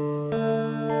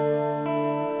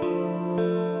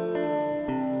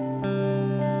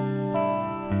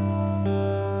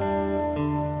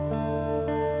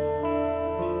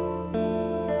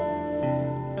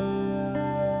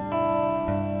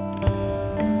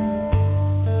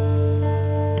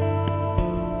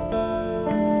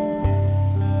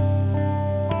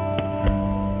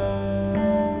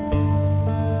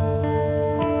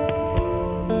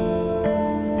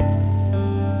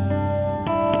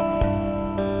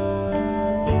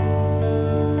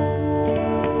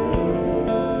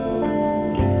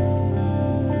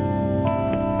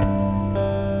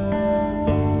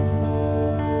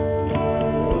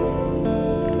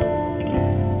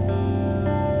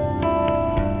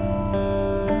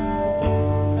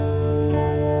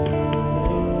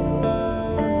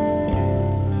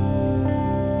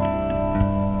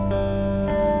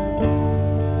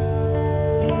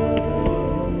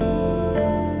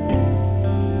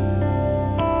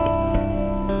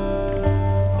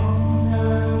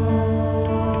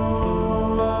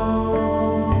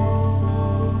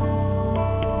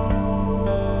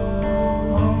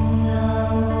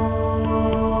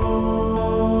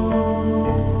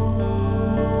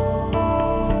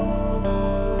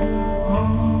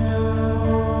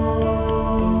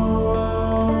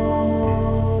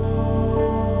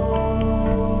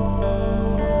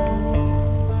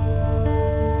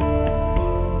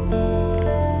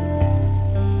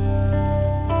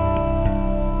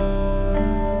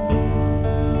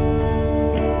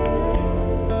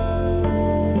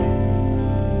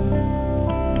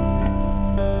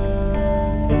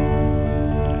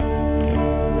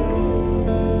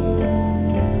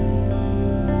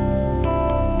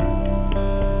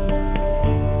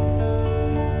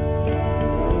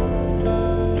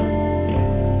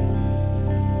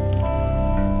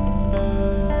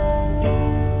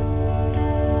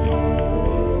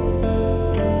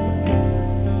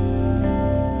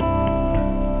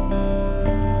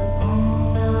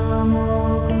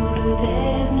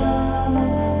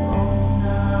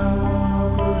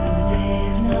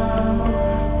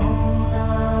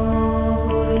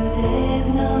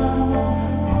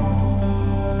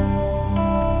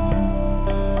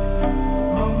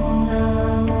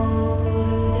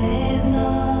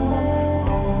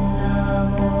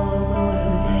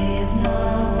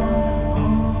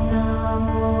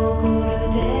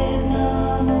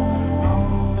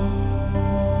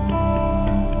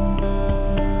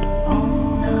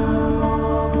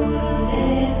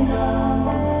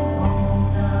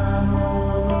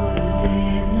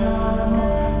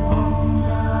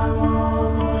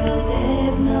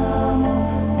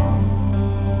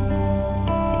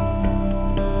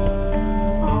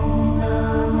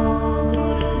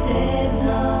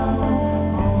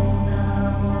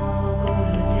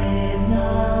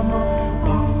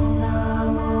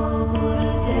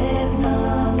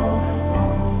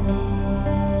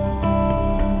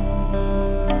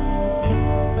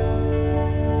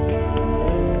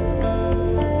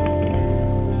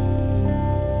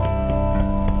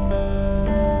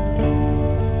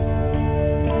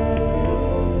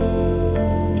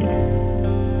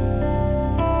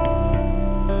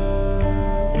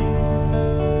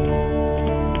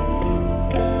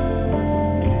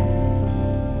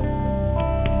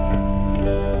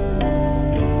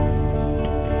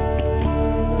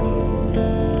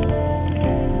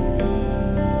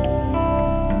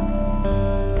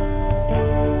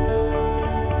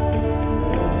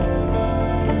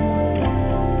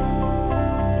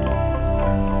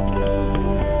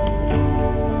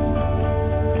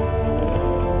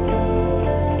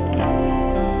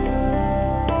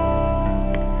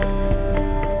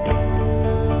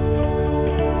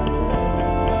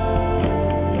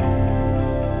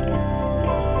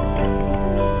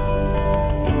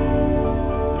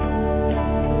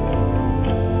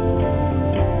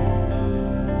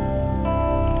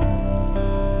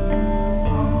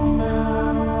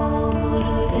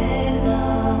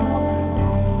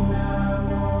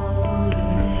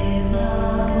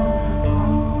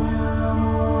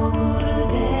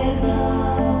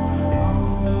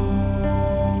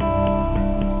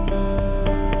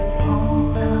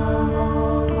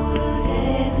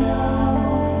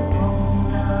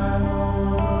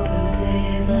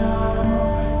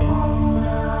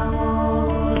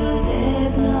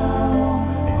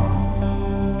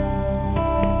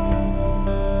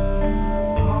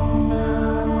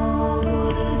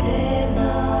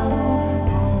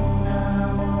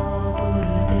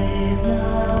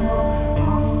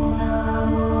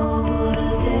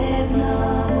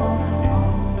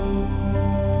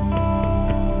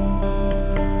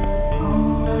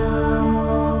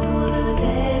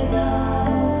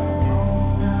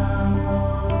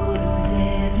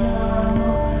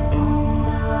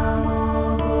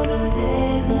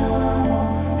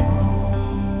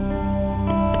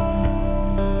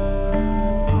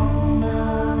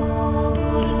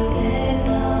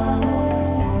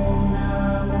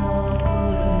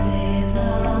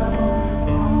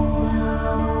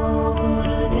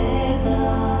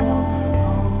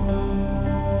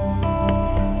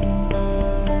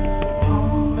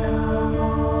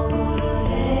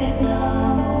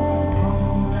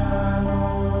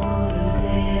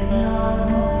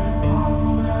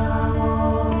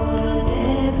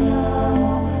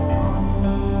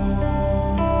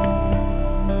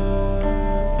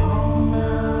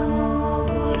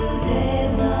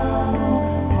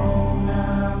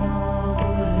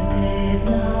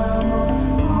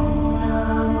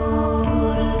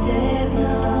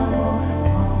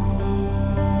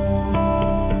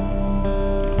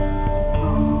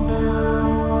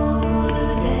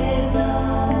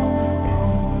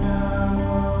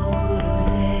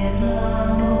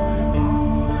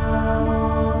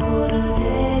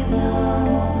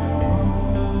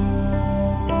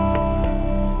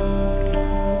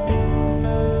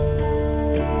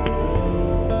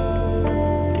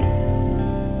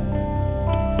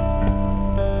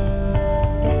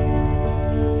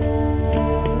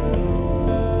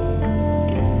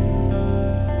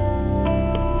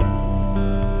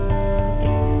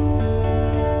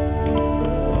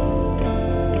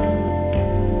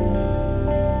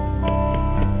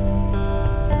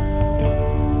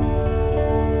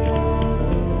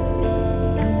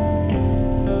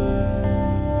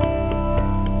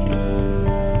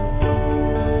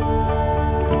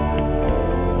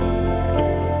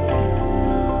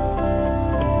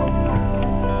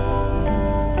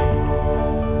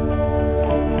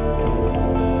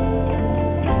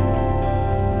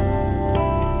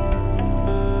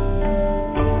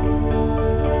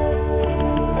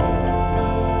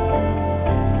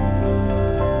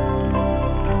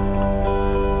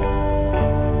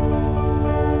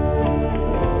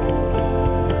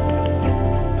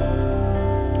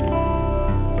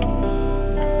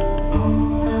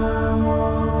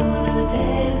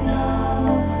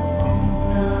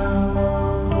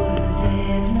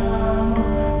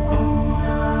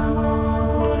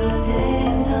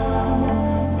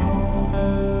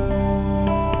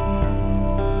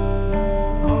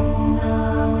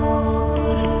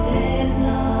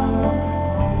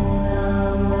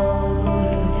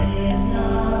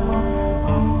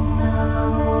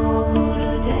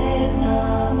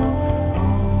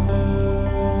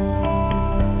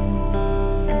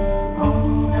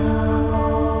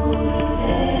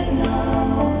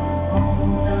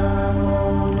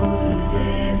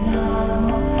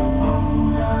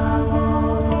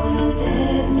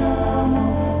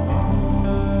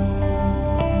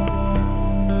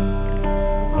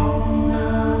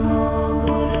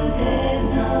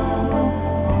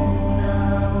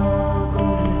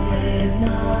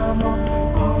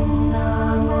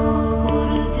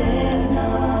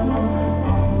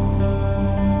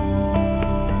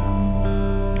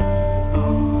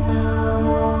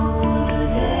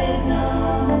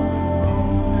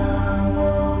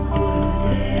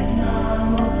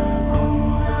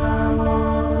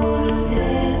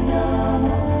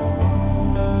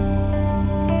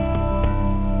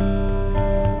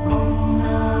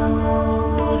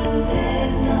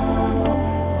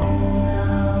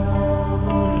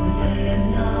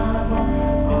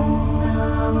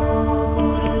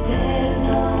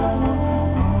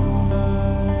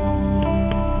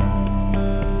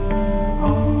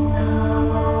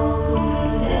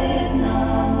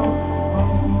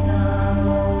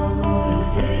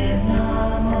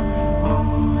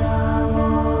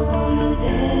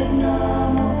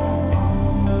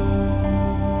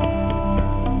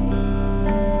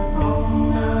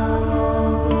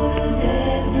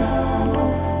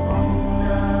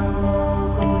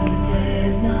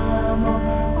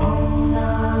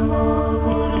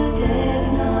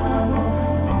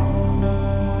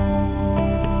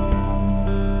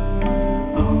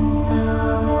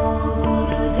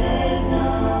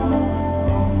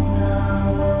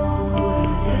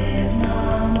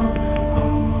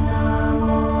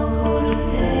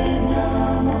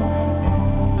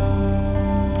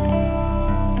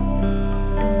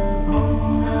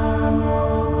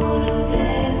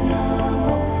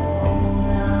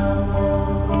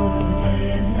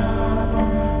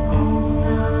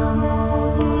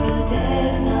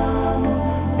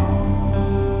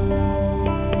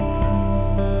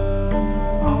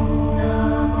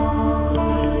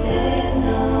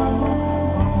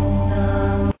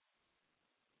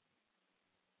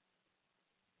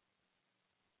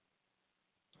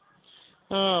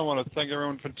 I want to thank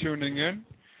everyone for tuning in.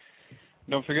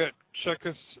 Don't forget, check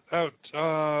us out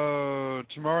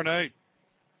tomorrow night.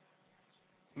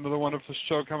 Another wonderful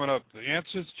show coming up. The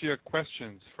answers to your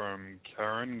questions from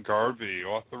Karen Garvey,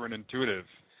 author and intuitive.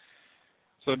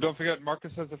 So don't forget, mark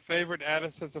us as a favorite, add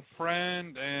us as a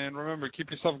friend, and remember,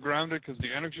 keep yourself grounded because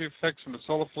the energy effects from the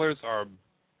solar flares are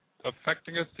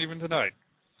affecting us even tonight.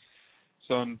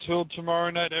 So until tomorrow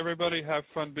night, everybody, have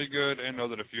fun, be good, and know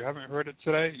that if you haven't heard it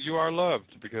today, you are loved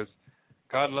because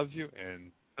God loves you,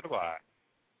 and bye-bye.